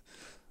 20.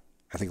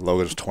 I think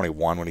Logan was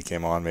 21 when he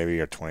came on, maybe,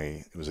 or 20.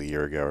 It was a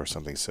year ago or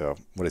something. So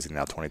what is he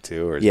now,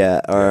 22? Or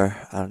I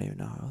don't even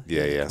know.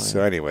 Yeah.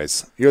 So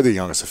anyways, you're the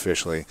youngest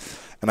officially.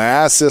 And I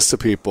ask this to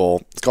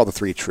people. It's called the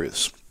 3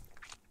 truths.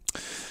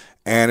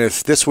 And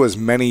if this was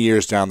many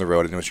years down the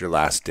road and it was your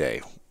last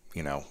day,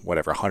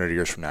 100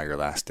 years from now, your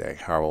last day,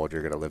 how old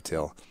you're going to live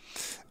till,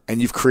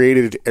 and you've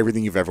created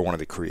everything you've ever wanted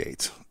to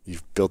create.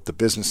 You've built the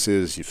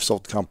businesses, you've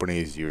sold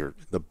companies, you're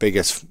the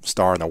biggest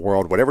star in the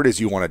world. Whatever it is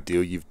you want to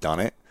do, you've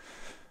done it.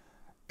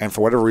 And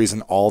for whatever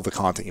reason, all the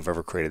content you've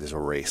ever created is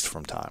erased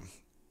from time.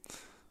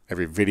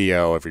 Every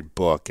video, every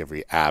book,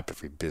 every app,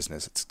 every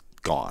business, it's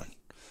gone.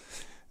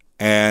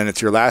 And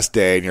it's your last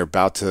day, and you're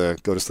about to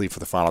go to sleep for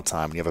the final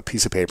time, and you have a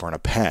piece of paper and a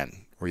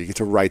pen where you get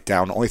to write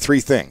down only 3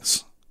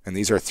 things. And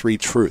these are 3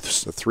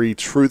 truths, the 3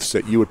 truths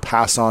that you would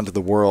pass on to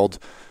the world,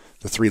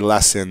 the 3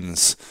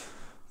 lessons,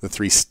 the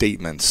 3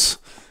 statements.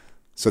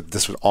 So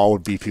this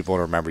would be people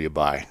to remember you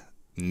by.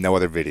 No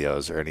other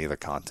videos or any other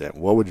content.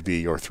 What would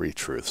be your 3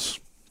 truths?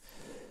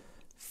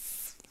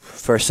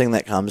 First thing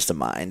that comes to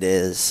mind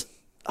is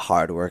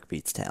hard work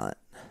beats talent.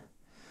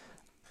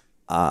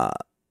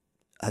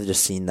 I've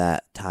just seen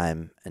that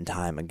time and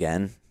time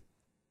again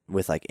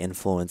with like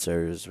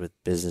influencers, with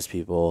business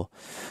people,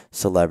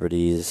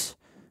 celebrities.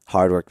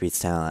 Hard work beats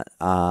talent.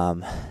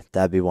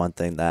 That'd be one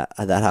thing that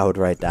I would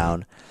write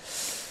down.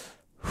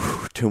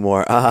 2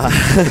 more.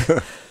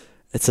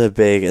 It's a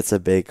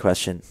big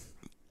question.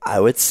 I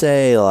would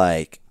say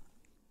like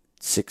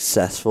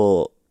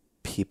successful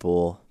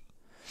people,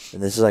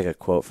 and this is like a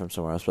quote from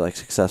somewhere else, but like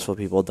successful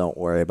people don't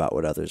worry about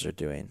what others are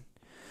doing.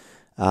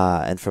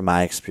 And from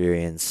my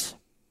experience,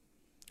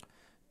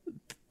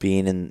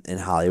 being in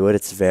Hollywood,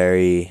 it's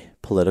very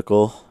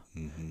political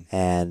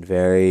and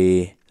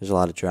there's a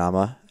lot of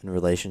drama in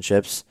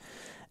relationships,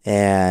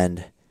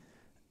 and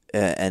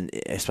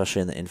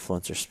especially in the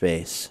influencer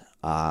space.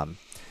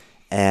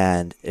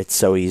 And it's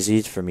so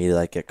easy for me to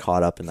like get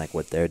caught up in like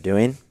what they're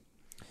doing.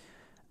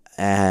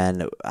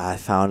 And I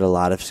found a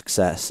lot of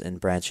success in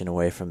branching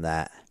away from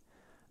that.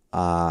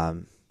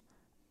 And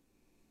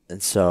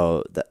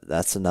so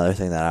that's another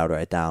thing that I would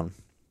write down.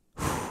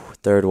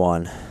 3rd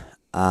one.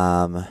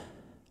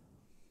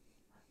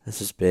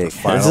 This is big.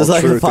 This is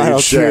like the final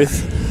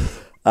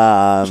truth.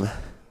 So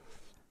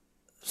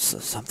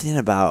something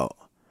about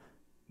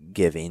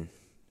giving.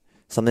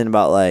 Something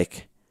about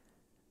like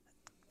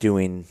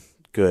doing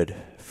good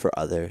for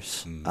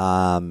others.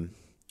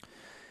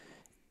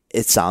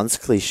 It sounds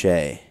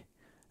cliche,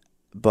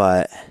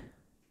 but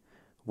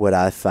what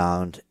I've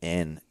found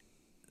in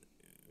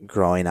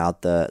growing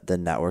out the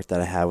network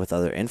that I had with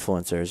other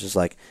influencers is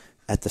like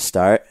at the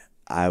start,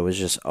 I was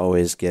just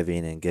always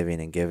giving and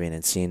giving and giving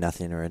and seeing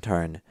nothing in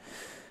return.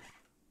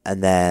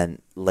 And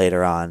then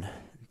later on,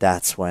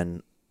 that's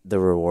when the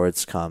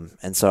rewards come.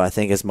 And so I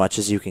think as much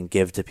as you can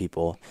give to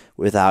people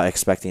without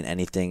expecting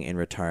anything in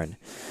return,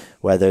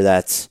 whether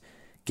that's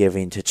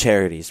giving to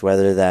charities,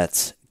 whether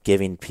that's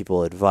giving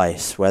people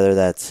advice, whether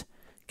that's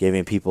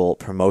giving people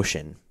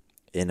promotion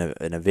in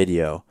a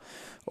video,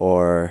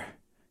 or,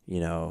 you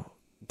know,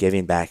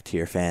 giving back to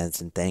your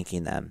fans and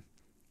thanking them,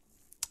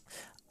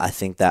 I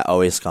think that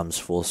always comes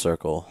full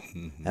circle.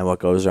 Mm-hmm. And what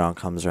goes around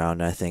comes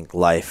around. And I think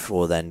life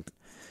will then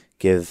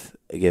give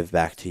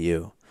back to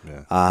you.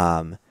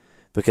 Yeah.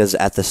 Because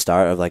at the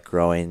start of like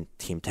growing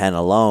Team 10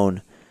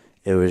 alone,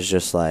 it was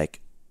just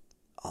like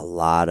a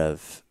lot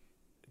of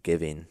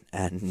giving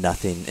and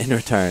nothing in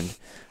return,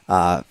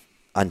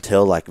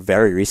 until like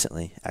very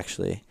recently,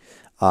 actually.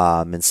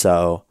 And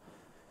so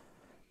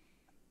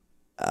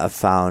I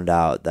found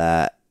out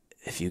that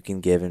if you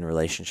can give in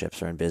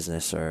relationships or in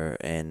business or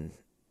in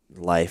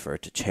life or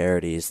to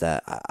charities,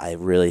 that I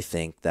really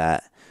think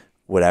that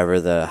whatever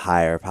the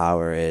higher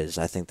power is,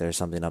 I think there's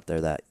something up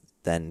there that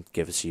then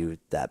gives you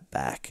that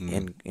back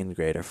in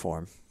greater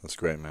form. That's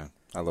great, man.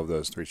 I love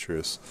those 3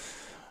 truths.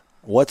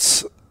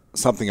 What's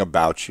something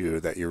about you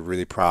that you're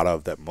really proud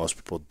of that most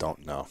people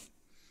don't know?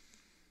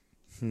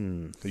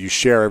 You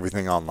share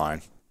everything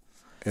online.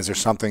 Is there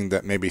something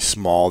that maybe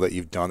small that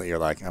you've done that you're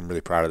like, I'm really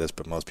proud of this,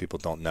 but most people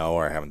don't know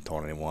or haven't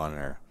told anyone?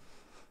 Or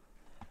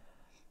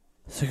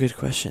that's a good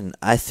question.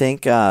 I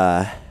think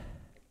I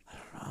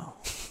don't know.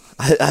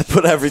 I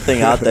put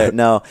everything out there.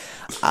 No,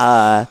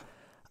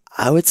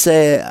 I would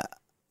say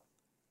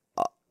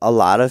a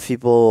lot of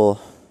people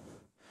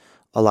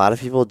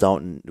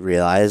don't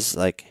realize,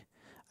 like,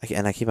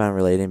 and I keep on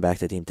relating back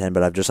to Team 10,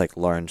 but I've just like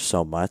learned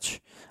so much.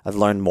 I've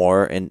learned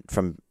more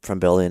from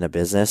building a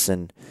business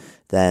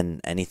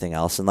than anything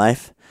else in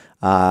life.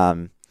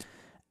 And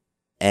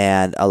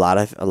a lot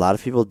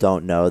of people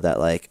don't know that,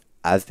 like,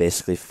 I've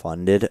basically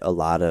funded a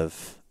lot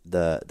of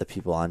the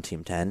people on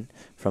Team 10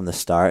 from the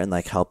start and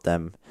like helped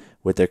them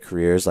with their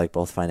careers, like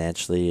both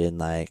financially and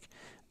like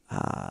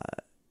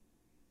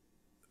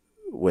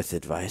with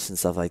advice and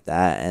stuff like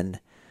that.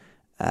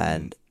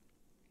 And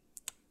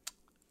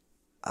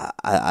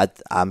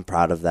I'm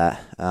proud of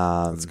that.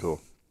 That's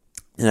cool.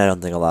 And I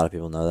don't think a lot of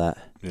people know that.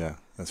 Yeah,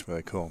 that's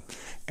really cool.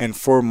 And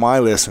for my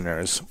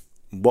listeners,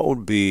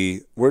 where's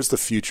the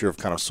future of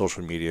kind of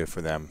social media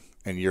for them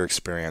in your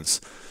experience?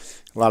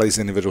 A lot of these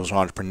individuals are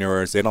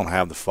entrepreneurs. They don't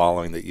have the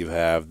following that you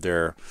have.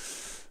 They're,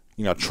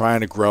 trying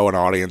to grow an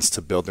audience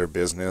to build their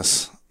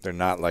business. They're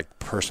not like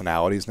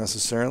personalities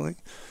necessarily.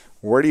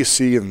 Where do you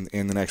see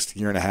in the next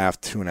year and a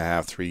half,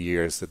 2.5, 3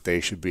 years that they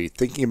should be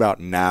thinking about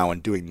now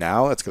and doing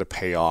now that's going to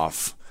pay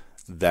off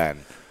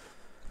then?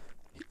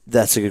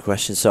 That's a good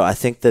question. So I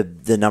think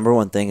the number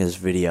one thing is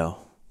video.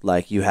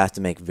 Like, you have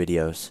to make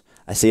videos.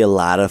 I see a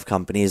lot of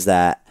companies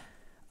that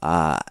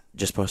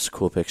just post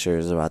cool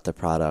pictures about their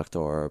product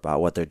or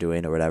about what they're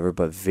doing or whatever,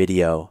 but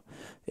video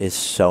is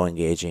so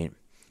engaging,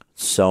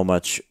 so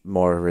much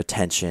more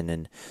retention,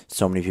 and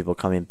so many people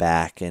coming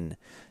back, and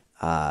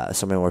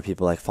so many more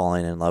people like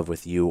falling in love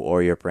with you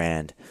or your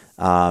brand.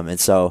 And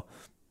so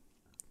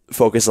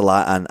focus a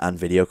lot on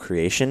video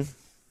creation.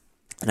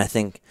 And I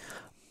think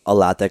a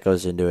lot that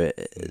goes into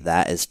it,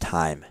 that is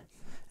time.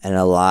 And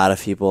a lot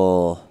of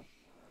people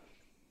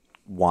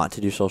want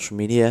to do social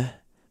media,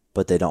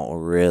 but they don't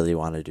really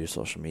want to do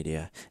social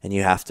media. And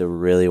you have to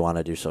really want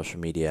to do social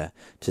media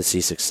to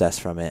see success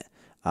from it.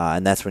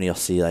 And that's when you'll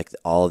see like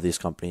all of these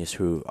companies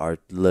who are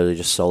literally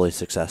just solely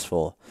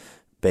successful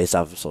based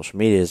off of social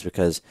media, is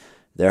because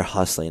they're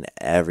hustling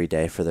every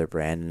day for their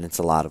brand, and it's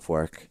a lot of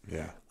work.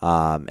 Yeah.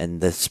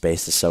 And this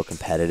space is so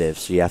competitive.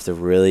 So you have to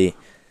really,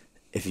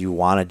 if you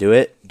want to do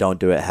it, don't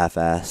do it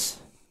half-ass,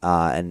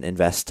 and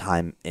invest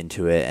time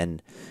into it.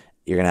 And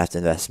you're going to have to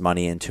invest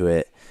money into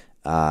it.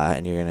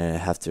 And you're going to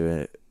have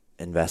to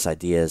invest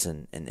ideas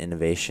and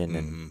innovation.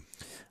 And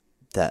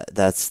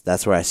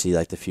that's where I see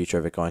like the future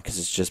of it going, because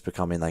it's just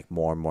becoming like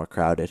more and more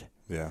crowded.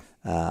 Yeah.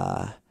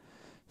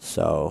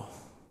 So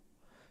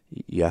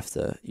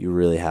you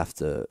really have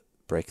to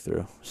break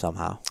through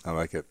somehow. I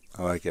like it.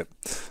 I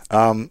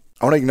want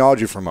to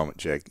acknowledge you for a moment,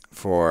 Jake,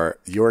 for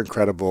your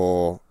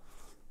incredible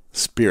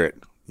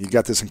spirit. You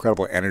got this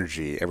incredible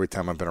energy every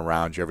time I've been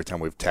around you, every time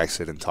we've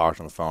texted and talked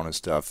on the phone and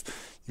stuff.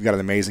 You've got an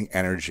amazing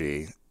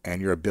energy,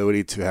 and your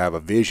ability to have a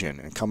vision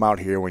and come out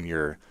here when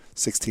you're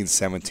 16,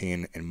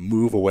 17 and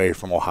move away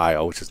from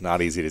Ohio, which is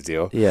not easy to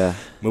do. Yeah.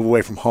 Move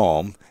away from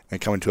home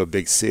and come into a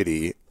big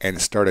city and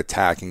start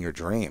attacking your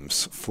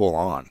dreams full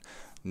on.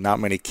 Not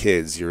many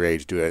kids your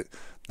age do it.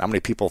 Not many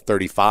people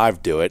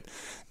 35 do it.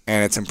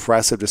 And it's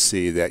impressive to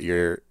see that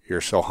you're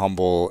so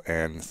humble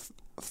and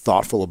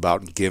thoughtful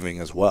about giving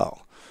as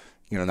well.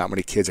 Not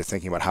many kids are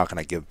thinking about, how can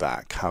I give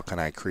back? How can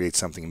I create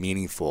something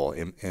meaningful,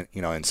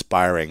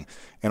 inspiring,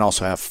 and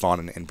also have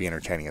fun and be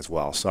entertaining as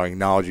well. So I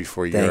acknowledge you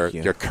for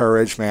your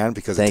courage, man,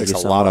 because it takes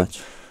a lot of,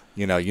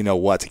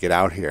 what to get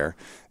out here.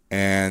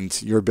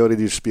 and your ability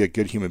to just be a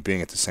good human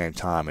being at the same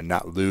time and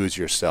not lose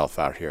yourself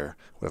out here,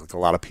 like a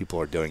lot of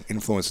people are doing.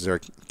 Influencers are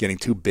getting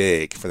too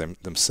big for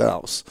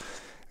themselves,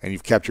 and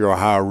you've kept your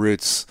Ohio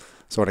roots.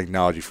 So I want to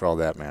acknowledge you for all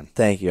that, man.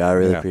 Thank you. I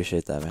really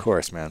appreciate that, man. Of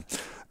course, man.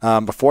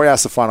 Before I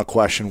ask the final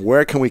question,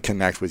 where can we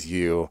connect with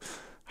you?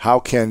 How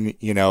can,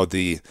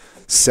 the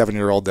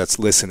 7-year-old that's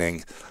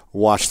listening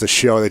watch the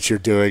show that you're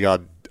doing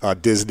on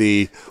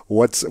Disney?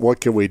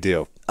 What can we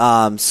do?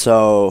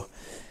 So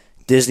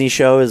Disney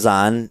show is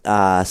on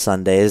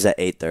Sundays at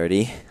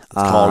 8:30. It's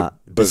called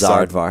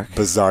Bizardvark.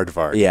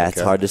 Bizardvark. Yeah, It's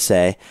hard to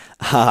say.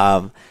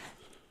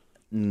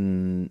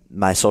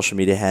 My social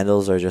media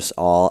handles are just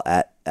all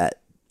at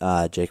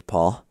Jake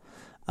Paul.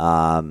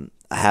 I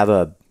have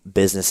a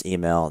business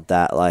email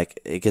that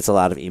it gets a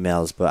lot of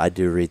emails, but I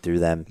do read through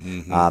them.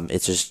 Mm-hmm.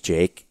 It's just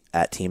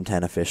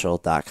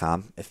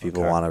jake@team10official.com if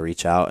people want to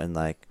reach out and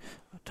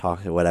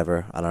talk to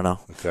whatever. I don't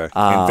know. Okay.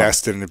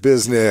 Invest in a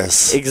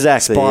business.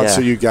 Exactly.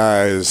 Sponsor you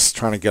guys,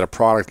 trying to get a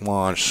product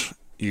launch.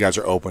 You guys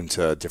are open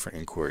to different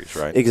inquiries,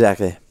 right?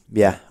 Exactly.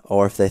 Yeah.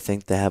 Or if they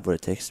think they have what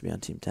it takes to be on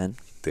Team 10.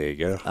 There you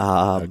go.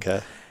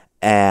 Okay.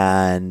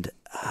 And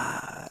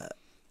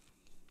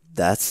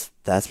that's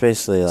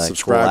basically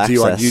subscribe to full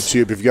you on access.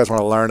 YouTube. If you guys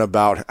want to learn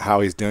about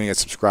how he's doing it,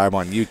 subscribe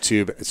on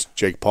YouTube. It's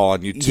Jake Paul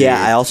on YouTube.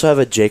 Yeah, I also have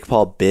a Jake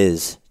Paul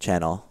Biz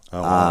channel.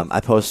 Oh, wow.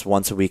 I post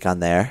once a week on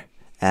there,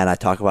 and I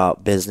talk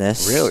about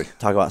business. Really?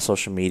 Talk about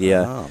social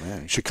media. Oh,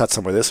 man. You should cut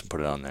some of this and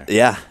put it on there.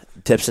 Yeah.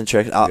 Tips and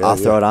tricks. I'll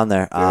throw it on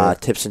there.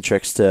 Tips and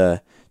tricks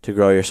to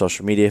grow your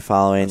social media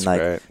following. That's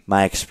great.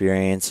 My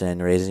experience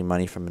in raising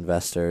money from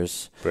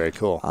investors. Very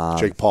cool.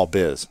 Jake Paul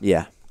Biz.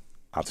 Yeah.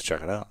 I'll have to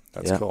check it out.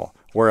 That's cool.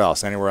 Where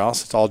else? Anywhere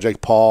else? It's all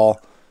Jake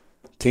Paul,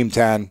 Team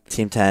 10.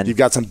 Team 10. You've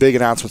got some big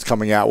announcements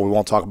coming out we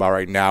won't talk about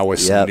right now with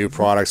some new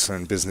products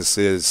and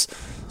businesses.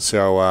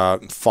 So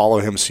follow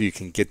him so you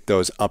can get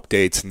those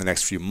updates in the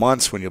next few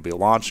months when you'll be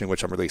launching,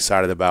 which I'm really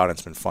excited about.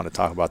 It's been fun to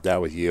talk about that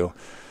with you.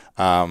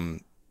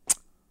 And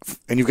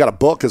you've got a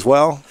book as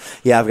well?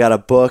 Yeah, I've got a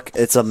book.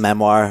 It's a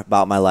memoir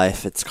about my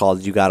life. It's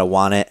called You Gotta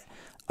Want It.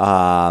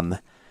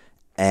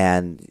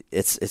 And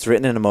it's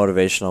written in a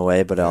motivational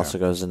way, but it also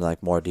goes into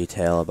more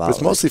detail about. But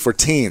it's mostly for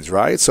teens,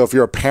 right? So if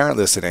you're a parent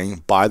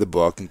listening, buy the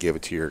book and give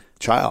it to your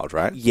child,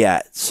 right?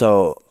 Yeah.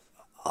 So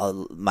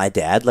my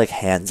dad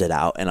hands it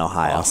out in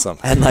Ohio. Awesome.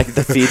 And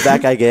the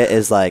feedback I get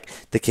is the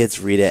kids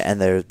read it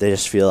and they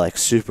just feel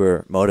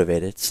super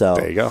motivated. So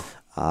there you go.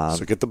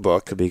 So get the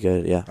book. Could be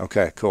good. Yeah.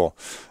 Okay. Cool.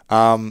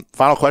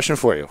 Final question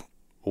for you: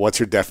 what's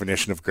your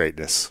definition of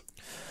greatness?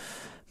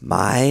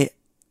 My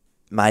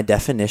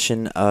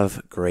definition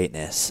of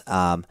greatness.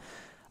 I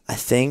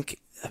think,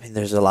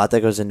 there's a lot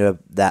that goes into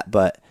that,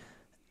 but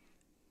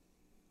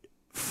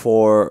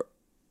for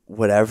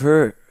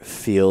whatever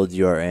field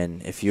you're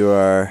in, if you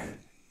are,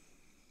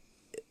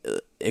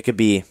 it could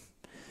be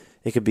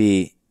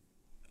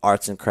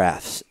arts and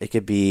crafts, it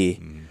could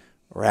be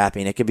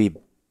rapping, it could be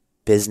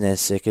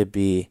business, it could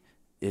be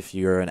if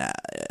you're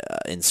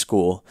in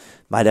school.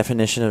 My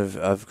definition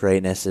of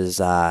greatness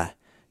is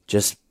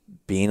just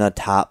being a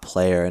top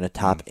player and a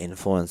top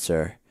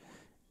influencer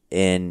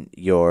in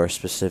your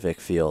specific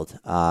field.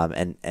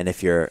 And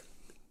if you're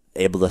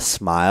able to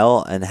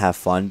smile and have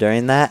fun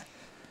during that,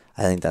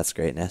 I think that's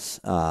greatness.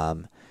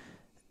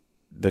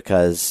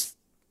 Because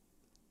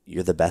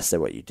you're the best at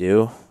what you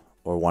do,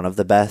 or one of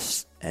the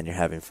best, and you're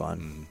having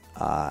fun.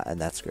 And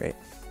that's great.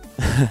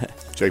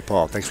 Jake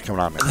Paul, thanks for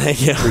coming on, man.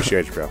 Thank you.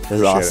 Appreciate you, bro. It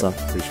was awesome.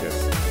 Appreciate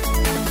it.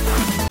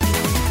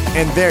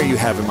 And there you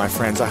have it, my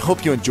friends. I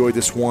hope you enjoyed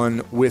this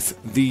one with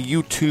the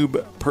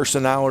YouTube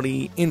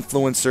personality,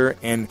 influencer,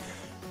 and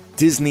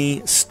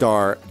Disney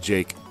star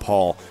Jake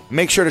Paul.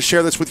 Make sure to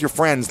share this with your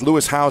friends.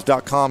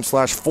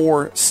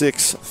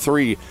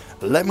 LewisHowes.com/463.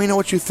 Let me know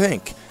what you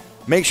think.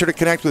 Make sure to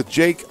connect with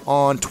Jake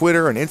on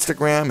Twitter and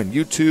Instagram and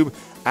YouTube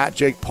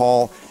 @Jake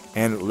Paul,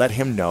 and let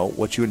him know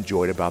what you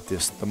enjoyed about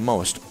this the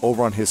most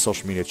over on his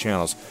social media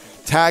channels.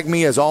 Tag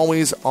me, as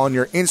always, on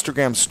your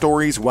Instagram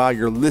stories while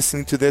you're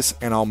listening to this,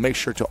 and I'll make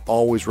sure to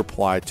always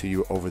reply to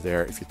you over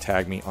there if you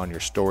tag me on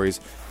your stories,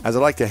 as I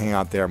like to hang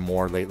out there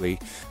more lately.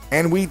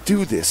 And we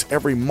do this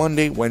every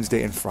Monday,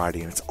 Wednesday, and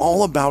Friday, and it's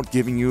all about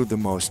giving you the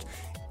most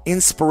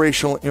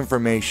inspirational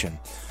information,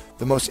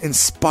 the most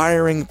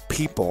inspiring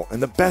people,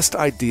 and the best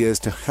ideas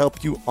to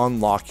help you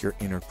unlock your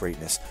inner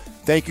greatness.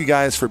 Thank you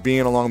guys for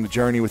being along the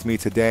journey with me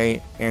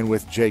today and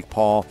with Jake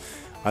Paul.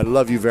 I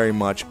love you very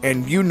much,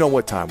 and you know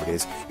what time it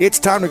is. It's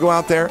time to go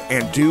out there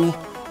and do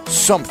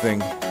something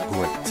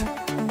great.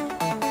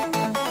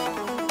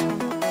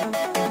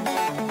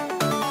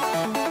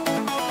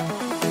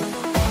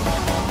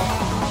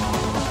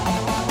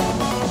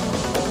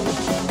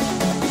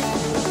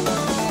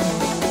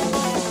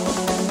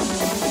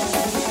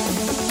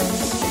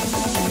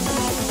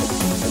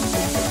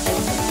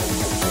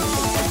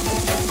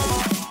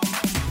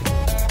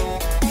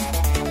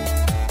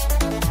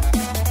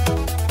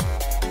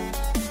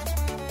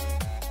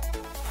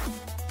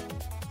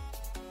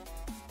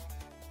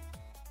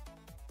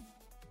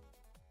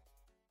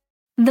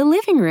 The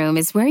living room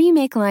is where you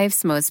make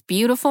life's most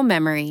beautiful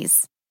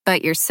memories.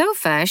 but your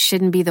sofa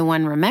shouldn't be the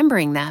one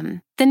remembering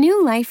them. The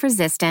new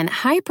life-resistant,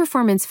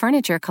 high-performance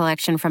furniture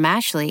collection from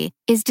Ashley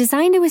is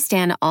designed to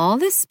withstand all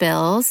the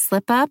spills,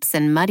 slip-ups,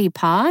 and muddy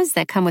paws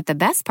that come with the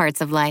best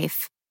parts of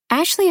life.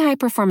 Ashley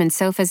high-performance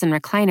sofas and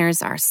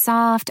recliners are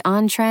soft,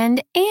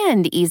 on-trend,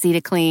 and easy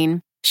to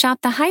clean. Shop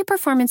the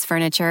high-performance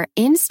furniture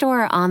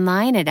in-store or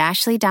online at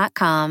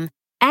ashley.com.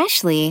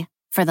 Ashley,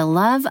 for the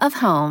love of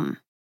home.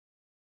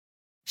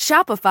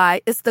 Shopify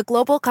is the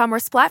global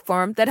commerce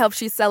platform that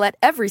helps you sell at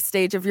every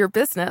stage of your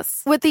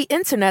business. With the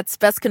internet's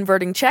best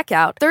converting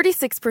checkout,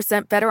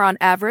 36% better on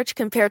average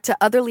compared to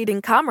other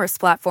leading commerce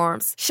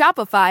platforms,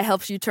 Shopify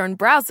helps you turn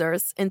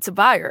browsers into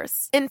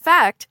buyers. In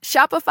fact,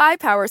 Shopify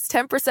powers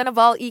 10% of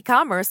all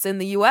e-commerce in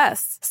the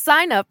U.S.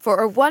 Sign up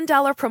for a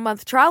 $1 per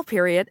month trial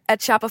period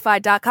at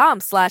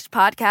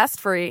shopify.com/podcast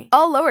free.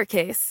 All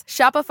lowercase,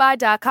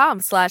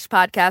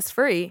 shopify.com/podcast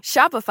free,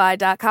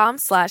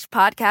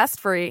 shopify.com/podcast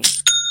free.